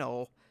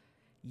panel.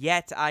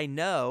 Yet I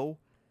know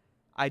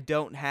I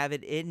don't have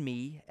it in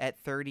me at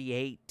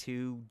 38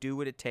 to do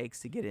what it takes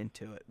to get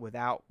into it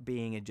without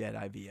being a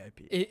Jedi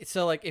VIP.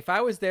 So like, if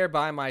I was there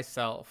by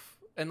myself,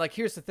 and like,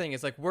 here's the thing: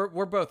 is like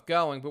we're both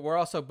going, but we're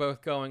also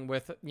both going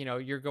with, you know,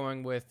 you're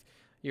going with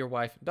your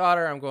wife and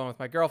daughter. I'm going with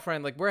my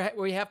girlfriend. Like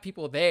we have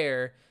people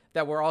there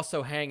that we're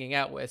also hanging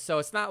out with. So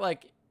it's not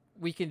like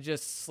we can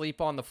just sleep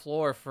on the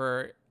floor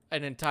for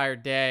an entire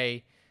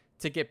day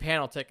to get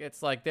panel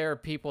tickets. Like, there are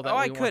people that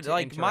we want to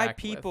interact my with.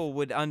 people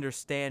would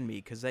understand me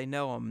because they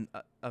know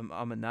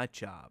I'm a nut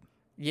job.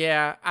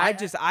 Yeah, I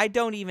just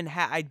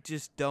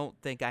don't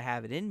think I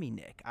have it in me,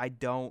 Nick. I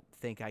don't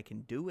think I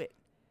can do it.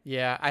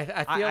 Yeah,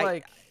 I feel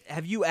like.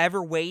 Have you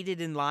ever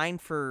waited in line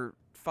for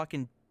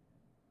fucking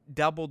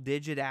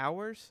double-digit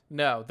hours?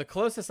 No, the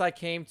closest I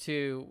came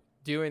to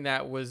doing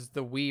that was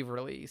the Wii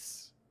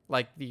release.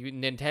 Like the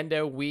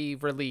Nintendo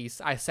Wii release,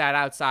 I sat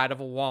outside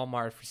of a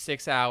Walmart for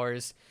 6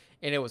 hours,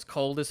 and it was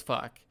cold as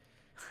fuck.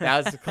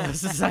 That was the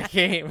closest I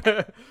came.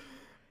 Yeah,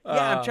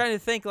 I'm trying to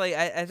think. Like,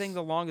 I think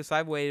the longest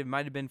I've waited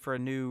might have been for a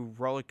new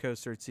roller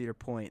coaster at Cedar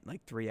Point,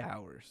 like 3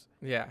 hours.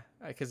 Yeah,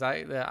 because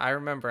I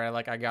remember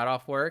I got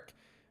off work,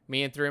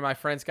 me and 3 of my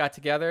friends got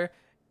together.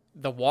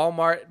 The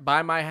Walmart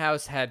by my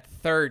house had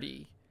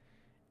 30.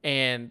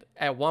 And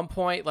at one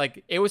point,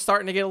 like, it was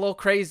starting to get a little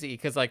crazy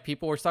because, like,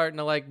 people were starting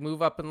to, like,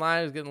 move up in line.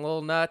 It was getting a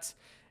little nuts.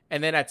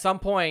 And then at some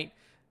point,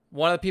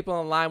 one of the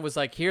people in line was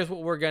like, here's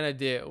what we're going to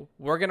do.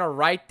 We're going to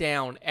write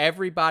down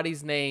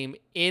everybody's name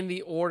in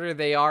the order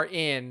they are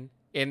in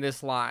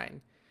this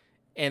line.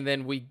 And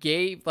then we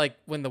gave, like,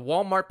 when the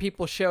Walmart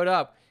people showed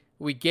up,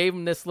 we gave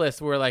them this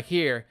list. We're like,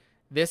 here,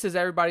 this is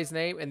everybody's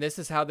name, and this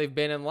is how they've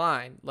been in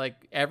line.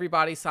 Like,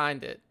 everybody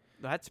signed it.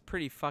 That's a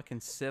pretty fucking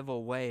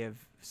civil way of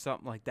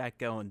something like that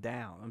going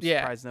down. I'm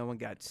surprised no one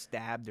got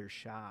stabbed or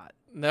shot.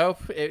 Nope.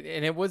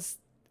 And it was,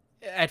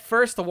 at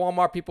first the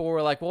Walmart people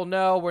were like, well,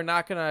 no, we're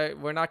not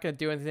gonna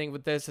do anything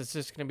with this. It's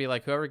just gonna be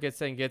like whoever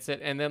gets in gets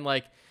it. And then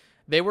like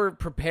they were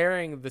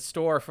preparing the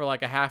store for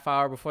like a half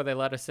hour before they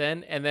let us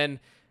in. And then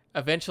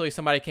eventually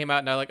somebody came out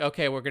and they're like,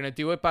 okay, we're gonna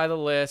do it by the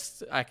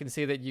list. I can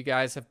see that you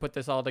guys have put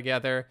this all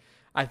together.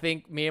 I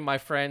think me and my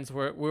friends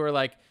we were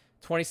like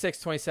 26,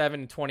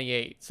 27, and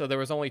 28. So there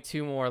was only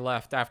 2 more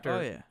left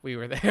after we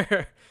were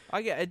there.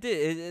 It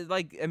did.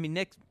 Like, I mean,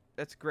 Nick,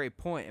 that's a great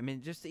point. I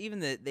mean, just even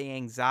the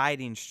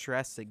anxiety and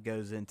stress that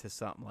goes into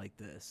something like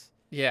this.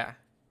 Yeah.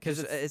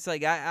 Because it's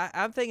like,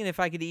 I'm thinking if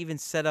I could even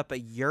set up a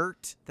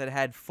yurt that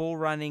had full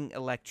running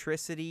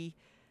electricity,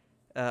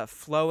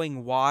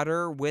 flowing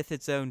water with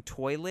its own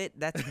toilet,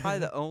 that's probably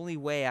the only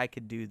way I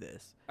could do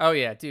this. Oh,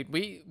 yeah, dude.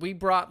 We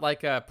brought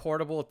like a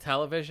portable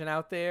television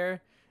out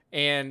there.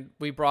 And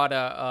we brought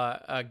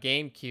a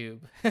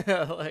GameCube.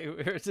 Like,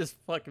 we were just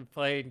fucking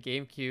playing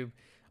GameCube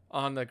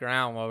on the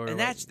ground while we were. And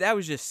that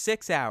was just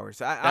 6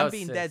 hours. I'm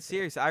being dead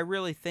serious. I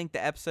really think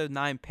the episode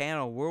 9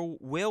 panel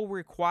will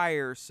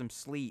require some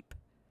sleep.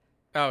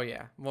 Oh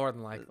yeah, more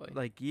than likely.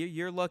 Like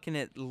you're looking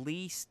at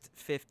least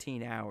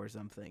 15 hours.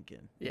 I'm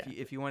thinking. Yeah.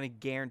 If you want to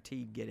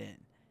guarantee get in.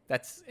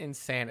 That's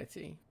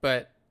insanity.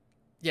 But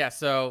yeah,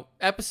 so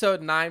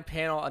episode 9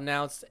 panel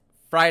announced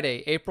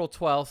Friday, April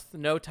 12th,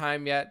 no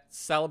time yet,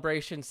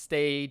 celebration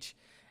stage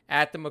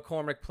at the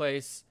McCormick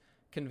Place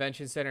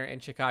Convention Center in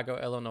Chicago,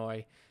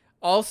 Illinois.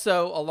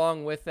 Also,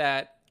 along with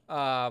that,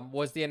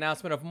 was the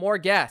announcement of more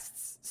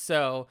guests.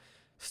 So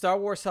Star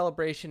Wars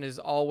Celebration is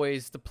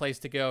always the place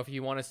to go if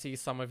you want to see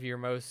some of your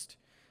most,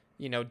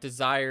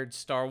 desired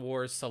Star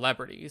Wars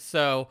celebrities.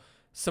 So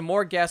Some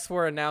more guests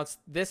were announced.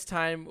 This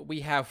time we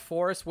have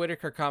Forrest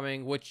Whitaker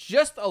coming, which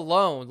just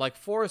alone, like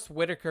Forrest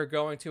Whitaker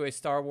going to a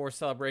Star Wars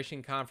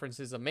Celebration conference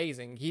is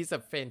amazing. He's a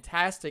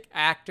fantastic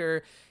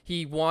actor.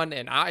 He won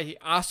an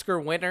Oscar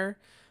winner.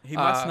 He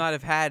must not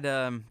have had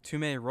too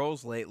many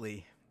roles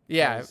lately.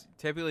 Yeah. 'Cause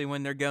typically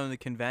when they're going to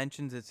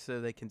conventions, it's so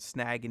they can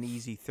snag an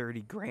easy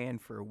 $30,000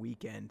 for a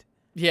weekend.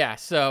 Yeah,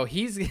 so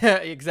he's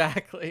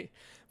exactly.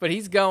 But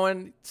he's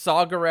going.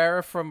 Saw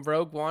Gerrera from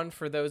Rogue One,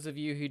 for those of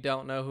you who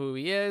don't know who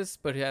he is,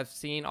 but who have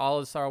seen all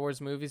of the Star Wars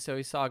movies, so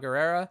he saw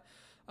Gerrera.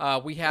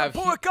 We have...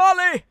 Poor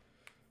golly!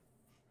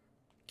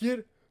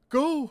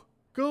 Go!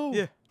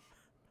 Yeah.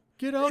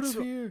 Get out It's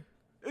of a- here!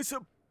 It's a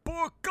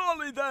poor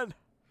golly then!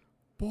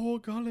 Paul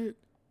Gullet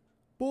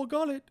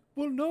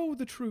will know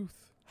the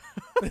truth.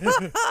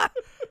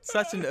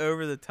 Such an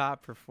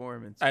over-the-top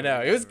performance. I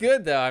know. It was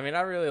good, though. I mean,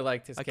 I really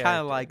liked his I character.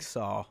 kind of like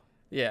Saw.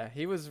 Yeah,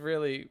 he was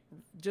really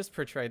just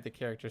portrayed the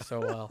character so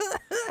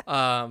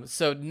well.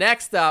 So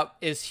next up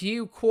is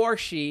Hugh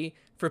Quarshie.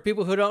 For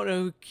people who don't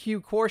know who Hugh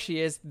Quarshie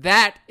is,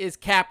 that is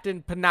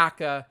Captain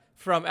Panaka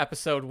from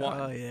Episode 1.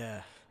 Oh,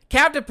 yeah.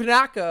 Captain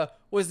Panaka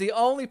was the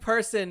only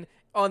person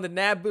on the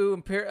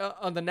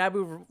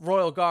Naboo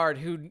Royal Guard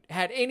who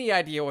had any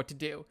idea what to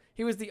do.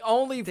 He was the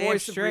only Damn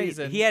voice of straight.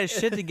 reason. He had his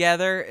shit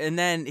together, and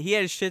then he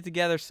had his shit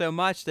together so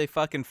much they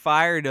fucking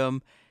fired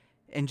him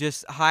and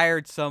just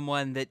hired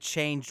someone that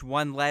changed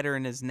one letter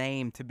in his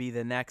name to be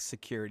the next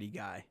security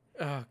guy.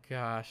 Oh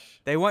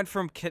gosh. They went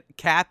from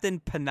Captain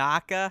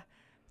Panaka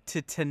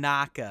to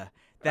Tanaka.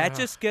 That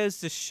just goes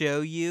to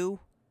show you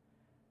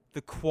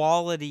the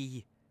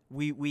quality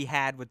we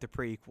had with the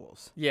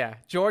prequels. Yeah,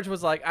 George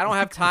was like, I don't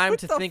have time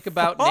to think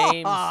about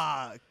names.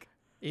 Fuck?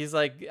 He's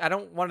like, I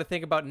don't want to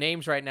think about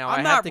names right now. I'm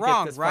I not have to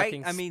wrong, get this right?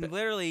 fucking I mean,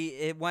 literally,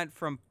 it went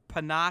from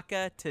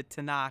Panaka to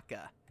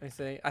Tanaka I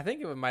say, I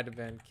think it might have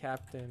been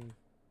Captain.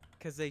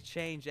 because they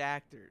changed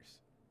actors.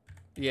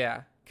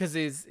 Yeah, because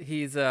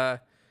he's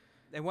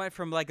They went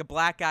from like a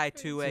black guy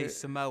to a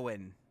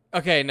Samoan.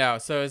 okay. No,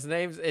 so his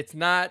name's it's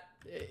not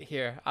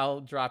here. I'll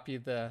drop you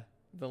the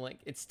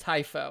link. It's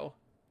Typho,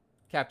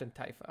 Captain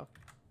Typho.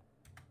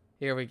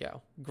 Here we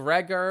go.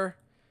 Gregor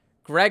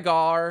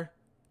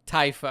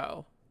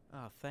Typho.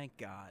 Oh, thank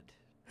God.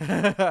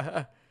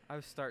 I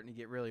was starting to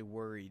get really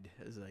worried.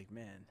 I was like,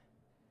 man,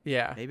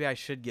 Yeah. maybe I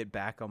should get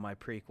back on my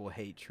prequel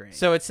hate train.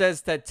 So it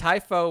says that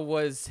Typho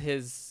was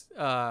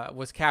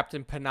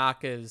Captain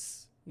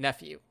Panaka's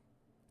nephew.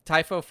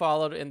 Typho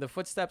followed in the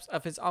footsteps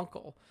of his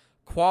uncle,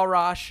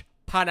 Quarash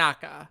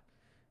Panaka,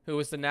 who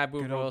was the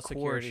Naboo Good Royal old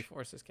Security Quarsh.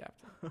 Forces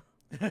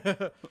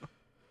captain.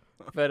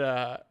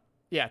 But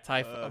yeah,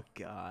 Typho. Oh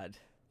God.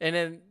 And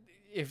then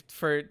if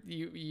for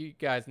you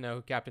guys know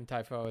who Captain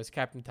Typho is,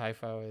 Captain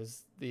Typho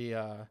is the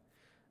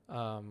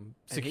And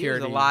security. he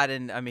was a lot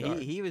in. I mean, guard.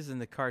 he was in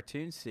the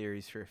cartoon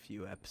series for a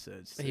few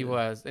episodes. He too.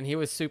 was, and he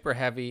was super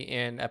heavy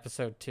in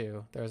episode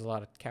 2. There was a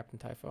lot of Captain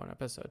Typho in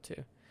episode 2.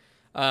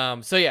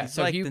 So yeah, He's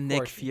so like Hugh the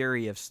Nick Quarshie-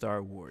 Fury of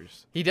Star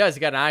Wars. He does. He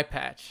got an eye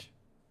patch.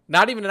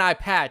 Not even an eye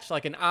patch,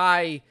 like an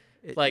eye.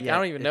 Like, I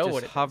don't even know just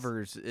what it is.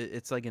 hovers.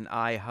 It's like an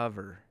eye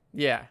hover,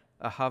 Yeah,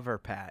 a hover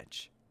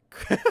patch.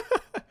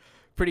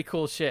 pretty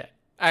cool shit.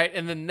 All right,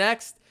 and the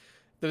next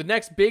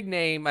big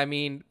name. I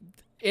mean,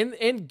 in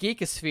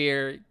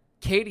Geekosphere,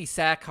 Katie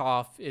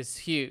Sackhoff is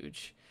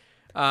huge.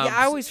 Yeah,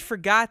 I always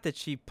forgot that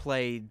she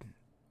played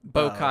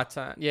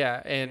Bo-Katan.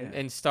 Yeah,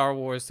 in Star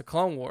Wars: The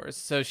Clone Wars.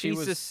 So she She's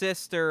was the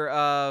sister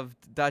of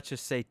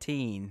Duchess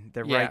Satine,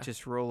 the Yeah.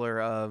 righteous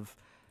ruler of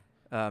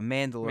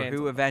Mandalore,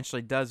 who Mandalore.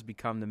 eventually does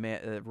become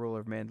the ruler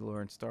of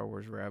Mandalore in Star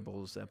Wars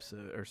Rebels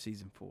episode or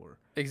season 4.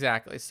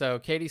 Exactly. So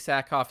Katie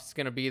Sackhoff is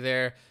going to be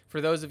there. For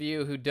those of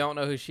you who don't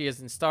know who she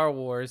is in Star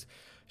Wars,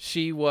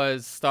 she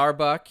was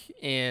Starbuck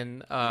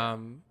in oh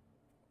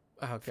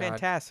god,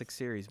 Fantastic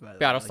series, by the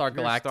Battlestar way. If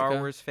you're a Star Galactica.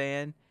 Wars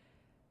fan.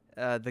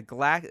 The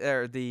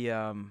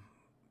Battlestar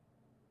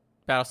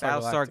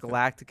Battlestar Galactica.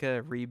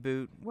 Galactica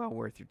reboot, well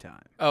worth your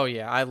time. Oh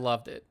yeah, I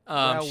loved it.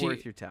 Well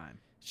worth your time.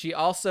 She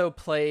also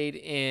played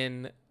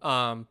in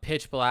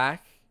Pitch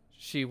Black.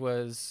 She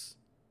was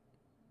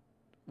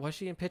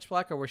she in Pitch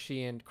Black or was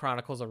she in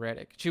Chronicles of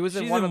Riddick? She was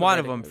in She's one in of the one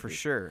of Riddick them for movies.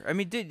 sure. I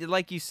mean, dude,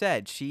 like you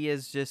said, she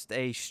is just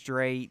a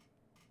straight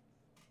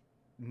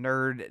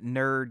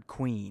nerd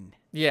queen.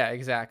 Yeah,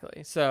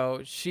 exactly.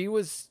 So she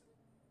was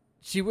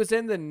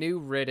in the new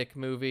Riddick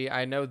movie.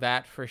 I know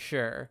that for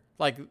sure.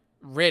 Like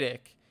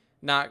Riddick,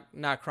 not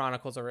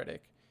Chronicles of Riddick.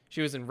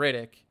 She was in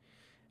Riddick.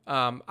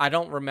 I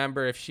don't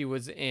remember if she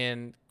was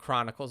in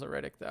Chronicles of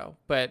Riddick though.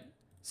 But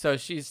so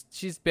she's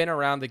been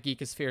around the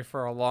Geekosphere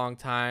for a long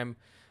time.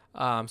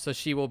 So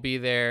she will be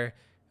there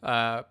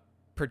not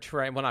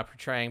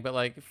portraying, but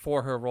like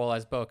for her role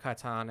as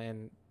Bo-Katan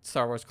in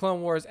Star Wars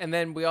Clone Wars. And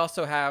then we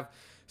also have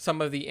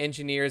some of the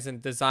engineers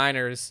and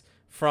designers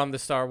from the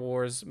Star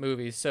Wars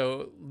movies.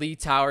 So Lee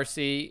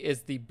Towersey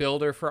is the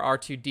builder for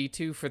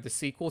R2-D2 for the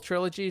sequel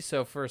trilogy,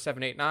 so for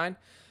 7, 8, 9.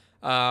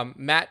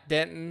 Matt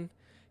Denton,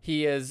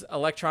 he is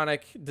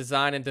electronic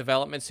design and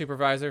development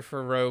supervisor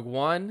for Rogue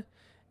One.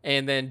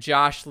 And then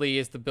Josh Lee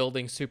is the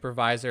building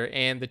supervisor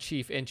and the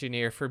chief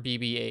engineer for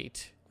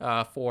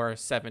BB-8 for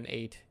 7,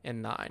 8,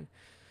 and 9.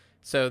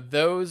 So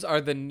those are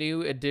the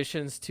new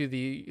additions to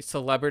the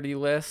celebrity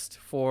list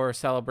for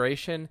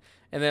Celebration.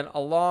 And then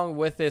along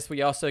with this,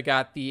 we also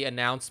got the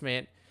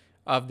announcement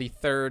of the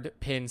third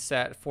pin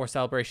set for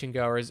Celebration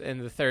goers.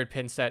 And the third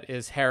pin set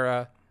is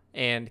Hera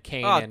and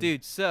Kanan. Oh,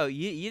 dude, so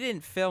you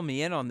didn't fill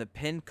me in on the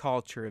pin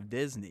culture of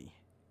Disney.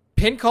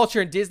 Pin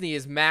culture in Disney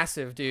is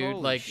massive, dude.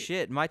 Holy like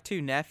shit, my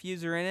 2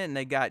 nephews are in it, and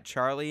they got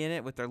Charlie in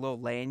it with their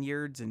little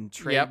lanyards and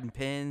trading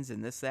pins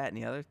and this, that, and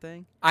the other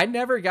thing. I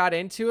never got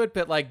into it,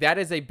 but like that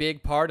is a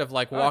big part of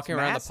like walking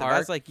around massive. the park. I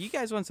was like, you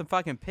guys want some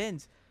fucking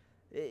pins?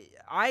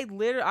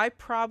 I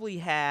probably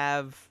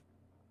have,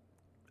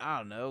 I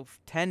don't know,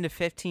 10 to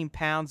 15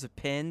 pounds of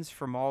pins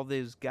from all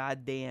those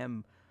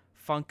goddamn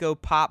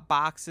Funko Pop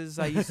boxes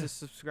I used to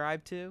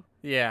subscribe to.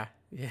 Yeah.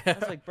 I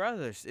was like,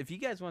 brothers, if you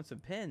guys want some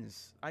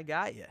pins, I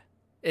got you.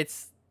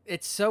 It's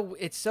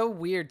so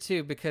weird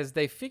too, because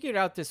they figured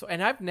out this,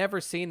 and I've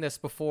never seen this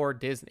before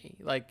Disney.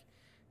 Like,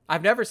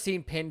 I've never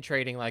seen pin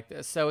trading like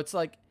this. So it's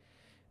like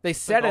they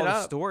set like it all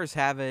up. The stores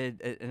have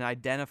an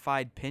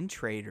identified pin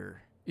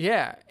trader.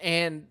 Yeah,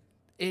 and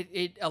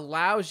it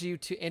allows you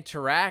to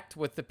interact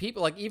with the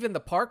people, like even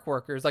the park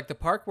workers. Like the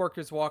park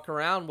workers walk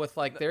around with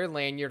like their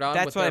lanyard on.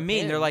 That's what I mean.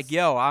 pins. They're like,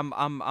 "Yo,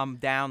 I'm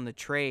down the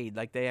trade."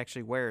 Like they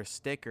actually wear a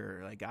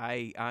sticker. Like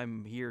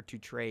I'm here to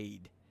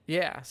trade.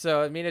 Yeah,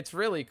 so I mean, it's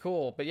really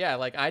cool. But yeah,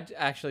 like I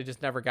actually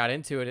just never got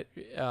into it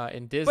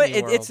in Disney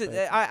But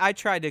World. I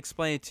tried to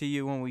explain it to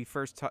you when we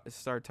first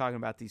started talking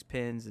about these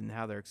pins and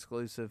how they're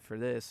exclusive for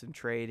this and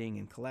trading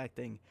and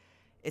collecting.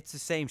 It's the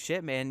same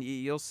shit, man.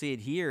 You'll see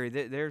it here.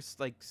 There's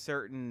like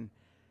certain,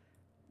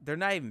 they're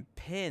not even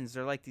pins.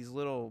 They're like these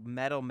little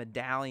metal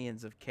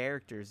medallions of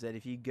characters that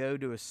if you go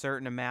to a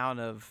certain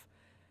amount of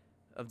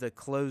the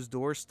closed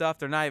door stuff,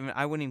 they're not even,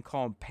 I wouldn't even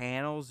call them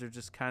panels. They're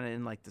just kind of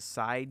in like the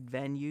side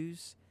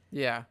venues.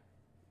 Yeah.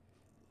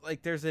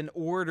 Like there's an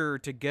order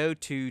to go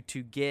to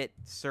get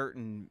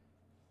certain,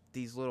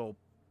 these little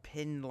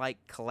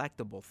pin-like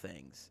collectible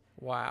things.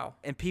 Wow.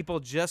 And people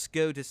just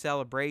go to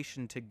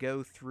Celebration to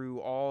go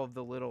through all of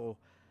the little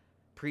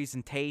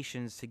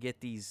presentations to get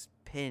these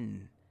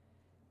pin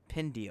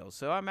deals.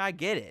 So I mean, I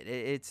get it.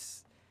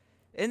 It's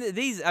and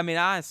these. I mean,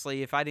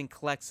 honestly, if I didn't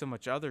collect so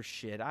much other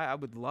shit, I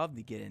would love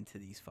to get into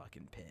these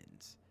fucking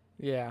pins.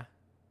 Yeah,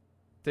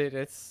 dude,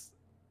 it's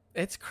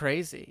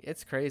crazy.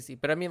 It's crazy.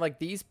 But I mean, like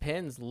these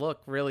pins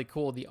look really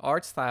cool. The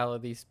art style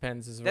of these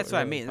pins is that's really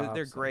what I mean. pops.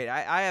 They're great.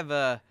 I have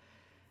a.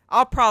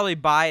 I'll probably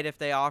buy it if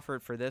they offer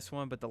it for this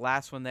one, but the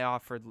last one they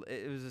offered,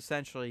 it was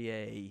essentially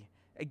a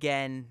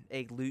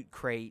loot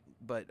crate,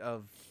 but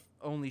of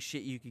only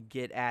shit you could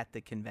get at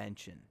the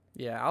convention.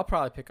 Yeah, I'll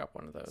probably pick up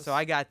one of those. So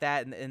I got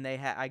that, and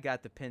I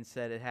got the pin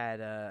set. It had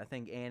I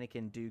think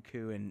Anakin,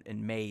 Dooku,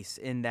 and Mace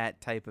in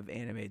that type of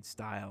animated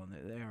style,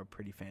 and they are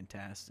pretty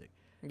fantastic.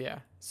 Yeah.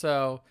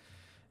 So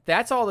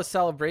that's all the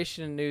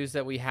Celebration news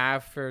that we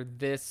have for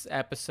this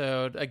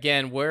episode.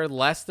 Again, we're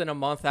less than a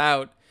month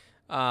out.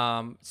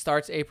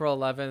 Starts April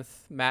 11th.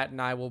 Matt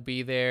and I will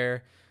be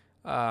there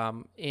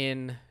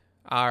in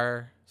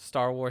our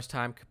Star Wars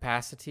time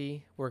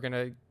capacity. We're going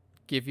to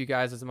give you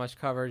guys as much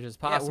coverage as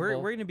possible. Yeah,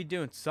 we're going to be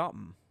doing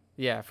something.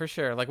 Yeah, for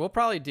sure. Like we'll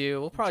probably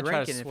drinking,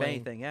 try to swing. if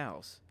anything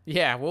else.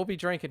 Yeah, we'll be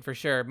drinking for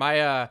sure.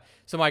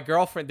 So my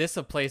girlfriend, this is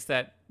a place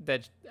that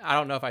I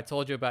don't know if I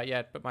told you about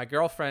yet, but my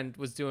girlfriend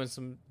was doing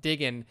some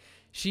digging.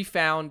 She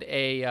found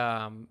a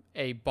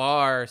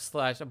bar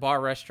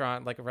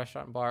restaurant, like a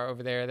restaurant and bar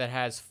over there that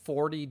has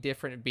 40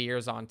 different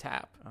beers on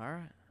tap. All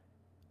right.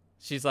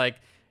 She's like,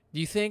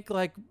 do you think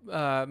like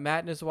Matt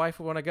and his wife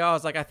would want to go? I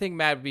was like, I think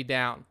Matt would be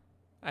down.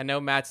 I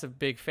know Matt's a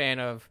big fan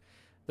of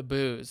the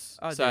booze.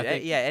 Oh, so dude, I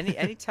think,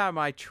 anytime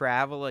I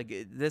travel, like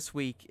this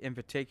week in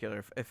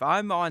particular, if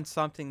I'm on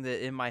something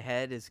that in my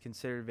head is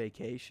considered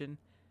vacation,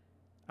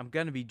 I'm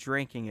gonna be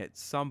drinking at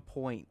some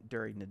point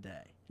during the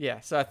day.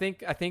 Yeah, so I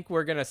think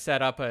we're gonna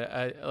set up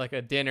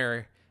a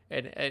dinner,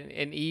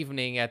 an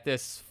evening at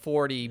this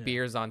 40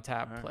 beers on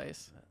tap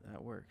place.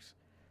 That works.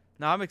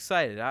 No, I'm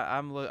excited.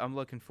 I'm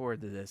looking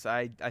forward to this.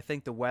 I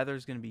think the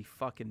weather's gonna be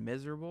fucking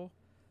miserable.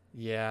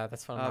 Yeah,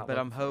 that's fun. But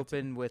I'm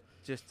hoping with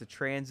just the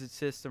transit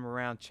system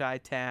around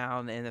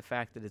Chi-Town and the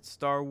fact that it's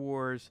Star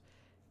Wars,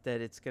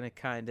 that it's gonna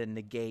kind of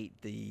negate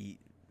the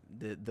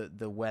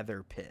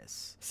weather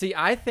piss. See,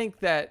 I think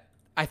that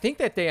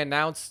they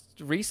announced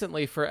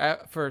recently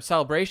for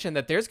Celebration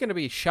that there's going to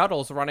be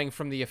shuttles running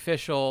from the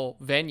official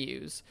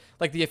venues,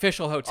 like the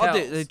official hotels. Oh,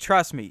 dude,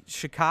 trust me,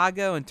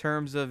 Chicago in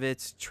terms of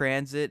its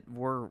transit,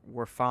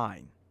 we're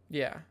fine.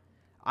 Yeah.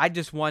 I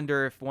just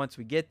wonder if once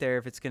we get there,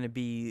 if it's going to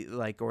be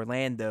like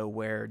Orlando,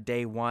 where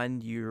day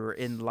one you're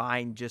in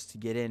line just to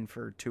get in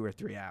for 2 or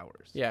 3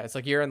 hours. Yeah, it's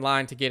like you're in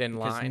line to get in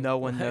line. Because no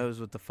one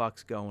knows what the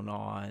fuck's going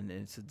on, and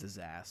it's a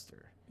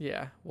disaster.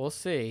 Yeah, we'll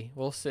see.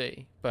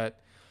 But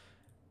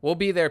we'll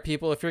be there,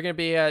 people. If you're going to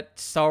be at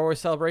Star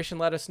Wars Celebration,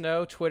 let us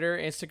know. Twitter,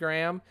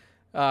 Instagram,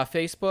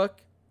 Facebook.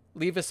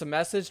 leave us a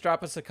message,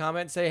 drop us a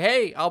comment, say,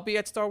 hey, I'll be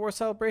at Star Wars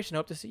Celebration.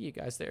 Hope to see you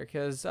guys there.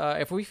 Because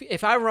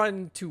if I run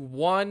into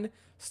one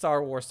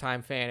Star Wars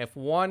Time fan, if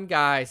one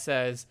guy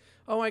says,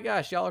 oh my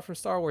gosh, y'all are from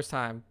Star Wars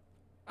Time,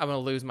 I'm going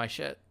to lose my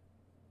shit.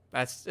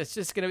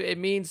 It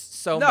means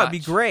so much. No, it'd be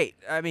great.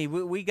 I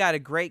mean, we got a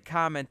great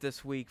comment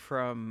this week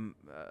from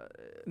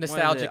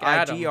Nostalgic one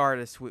of the Adam. IG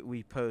artists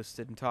we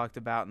posted and talked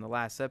about in the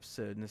last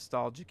episode,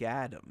 Nostalgic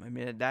Adam. I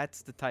mean,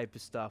 that's the type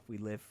of stuff we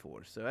live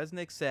for. So as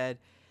Nick said,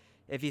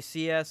 if you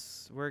see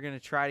us, we're going to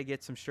try to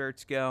get some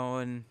shirts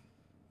going.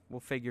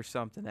 We'll figure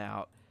something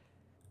out.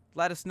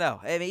 Let us know.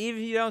 I mean,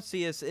 even if you don't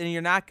see us and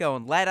you're not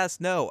going, let us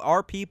know.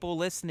 Are people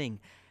listening?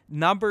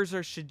 Numbers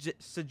are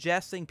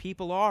suggesting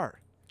people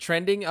are.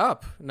 Trending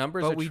up.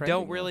 Numbers but are we trending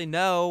don't really up.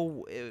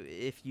 know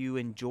if you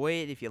enjoy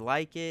it, if you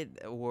like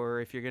it, or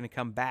if you're going to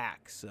come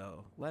back.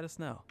 So let us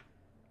know.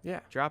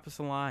 Yeah. Drop us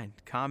a line.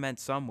 Comment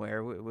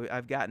somewhere.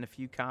 I've gotten a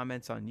few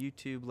comments on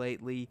YouTube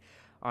lately,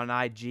 on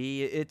IG.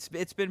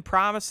 It's been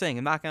promising.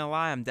 I'm not going to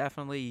lie. I'm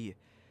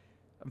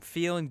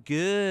feeling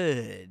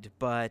good.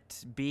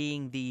 But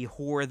being the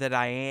whore that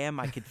I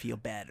am, I could feel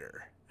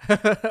better.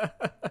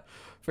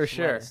 For So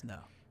sure. Let us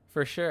know.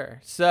 For sure.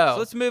 So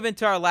let's move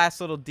into our last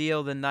little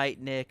deal of the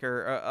night, Nick,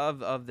 or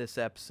of this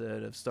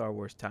episode of Star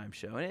Wars Time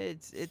Show. And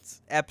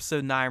it's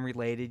episode 9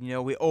 related. You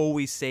know, we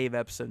always save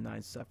episode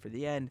 9 stuff for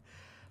the end.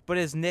 But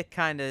as Nick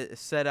kind of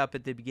set up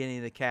at the beginning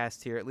of the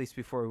cast here, at least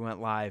before we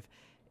went live,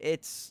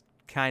 it's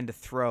kind of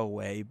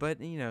throwaway. But,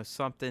 you know,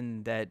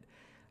 something that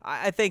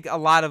I think a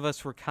lot of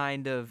us were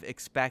kind of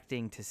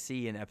expecting to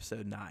see in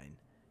episode 9.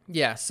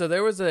 Yeah, so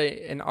there was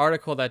an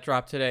article that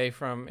dropped today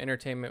from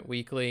Entertainment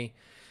Weekly.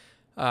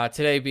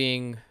 Today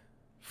being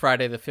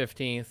Friday the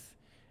 15th,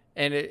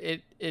 and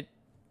it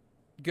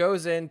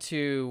goes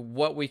into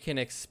what we can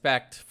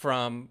expect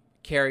from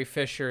Carrie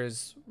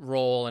Fisher's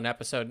role in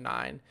episode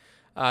 9.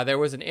 There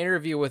was an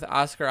interview with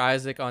Oscar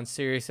Isaac on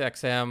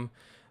SiriusXM.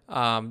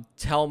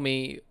 Tell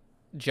Me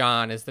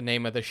John is the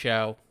name of the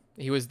show.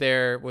 He was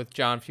there with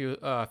John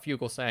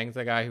Fugelsang,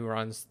 the guy who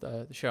runs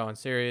the show on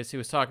Sirius. He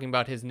was talking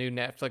about his new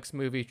Netflix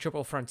movie,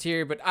 Triple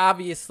Frontier, but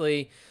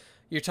obviously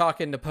you're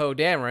talking to Poe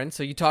Dameron,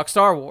 so you talk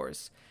Star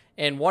Wars.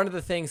 And one of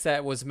the things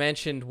that was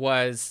mentioned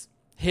was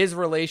his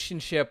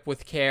relationship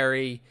with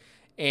Carrie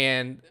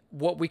and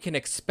what we can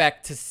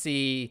expect to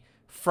see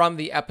from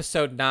the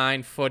episode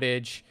 9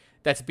 footage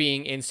that's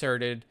being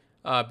inserted,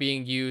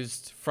 being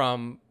used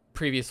from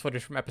previous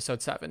footage from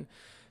episode 7.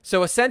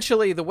 So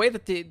essentially, the way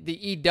that the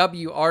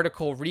EW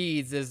article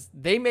reads is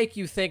they make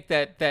you think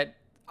that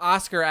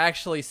Oscar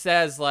actually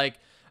says, like,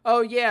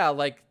 oh yeah,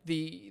 like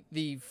the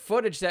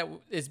footage that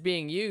is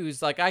being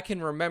used, like I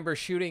can remember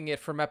shooting it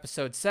from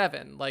episode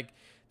 7. Like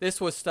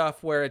this was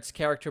stuff where it's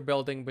character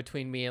building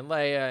between me and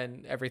Leia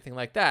and everything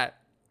like that.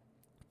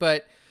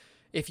 But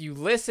if you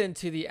listen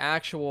to the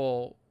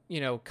actual,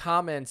 you know,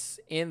 comments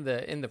in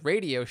the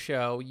radio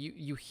show,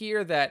 you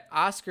hear that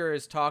Oscar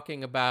is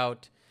talking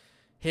about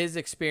his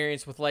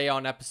experience with Leia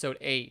on episode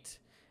 8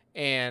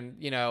 and,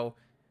 you know,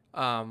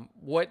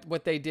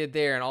 what they did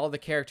there and all the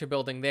character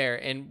building there.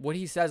 And what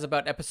he says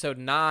about episode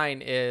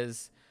 9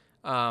 is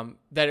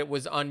that it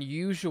was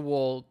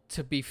unusual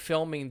to be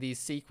filming these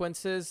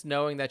sequences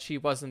knowing that she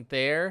wasn't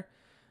there.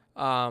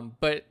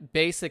 But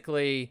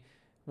basically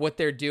what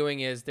they're doing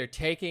is they're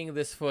taking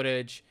this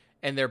footage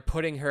and they're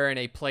putting her in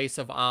a place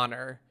of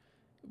honor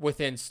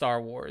within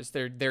Star Wars.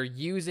 They're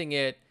using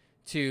it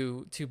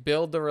to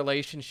build the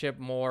relationship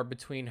more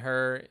between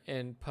her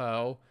and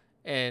Poe,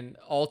 and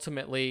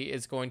ultimately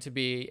is going to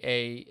be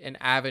an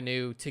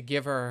avenue to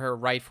give her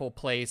rightful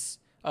place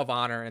of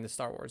honor in the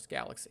Star Wars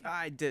galaxy.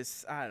 I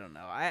don't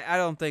know. I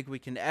don't think we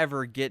can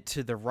ever get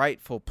to the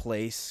rightful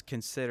place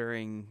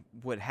considering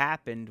what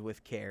happened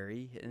with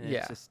Carrie. And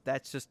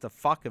that's just the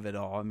fuck of it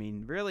all. I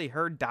mean, really,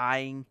 her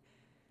dying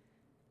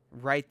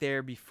right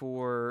there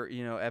before,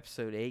 you know,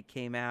 episode 8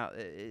 came out,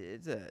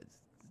 it's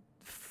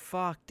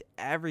fucked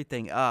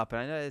everything up.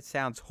 And I know it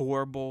sounds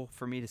horrible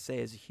for me to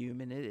say as a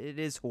human. It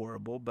is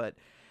horrible, but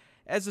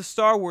as a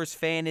Star Wars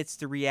fan, it's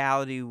the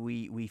reality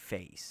we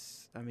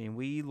face. I mean,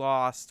 we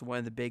lost one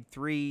of the big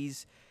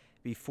 3s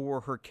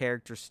before her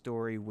character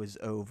story was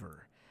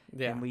over.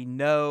 Yeah. And we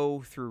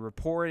know through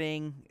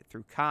reporting,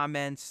 through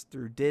comments,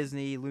 through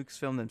Disney,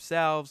 Lucasfilm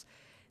themselves,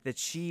 that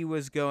she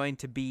was going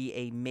to be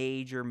a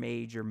major,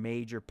 major,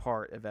 major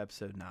part of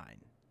episode 9.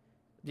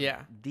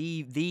 Yeah.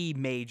 The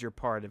major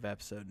part of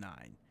episode 9.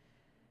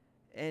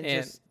 And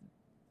just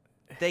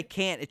they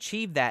can't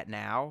achieve that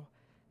now.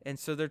 And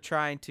so they're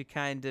trying to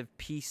kind of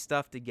piece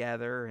stuff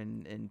together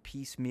and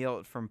piecemeal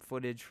it from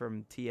footage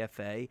from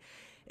TFA.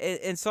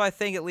 And so I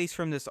think, at least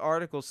from this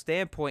article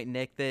standpoint,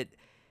 Nick, that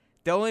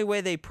the only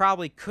way they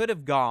probably could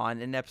have gone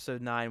in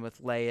episode 9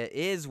 with Leia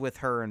is with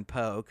her and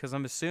Poe, because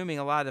I'm assuming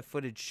a lot of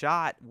footage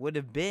shot would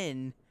have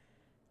been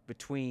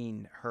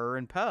between her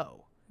and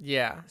Poe.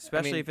 Yeah.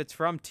 Especially if it's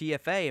from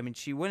TFA. I mean,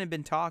 she wouldn't have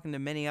been talking to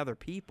many other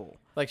people.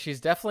 Like,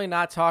 she's definitely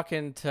not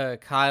talking to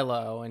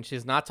Kylo, and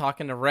she's not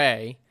talking to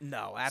Rey.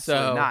 No,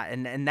 absolutely not.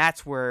 And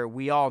that's where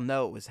we all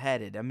know it was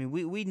headed. I mean,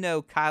 we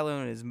know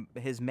Kylo and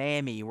his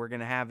mammy were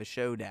gonna have a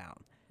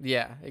showdown.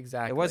 Yeah,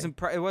 exactly. It wasn't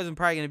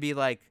probably gonna be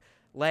like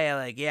Leia,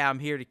 like, yeah, I'm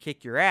here to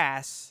kick your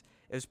ass.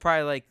 It was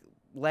probably like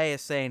Leia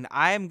saying,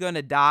 I am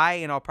gonna die,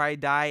 and I'll probably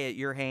die at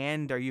your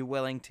hand. Are you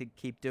willing to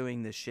keep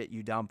doing this shit,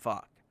 you dumb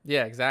fuck?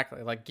 Yeah,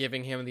 exactly. Like,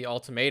 giving him the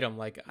ultimatum.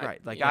 Like,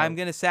 Right. I'm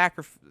going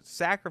to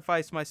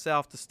sacrifice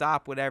myself to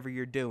stop whatever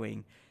you're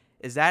doing.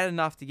 Is that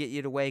enough to get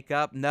you to wake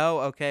up? No?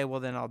 Okay, well,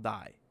 then I'll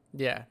die.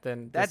 Yeah,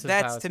 then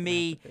That's to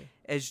me,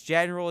 as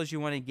general as you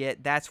want to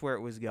get, that's where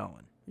it was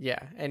going. Yeah,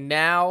 and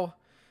now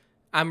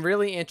I'm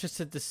really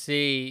interested to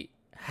see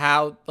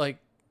how, like,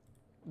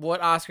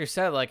 what Oscar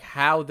said, like,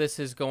 how this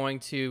is going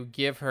to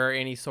give her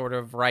any sort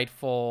of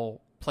rightful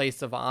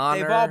place of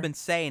honor. They've all been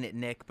saying it,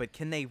 Nick, but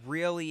can they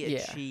really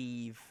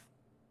achieve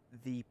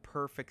the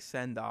perfect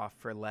send-off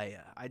for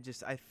Leia?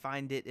 I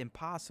find it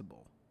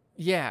impossible.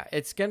 Yeah,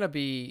 it's going to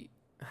be,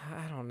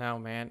 I don't know,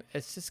 man.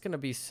 It's just going to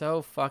be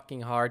so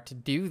fucking hard to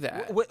do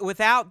that.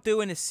 Without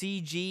doing a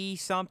CG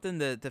something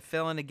to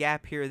fill in a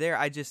gap here or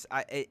there,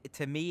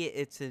 to me,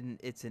 it's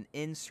an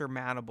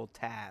insurmountable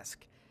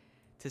task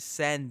to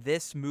send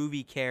this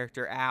movie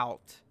character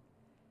out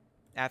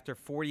after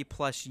 40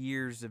 plus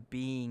years of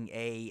being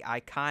a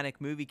iconic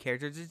movie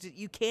character.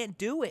 You can't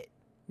do it.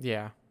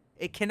 Yeah.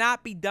 It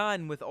cannot be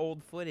done with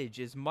old footage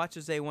as much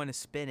as they want to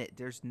spin it.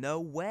 There's no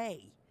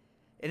way.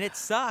 And it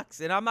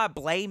sucks. And I'm not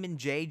blaming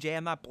JJ.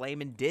 I'm not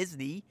blaming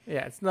Disney.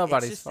 Yeah, it's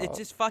nobody's fault. It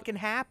just fucking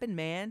happened,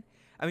 man.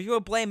 I mean, if you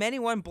want to blame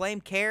anyone, blame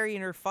Carrie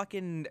and her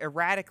fucking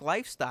erratic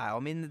lifestyle. I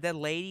mean, that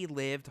lady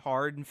lived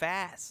hard and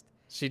fast.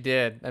 She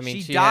did. I mean,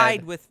 she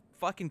died with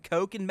fucking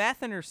coke and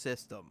meth in her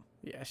system.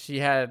 Yeah, she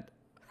had...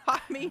 I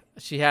mean,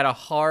 she had a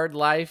hard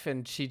life,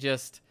 and she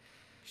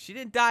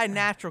didn't die of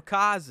natural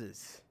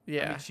causes.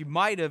 Yeah. I mean, she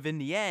might have in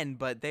the end,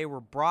 but they were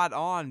brought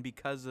on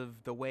because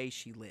of the way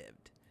she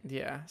lived.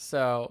 Yeah.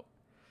 So,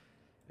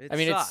 I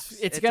mean,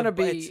 it's gonna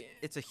be.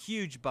 It's a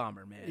huge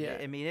bummer, man. Yeah.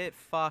 I mean, it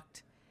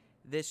fucked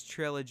this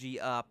trilogy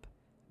up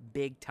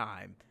big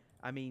time.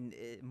 I mean,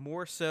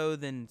 more so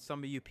than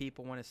some of you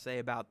people want to say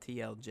about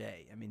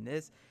TLJ. I mean,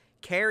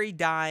 Carrie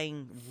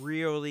dying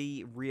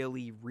really,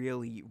 really,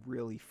 really,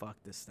 really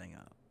fucked this thing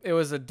up. It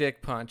was a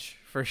dick punch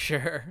for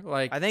sure.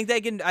 Like, I think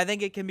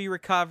it can be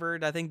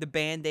recovered. I think the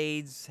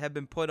Band-Aids have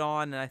been put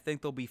on, and I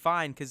think they'll be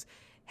fine. Because,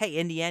 hey,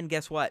 in the end,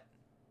 guess what?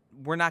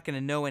 We're not going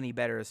to know any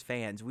better as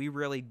fans. We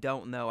really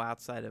don't know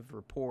outside of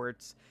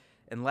reports,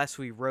 unless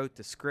we wrote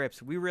the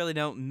scripts. We really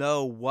don't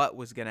know what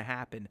was going to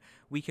happen.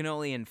 We can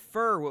only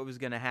infer what was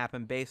going to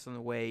happen based on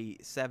the way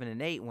 7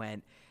 and 8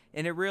 went.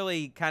 And it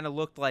really kind of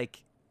looked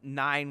like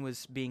 9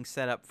 was being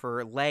set up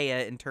for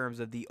Leia in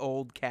terms of the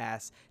old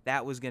cast.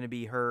 That was going to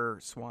be her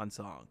swan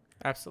song.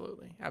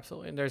 Absolutely.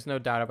 And there's no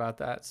doubt about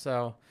that.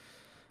 So,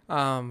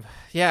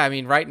 yeah, I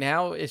mean, right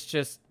now it's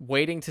just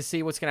waiting to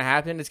see what's going to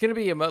happen. It's going to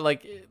be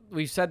like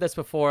we've said this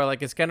before,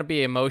 like it's going to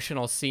be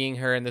emotional seeing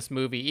her in this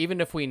movie,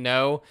 even if we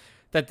know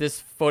that this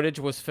footage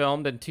was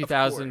filmed in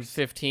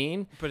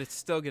 2015. But it's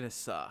still going to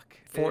suck.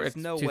 There's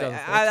no way.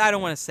 I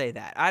don't want to say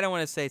that. I don't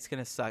want to say it's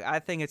going to suck. I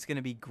think it's going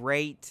to be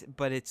great,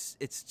 but it's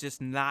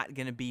just not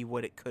going to be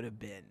what it could have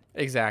been.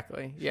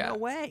 Exactly. Yeah. No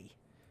way.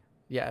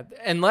 Yeah.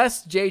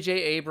 Unless J.J.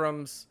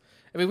 Abrams,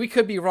 I mean, we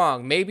could be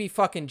wrong. Maybe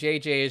fucking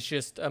J.J. is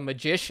just a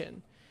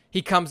magician.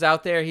 He comes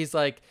out there, he's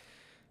like,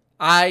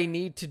 I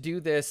need to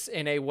do this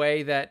in a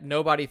way that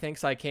nobody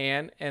thinks I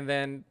can, and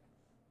then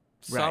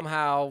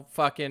somehow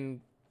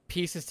fucking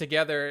pieces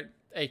together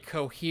a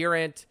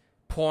coherent,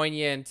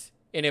 poignant,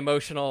 and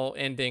emotional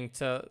ending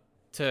to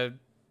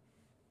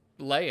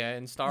Leia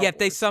in Star Wars. Yeah, if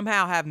they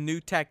somehow have new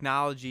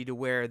technology to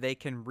where they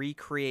can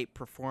recreate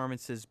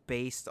performances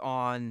based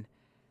on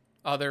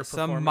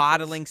some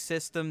modeling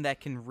system that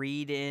can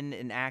read in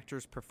an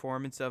actor's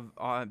performance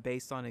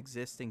based on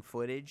existing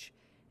footage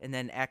and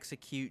then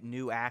execute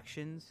new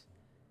actions.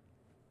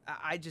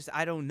 I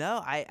don't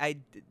know.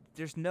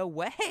 There's no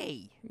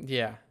way.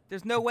 Yeah.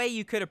 There's no way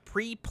you could have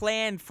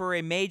pre-planned for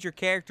a major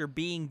character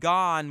being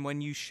gone when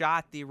you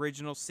shot the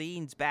original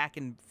scenes back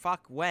in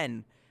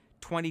when?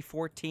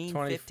 2014,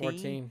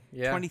 2014,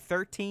 yeah.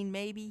 2013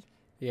 maybe?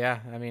 Yeah,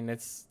 I mean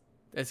it's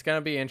going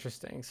to be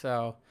interesting.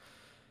 So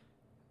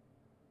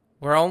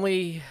we're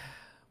only,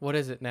 what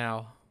is it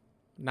now?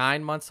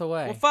 9 months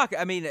away. Well, fuck.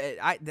 I mean,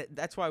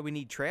 that's why we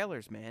need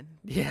trailers, man.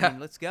 Yeah. I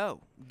mean, let's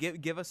go.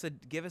 Give us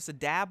a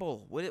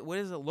dabble. What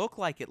does it look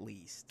like at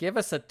least? Give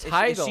us a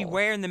title. Is she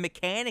wearing the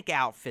mechanic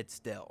outfit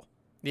still?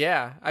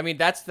 Yeah. I mean,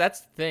 that's the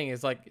thing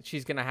is like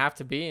she's going to have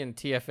to be in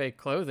TFA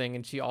clothing,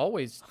 and she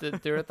always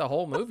throughout the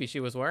whole movie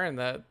she was wearing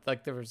the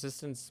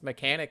Resistance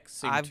mechanic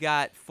suit. I've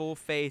got full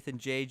faith in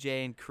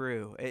JJ and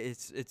crew.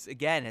 It's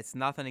again, it's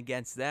nothing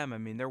against them. I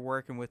mean, they're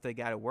working with what they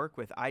got to work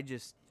with.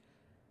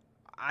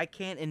 I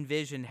can't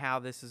envision how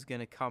this is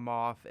going to come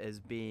off as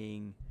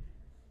being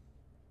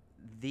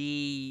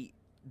the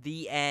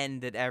the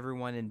end that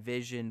everyone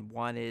envisioned,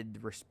 wanted,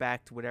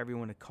 respect, whatever you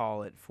want to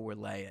call it, for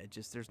Leia.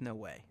 Just there's no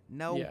way.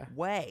 No Yeah.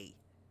 way.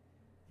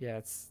 Yeah,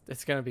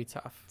 it's gonna be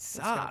tough. It's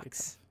gonna be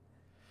Sucks.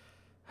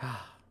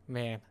 tough.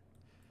 Man.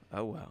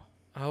 Oh well.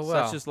 Oh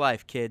well. Such is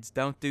life, kids.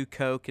 Don't do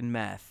coke and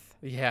meth.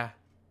 Yeah.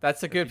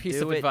 That's a good If you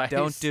piece do of it, advice.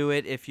 Don't do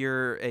it if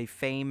you're a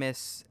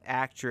famous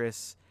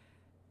actress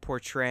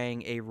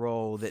portraying a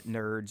role that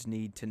nerds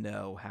need to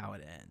know how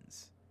it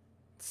ends.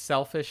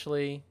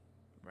 Selfishly,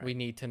 Right. we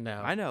need to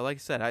know. I know, like I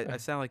said, I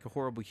sound like a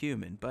horrible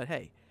human, but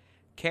hey,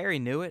 Carrie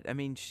knew it. I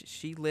mean,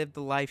 she lived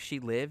the life she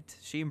lived.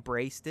 She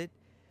embraced it,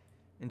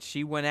 and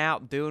she went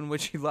out doing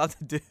what she loved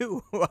to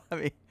do. I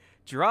mean,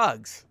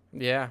 drugs.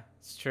 Yeah,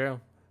 it's true.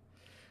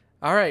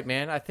 All right,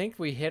 man. I think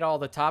we hit all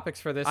the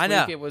topics for this I week.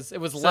 know. It was So,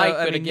 light,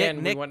 I but mean, again,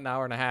 we Nick- went an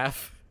hour and a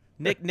half.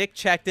 Nick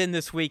checked in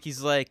this week.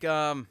 He's like,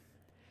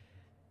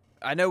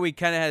 I know we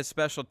kind of had a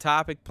special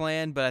topic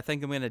planned, but I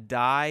think I'm going to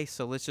die,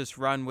 so let's just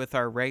run with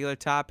our regular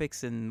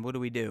topics, and what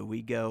do?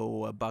 We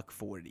go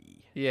 $1.40.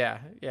 Yeah.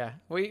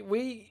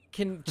 We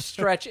can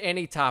stretch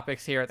any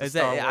topics here at the Is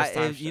Star that, Wars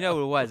Time you know Show.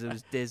 what it was? It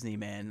was Disney,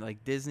 man.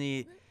 Like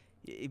Disney,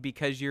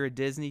 because you're a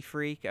Disney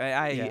freak.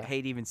 I Yeah.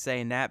 hate even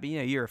saying that, but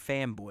you're a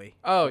fanboy.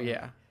 Oh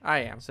yeah, I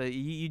am. So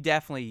you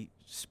definitely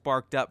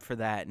sparked up for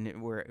that,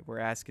 and we're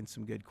asking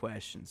some good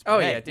questions. But Oh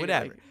hey, yeah, dude,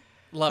 whatever. like,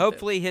 loved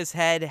Hopefully his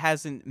head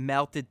hasn't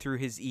melted through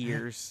his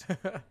ears.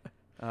 it.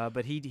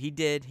 But he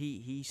did.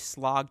 He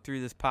slogged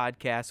through this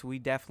podcast. We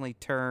definitely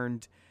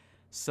turned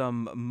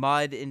some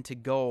mud into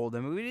gold. I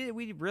mean,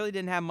 we really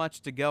didn't have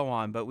much to go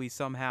on, but we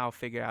somehow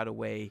figured out a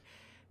way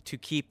to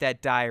keep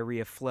that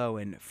diarrhea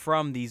flowing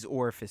from these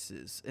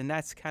orifices. And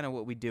that's kind of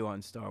what we do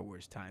on Star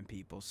Wars Time,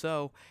 people.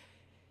 So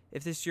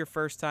if this is your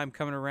first time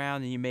coming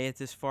around and you made it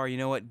this far, you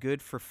know what?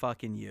 Good for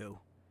fucking you.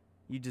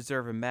 You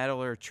deserve a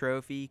medal or a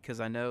trophy,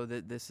 because I know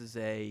that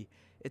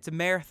it's a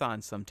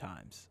marathon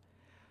sometimes.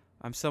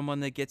 I'm someone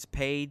that gets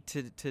paid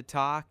to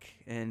talk,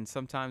 and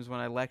sometimes when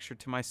I lecture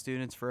to my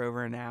students for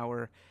over an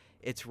hour,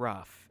 it's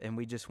rough. And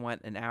we just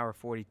went an hour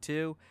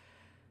 42.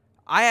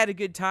 I had a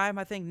good time.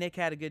 I think Nick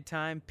had a good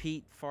time.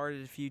 Pete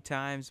farted a few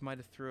times, might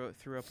have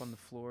threw up on the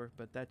floor,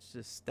 but that's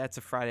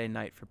a Friday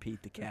night for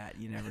Pete the cat.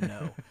 You never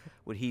know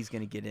what he's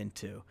going to get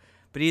into.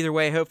 But either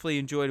way, hopefully you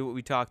enjoyed what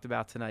we talked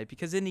about tonight,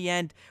 because in the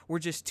end, we're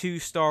just two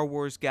Star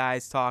Wars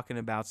guys talking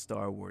about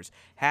Star Wars,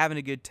 having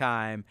a good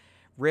time,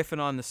 riffing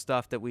on the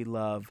stuff that we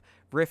love,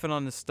 riffing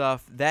on the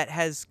stuff that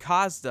has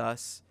caused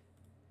us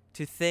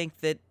to think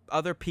that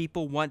other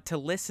people want to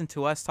listen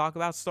to us talk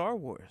about Star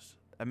Wars.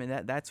 I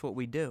mean, that's what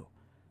we do.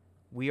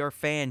 We are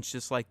fans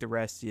just like the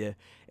rest of you,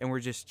 and we're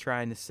just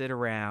trying to sit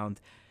around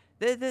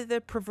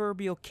the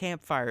proverbial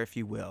campfire, if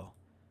you will,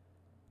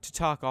 to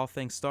talk all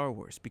things Star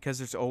Wars, because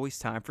there's always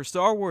time for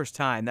Star Wars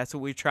Time. That's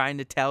what we're trying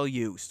to tell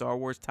you.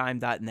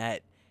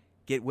 StarWarsTime.net.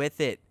 Get with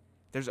it.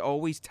 There's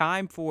always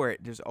time for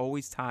it. There's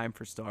always time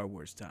for Star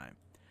Wars Time.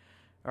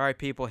 All right,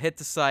 people, hit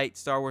the site,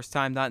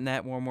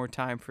 StarWarsTime.net, one more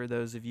time for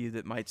those of you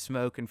that might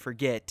smoke and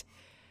forget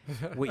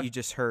what you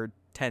just heard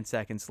 10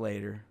 seconds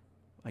later.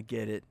 I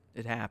get it.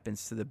 It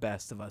happens to the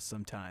best of us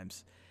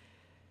sometimes.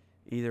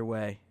 Either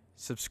way,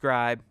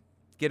 subscribe.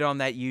 Get on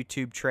that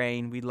YouTube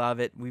train. We love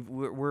it.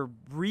 We're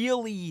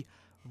really,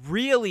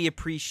 really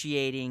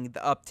appreciating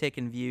the uptick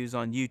in views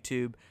on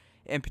YouTube,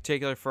 in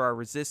particular for our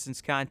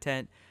Resistance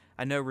content.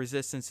 I know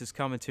Resistance is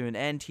coming to an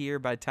end here.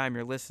 By the time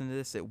you're listening to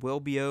this, it will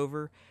be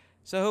over.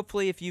 So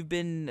hopefully if you've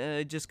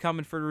been just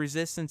coming for the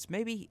Resistance,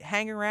 maybe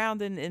hang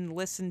around and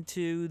listen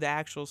to the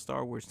actual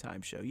Star Wars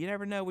Time show. You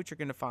never know what you're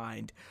going to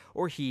find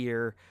or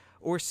hear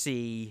or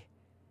see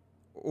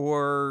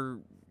or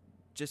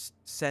just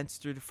sense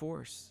through the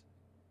Force.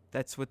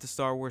 That's what the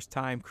Star Wars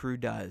Time crew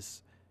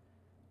does.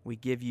 We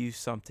give you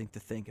something to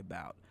think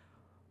about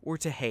or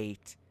to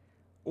hate,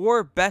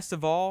 or best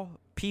of all,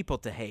 people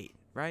to hate,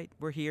 right?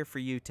 We're here for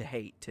you to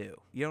hate too.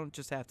 You don't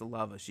just have to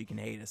love us, you can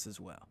hate us as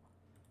well.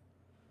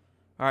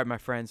 All right, my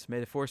friends, may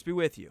the Force be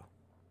with you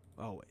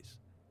always.